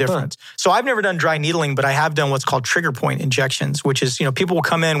 there is no difference. Huh. So I've never done dry needling, but I have done what's called trigger point injections, which is, people will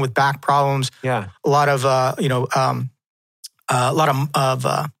come in with back problems. Yeah. A lot of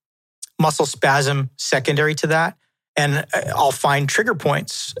muscle spasm secondary to that. And I'll find trigger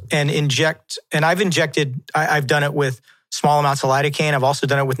points and inject. And I've done it with small amounts of lidocaine. I've also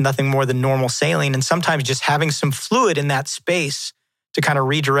done it with nothing more than normal saline. And sometimes just having some fluid in that space to kind of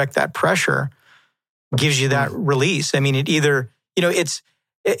redirect that pressure gives you that release. I mean, it either, I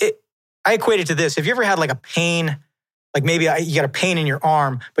equate it to this. Have you ever had like a pain, like maybe you got a pain in your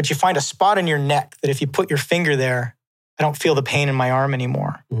arm, but you find a spot in your neck that if you put your finger there, I don't feel the pain in my arm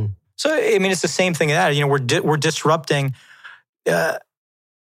anymore. Mm. So, I mean, it's the same thing that, we're disrupting the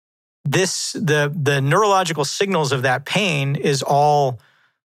neurological signals of that pain is all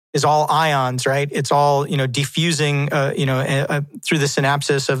ions, right? It's all, diffusing, through the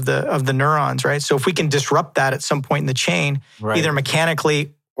synapses of the neurons, right? So if we can disrupt that at some point in the chain, either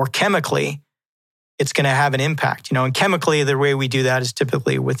mechanically or chemically, it's going to have an impact, and chemically, the way we do that is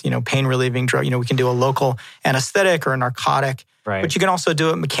typically with, pain relieving drug. We can do a local anesthetic or a narcotic, but you can also do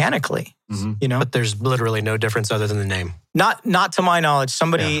it mechanically, But there's literally no difference other than the name. Not to my knowledge.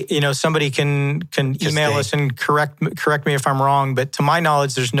 Somebody, somebody can email us and correct me if I'm wrong, but to my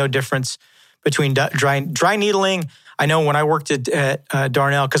knowledge, there's no difference between dry needling. I know when I worked at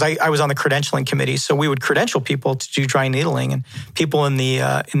Darnell, because I was on the credentialing committee, so we would credential people to do dry needling, and people in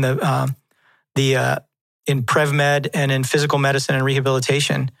PrevMed and in physical medicine and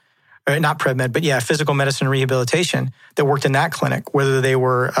rehabilitation, or not PrevMed, but physical medicine and rehabilitation that worked in that clinic, whether they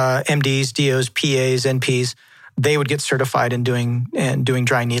were MDs, DOs, PAs, NPs, they would get certified in doing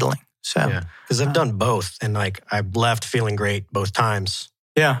dry needling. So, because I've done both, and I've left feeling great both times.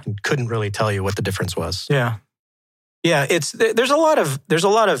 Yeah, and couldn't really tell you what the difference was. Yeah. There's a lot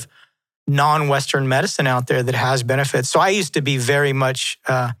of non-Western medicine out there that has benefits. So I used to be very much.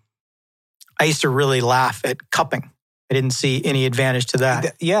 I used to really laugh at cupping. I didn't see any advantage to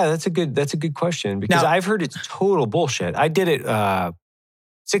that. Yeah, that's a good question, because I've heard it's total bullshit. I did it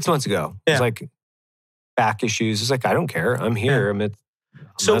 6 months ago. It was like back issues. It's like, I don't care. I'm here. Might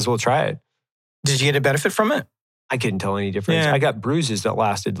as well try it. Did you get a benefit from it? I couldn't tell any difference. I got bruises that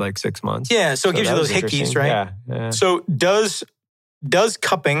lasted like 6 months. Yeah, so it gives you those hickeys, right? Yeah. So does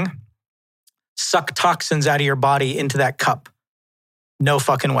cupping suck toxins out of your body into that cup? No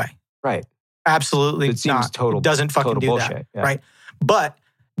fucking way. Right. Absolutely it seems not. Total, it doesn't fucking do bullshit, that, right? But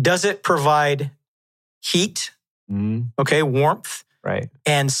does it provide heat, warmth, right,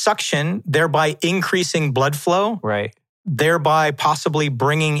 and suction, thereby increasing blood flow, right, thereby possibly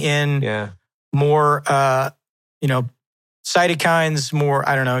bringing in more, cytokines, more,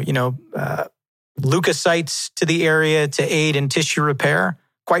 leukocytes to the area to aid in tissue repair?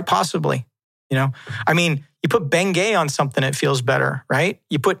 Quite possibly, you put Bengay on something, it feels better, right?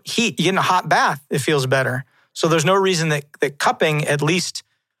 You put heat, you get in a hot bath, it feels better. So there's no reason that cupping, at least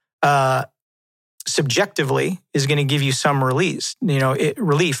subjectively, is going to give you some relief.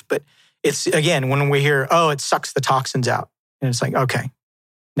 But it's, again, when we hear, it sucks the toxins out, and it's like, okay,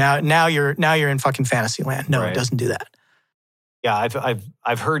 now you're in fucking fantasy land. No, It doesn't do that. Yeah,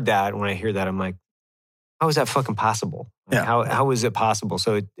 I've heard that. When I hear that, I'm like, how is that fucking possible? Like, how is it possible?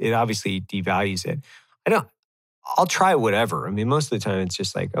 So it obviously devalues it. I'll try whatever. I mean, most of the time it's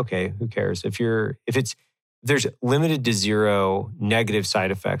just like, okay, who cares? If there's limited to zero negative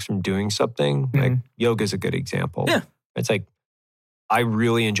side effects from doing something, like yoga is a good example. Yeah. It's like, I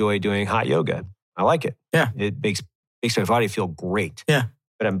really enjoy doing hot yoga. I like it. Yeah. It makes my body feel great. Yeah.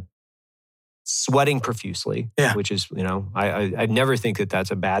 But I'm sweating profusely, which is, I never think that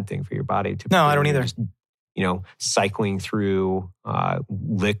that's a bad thing for your body. No, I don't either. Just, cycling through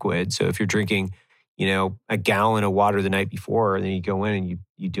liquid. So if you're drinking, a gallon of water the night before, and then you go in and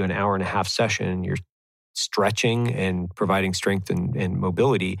you do an hour and a half session, and you're stretching and providing strength and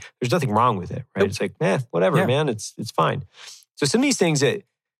mobility, there's nothing wrong with it, right? It's like, whatever, man, it's fine. So some of these things that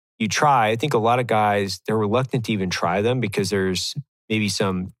you try, I think a lot of guys, they're reluctant to even try them because there's maybe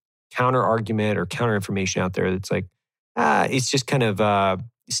some counter argument or counter information out there that's like, it's just kind of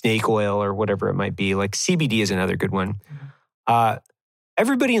snake oil or whatever it might be. Like CBD is another good one.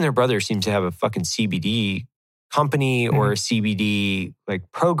 Everybody and their brother seems to have a fucking CBD company or a CBD like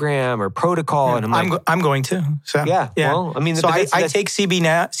program or protocol. And I'm going to. So yeah. Well, I mean, so I take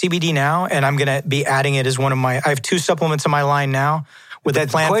CBD now, and I'm going to be adding it as one of my. I have 2 supplements in my line now with a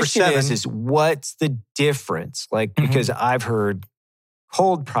plan for 7. The question is what's the difference? Like, because I've heard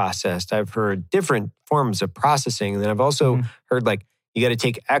cold processed, I've heard different forms of processing, and then I've also heard like you got to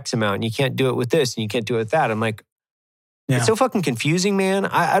take X amount, and you can't do it with this, and you can't do it with that. I'm like. It's so fucking confusing, man.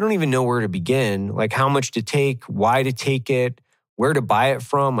 I don't even know where to begin. Like how much to take, why to take it, where to buy it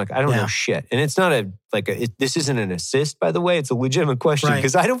from. Like I don't know shit. And it's not this isn't an assist, by the way. It's a legitimate question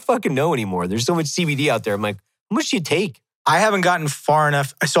because I don't fucking know anymore. There's so much CBD out there. I'm like, how much do you take? I haven't gotten far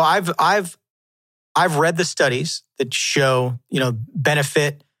enough. So I've read the studies that show,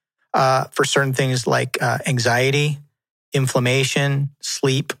 benefit for certain things like anxiety, inflammation,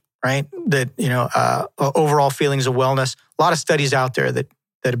 sleep. Right? That, overall feelings of wellness. A lot of studies out there that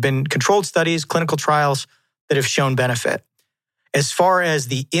have been controlled studies, clinical trials that have shown benefit. As far as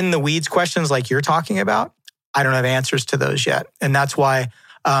the in the weeds questions like you're talking about, I don't have answers to those yet. And that's why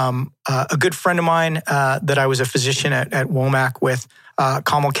a good friend of mine that I was a physician at Womack with,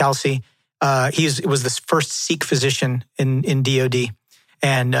 Kamal Kelsey, he was the first Sikh physician in DOD.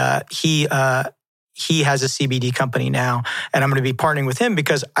 And he has a CBD company now, and I'm going to be partnering with him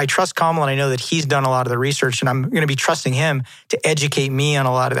because I trust Kamal and I know that he's done a lot of the research, and I'm going to be trusting him to educate me on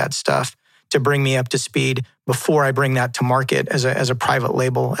a lot of that stuff to bring me up to speed before I bring that to market as a private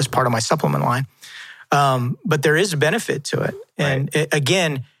label as part of my supplement line. But there is a benefit to it. And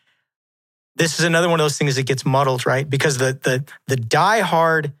again, this is another one of those things that gets muddled, right? Because the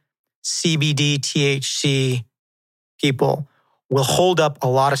diehard CBD, THC people will hold up a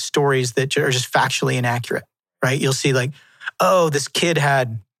lot of stories that are just factually inaccurate, right? You'll see like, oh, this kid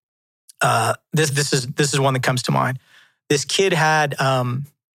had, this is one that comes to mind. This kid had it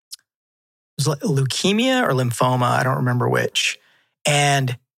was like leukemia or lymphoma, I don't remember which.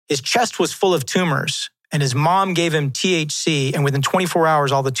 And his chest was full of tumors, and his mom gave him THC, and within 24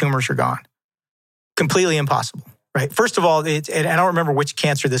 hours, all the tumors are gone. Completely impossible. Right. First of all, and I don't remember which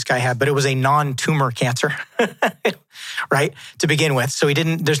cancer this guy had, but it was a non-tumor cancer, right? To begin with. So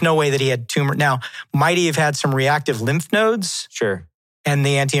there's no way that he had tumor. Now, might he have had some reactive lymph nodes? Sure. And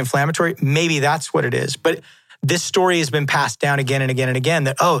the anti-inflammatory? Maybe that's what it is. But this story has been passed down again and again and again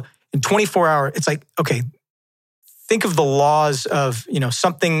that, in 24 hours, it's like, okay, think of the laws of,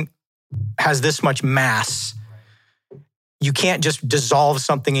 something has this much mass. You can't just dissolve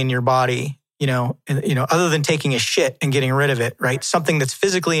something in your body. Other than taking a shit and getting rid of it, right? Something that's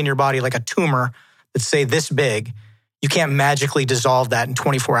physically in your body, like a tumor that's say this big, you can't magically dissolve that in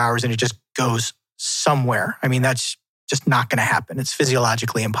 24 hours and it just goes somewhere. I mean, that's just not going to happen. It's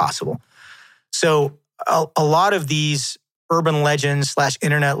physiologically impossible. So a lot of these urban legends /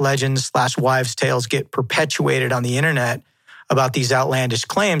 internet legends / wives' tales get perpetuated on the internet about these outlandish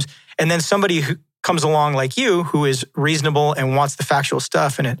claims. And then somebody who comes along like you, who is reasonable and wants the factual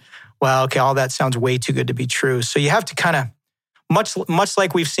stuff, and all that sounds way too good to be true. So you have to kind of, much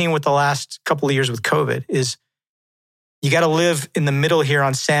like we've seen with the last couple of years with COVID, is you got to live in the middle here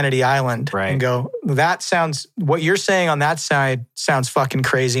on Sanity Island and go, what you're saying on that side sounds fucking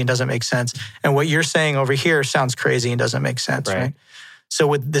crazy and doesn't make sense. And what you're saying over here sounds crazy and doesn't make sense, right? So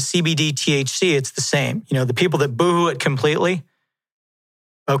with the CBD, THC, it's the same. The people that boohoo it completely,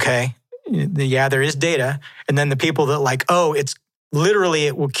 okay, there is data. And then the people that like, it's literally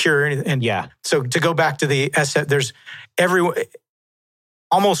it will cure. And so to go back to the there's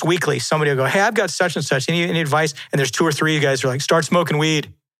almost weekly, somebody will go, hey, I've got such and such. Any advice? And there's 2 or 3 of you guys who are like, start smoking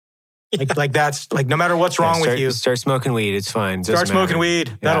weed. Like that's like no matter what's wrong with you, start smoking weed. It's fine. Start smoking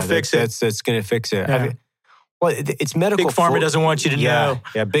weed. That'll fix it. That's going to fix it. Yeah. Well, it's medical. Big Pharma doesn't want you to know.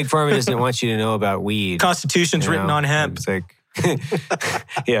 Yeah, Big Pharma doesn't want you to know about weed. Constitution's written on hemp. It's like,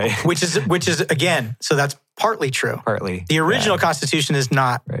 yeah. Which is again, so that's partly true. Partly. The original Constitution is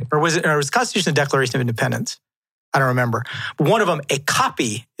not, right. or was it the Constitution and Declaration of Independence? I don't remember. But one of them, a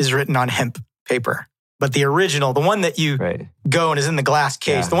copy is written on hemp paper. But the original, the one that you go and is in the glass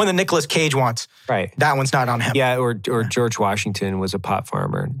case, the one that Nicolas Cage wants, that one's not on hemp. Yeah, or George Washington was a pot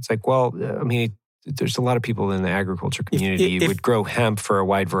farmer. It's like, well, I mean, there's a lot of people in the agriculture community who would grow hemp for a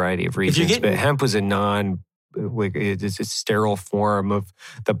wide variety of reasons. But hemp was it's a sterile form of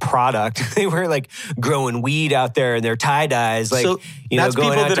the product. They were like growing weed out there in their tie-dyes, like,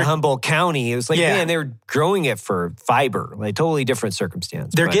 going out to Humboldt County. It was like, man, they were growing it for fiber, like totally different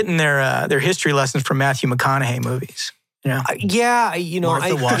circumstance. They're getting their history lessons from Matthew McConaughey movies.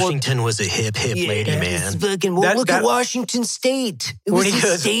 Martha Washington was a hip lady, man. Look at Washington State. It was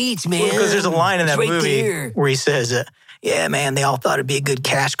the state, man. Because there's a line in that movie where he says, yeah, man, they all thought it'd be a good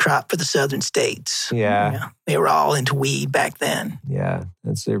cash crop for the southern states. Yeah. They were all into weed back then. Yeah,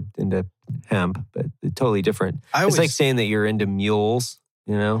 they're into hemp, but they're totally different. It's like saying that you're into mules,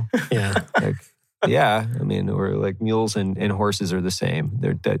 Yeah. I mean, or like mules and horses are the same.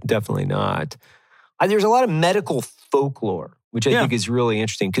 They're definitely not. There's a lot of medical folklore, which I think is really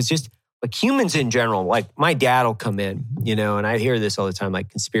interesting because just like humans in general, like my dad will come in, and I hear this all the time, like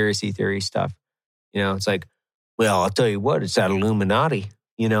conspiracy theory stuff. It's like, well, I'll tell you what, it's that Illuminati,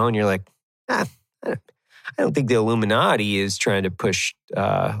 and you're like, I don't think the Illuminati is trying to push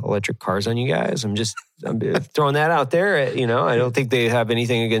electric cars on you guys. I'm throwing that out there. I don't think they have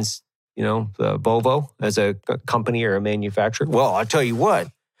anything against, the Volvo as a company or a manufacturer. Well, I'll tell you what.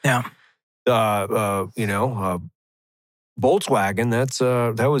 Yeah. Volkswagen,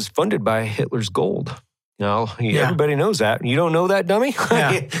 that was funded by Hitler's gold. Everybody knows that. You don't know that, dummy?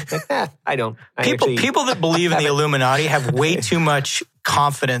 Yeah. I don't. People that believe in the Illuminati have way too much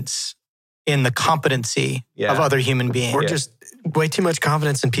confidence in the competency of other human beings. Or just way too much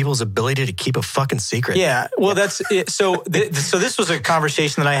confidence in people's ability to keep a fucking secret. Yeah. Well, that's it. So this was a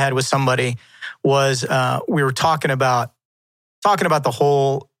conversation that I had with somebody. We were talking about the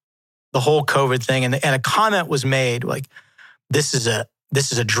whole COVID thing, and a comment was made like, this is a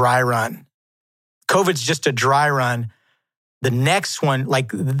dry run. COVID's just a dry run. The next one,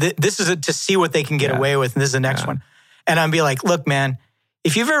 like this is to see what they can get away with, and this is the next one. And I'd be like, look, man,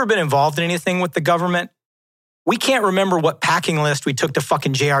 if you've ever been involved in anything with the government, we can't remember what packing list we took to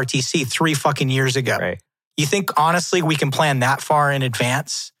fucking JRTC 3 fucking years ago. Right. You think honestly we can plan that far in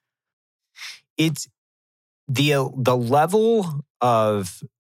advance? It's the level of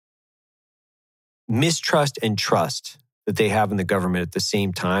mistrust and trust that they have in the government at the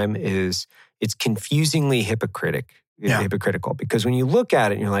same time it's confusingly hypocritical. Because when you look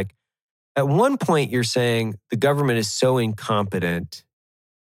at it, you're like, at one point you're saying the government is so incompetent,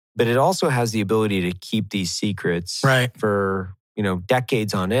 but it also has the ability to keep these secrets for,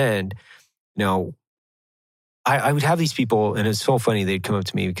 decades on end. I would have these people, and it's so funny, they'd come up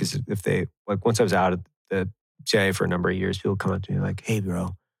to me because if they, like once I was out of the CIA for a number of years, people come up to me like, hey,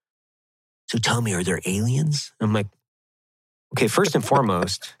 bro, so tell me, are there aliens? I'm like, okay, first and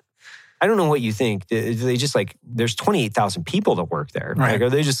foremost, I don't know what you think. They just like, there's 28,000 people that work there. Right. Like, are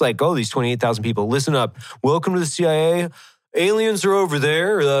they just like, oh, these 28,000 people, listen up. Welcome to the CIA. Aliens are over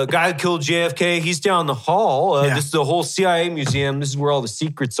there. The guy that killed JFK, he's down the hall. This is the whole CIA museum. This is where all the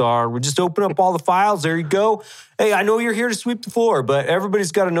secrets are. We'll just open up all the files. There you go. Hey, I know you're here to sweep the floor, but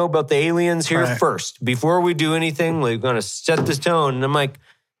everybody's got to know about the aliens here first. Before we do anything, we're going to set this tone. And I'm like,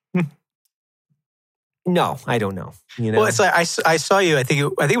 no, I don't know. Well, it's like I saw you. I think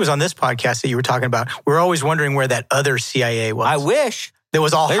it was on this podcast that you were talking about. We're always wondering where that other CIA was. I wish that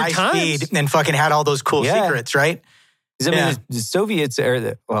was all high speed and fucking had all those cool secrets, right? Because the Soviets are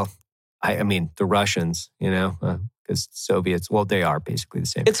the Russians, because Soviets, well, they are basically the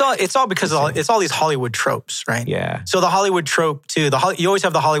same. It's all because it's all these Hollywood tropes, right? Yeah. So the Hollywood trope too. You always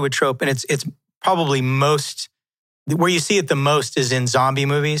have the Hollywood trope, and it's probably most where you see it the most is in zombie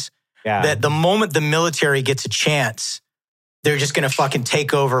movies. Yeah. That the moment the military gets a chance, they're just going to fucking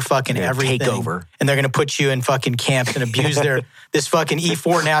take over fucking everything. Take over. And they're going to put you in fucking camps and abuse this fucking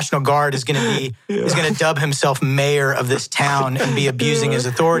E4 National Guard is going to dub himself mayor of this town and be abusing his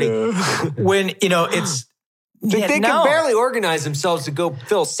authority. When, it's... They can barely organize themselves to go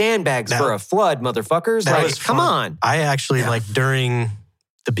fill sandbags for a flood, motherfuckers. Like, come on. I actually, during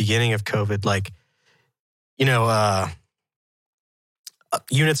the beginning of COVID,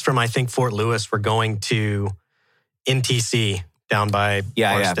 units from, I think, Fort Lewis were going to NTC down by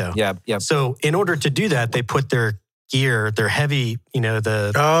Barstow. Yeah. So in order to do that, they put their gear, their heavy, on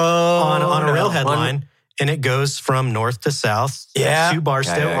a railhead line, and it goes from north to south to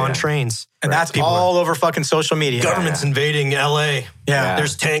Barstow on trains. And that's all over fucking social media. Government's invading LA. Yeah.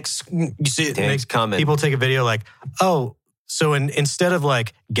 There's tanks. You see it. Tanks coming. People take a video like, oh, so instead of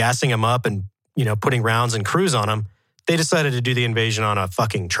like gassing them up and, putting rounds and crews on them, they decided to do the invasion on a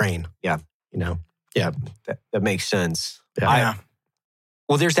fucking train. Yeah. Yeah. That makes sense. Yeah.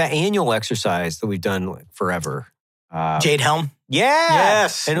 Well, there's that annual exercise that we've done forever. Jade Helm. Yeah.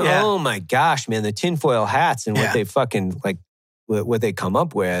 Yes. And oh my gosh, man, the tinfoil hats and what they fucking what they come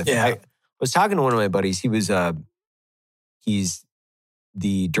up with. Yeah. I was talking to one of my buddies. He's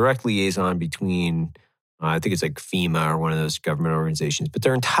the direct liaison between, I think it's like FEMA or one of those government organizations, but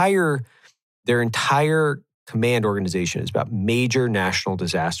their entire command organization is about major national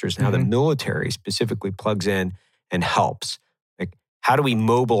disasters and how the military specifically plugs in and helps. Like, how do we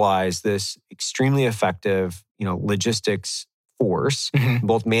mobilize this extremely effective, logistics force,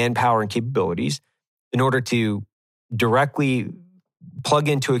 both manpower and capabilities, in order to directly plug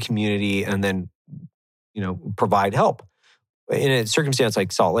into a community and then, provide help. In a circumstance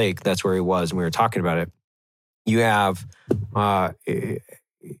like Salt Lake, that's where he was, and we were talking about it. You have,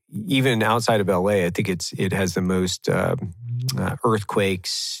 even outside of LA, I think it has the most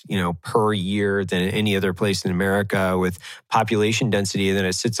earthquakes, per year than any other place in America, with population density, and then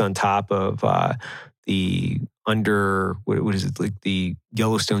it sits on top of the what is it, like the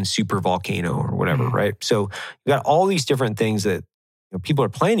Yellowstone super volcano or whatever, right? So you got all these different things that people are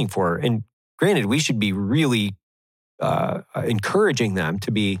planning for, and granted, we should be really encouraging them to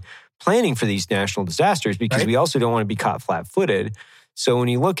be planning for these national disasters, because we also don't want to be caught flat-footed. So when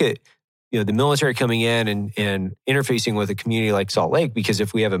you look at the military coming in and interfacing with a community like Salt Lake, because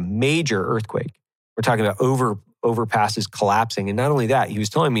if we have a major earthquake, we're talking about overpasses collapsing. And not only that, he was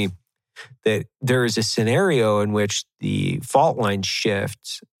telling me that there is a scenario in which the fault line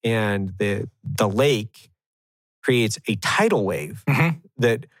shifts and the lake creates a tidal wave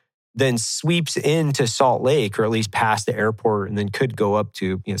that then sweeps into Salt Lake, or at least past the airport, and then could go up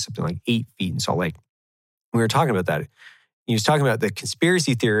to something like 8 feet in Salt Lake. We were talking about that. He was talking about the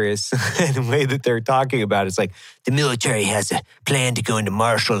conspiracy theorists and the way that they're talking about it. It's like the military has a plan to go into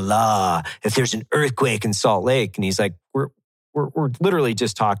martial law if there's an earthquake in Salt Lake. And he's like, we're literally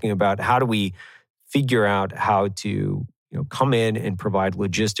just talking about how do we figure out how to come in and provide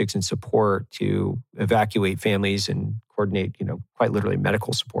logistics and support to evacuate families and coordinate quite literally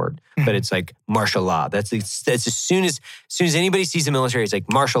medical support. But it's like martial law. That's as soon as anybody sees the military, it's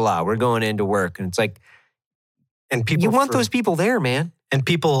like martial law. We're going into work, and it's like. And people, you want those people there, man. And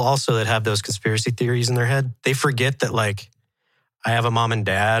people also that have those conspiracy theories in their head, they forget that, like, I have a mom and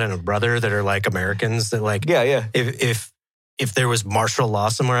dad and a brother that are like Americans that, like, if there was martial law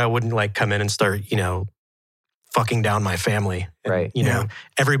somewhere, I wouldn't like come in and start, fucking down my family. And, right.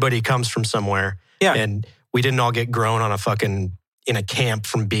 Everybody comes from somewhere. Yeah. And we didn't all get grown on in a camp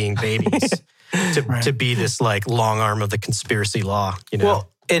from being babies to be this like long arm of the conspiracy law, Well,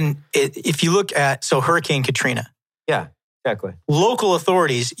 and if you look at, Hurricane Katrina. Yeah, exactly. Local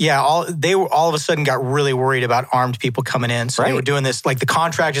authorities, all of a sudden got really worried about armed people coming in. So they were doing this, like the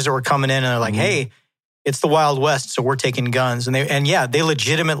contractors that were coming in and they're like, hey, it's the Wild West, so we're taking guns. And they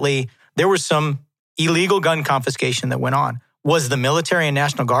legitimately, there was some illegal gun confiscation that went on. Was the military and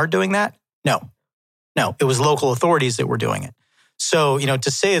National Guard doing that? No, it was local authorities that were doing it. So,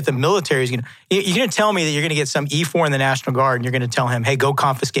 to say that the military is you're going to tell me that you're going to get some E4 in the National Guard and you're going to tell him, hey, go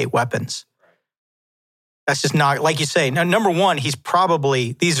confiscate weapons. That's just not, like you say. Now, number one, he's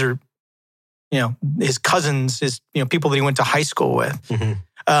probably, these are, his cousins, his, people that he went to high school with.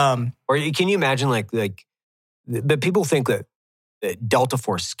 Or can you imagine but people think that Delta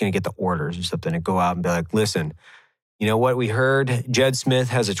Force is going to get the orders or something and go out and be like, listen, you know what we heard? Jed Smith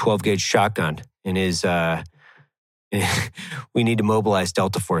has a 12-gauge shotgun in his, we need to mobilize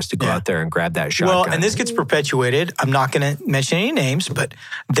Delta Force to go out there and grab that shotgun. Well, and this gets perpetuated. I'm not going to mention any names, but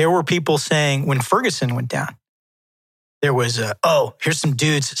there were people saying when Ferguson went down, there was, here's some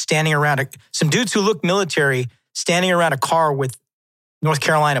dudes standing around, some dudes who look military standing around a car with North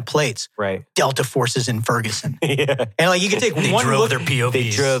Carolina plates. Right. Delta Forces in Ferguson. Yeah. And you can take one look. Their POVs. They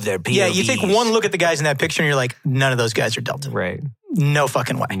drove their POVs. Yeah, you take one look at the guys in that picture and you're like, none of those guys are Delta. Right. No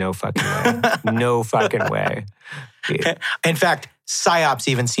fucking way. No fucking way. No fucking way. Yeah. In fact, PSYOPs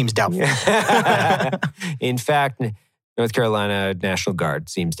even seems doubtful. In fact, North Carolina National Guard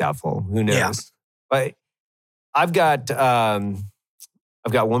seems doubtful. Who knows? Yeah. But I've got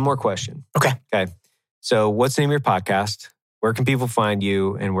one more question. Okay. So what's the name of your podcast? Where can people find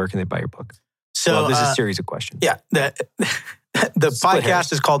you, and where can they buy your book? So this is a series of questions. Yeah. The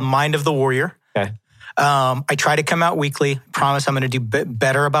podcast is called Mind of the Warrior. Okay. I try to come out weekly. Promise I'm going to do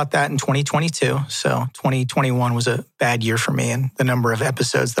better about that in 2022. So 2021 was a bad year for me and the number of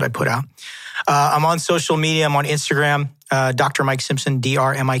episodes that I put out. I'm on social media. I'm on Instagram, Dr. Mike Simpson,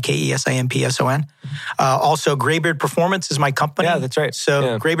 DrMikeSimpson. Also, Graybeard Performance is my company. Yeah, that's right.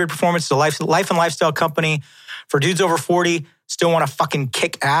 So Graybeard Performance is a life and lifestyle company for dudes over 40, still want to fucking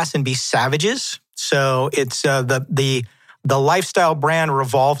kick ass and be savages. So it's the lifestyle brand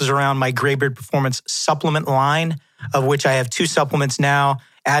revolves around my Graybeard Performance supplement line, of which I have 2 supplements now,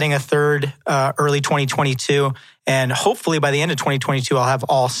 adding a third early 2022. And hopefully by the end of 2022, I'll have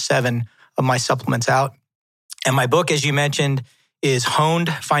all 7 of my supplements out. And my book, as you mentioned, is Honed,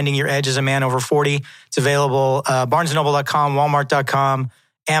 Finding Your Edge as a Man Over 40. It's available barnesandnoble.com, walmart.com,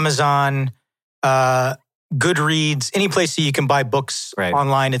 Amazon, Goodreads, any place that you can buy books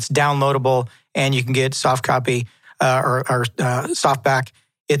online. It's downloadable and you can get soft copy or softback.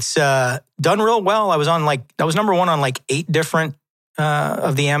 It's done real well. I was number 1 on 8 different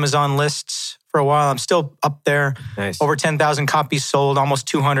of the Amazon lists for a while. I'm still up there. Nice. Over 10,000 copies sold, almost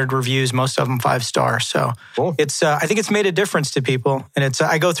 200 reviews, most of them 5-star. So cool. It's I think it's made a difference to people. And it's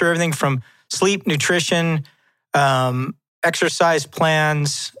I go through everything from sleep, nutrition, exercise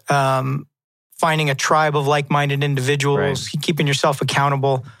plans, finding a tribe of like-minded individuals, keeping yourself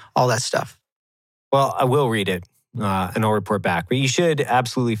accountable, all that stuff. Well, I will read it and I'll report back. But you should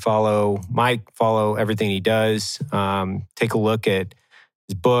absolutely follow Mike, follow everything he does. Take a look at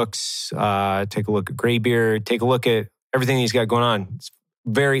his books, take a look at Graybeard, take a look at everything he's got going on. It's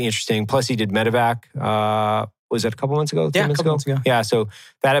very interesting. Plus, he did Medevac. Was that a couple months ago? Yeah, a couple months ago. Yeah, so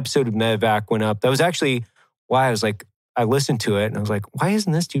that episode of Medevac went up. That was actually why I was like, I listened to it and I was like, why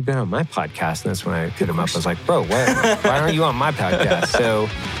isn't this dude been on my podcast? And that's when I hit him up. I was like, bro, why aren't you on my podcast? So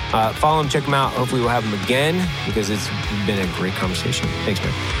follow him, check him out. Hopefully we'll have him again because it's been a great conversation. Thanks,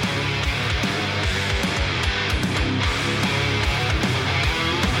 man.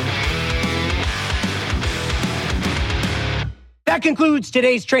 That concludes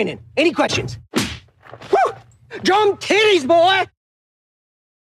today's training. Any questions? Woo! Drum titties, boy!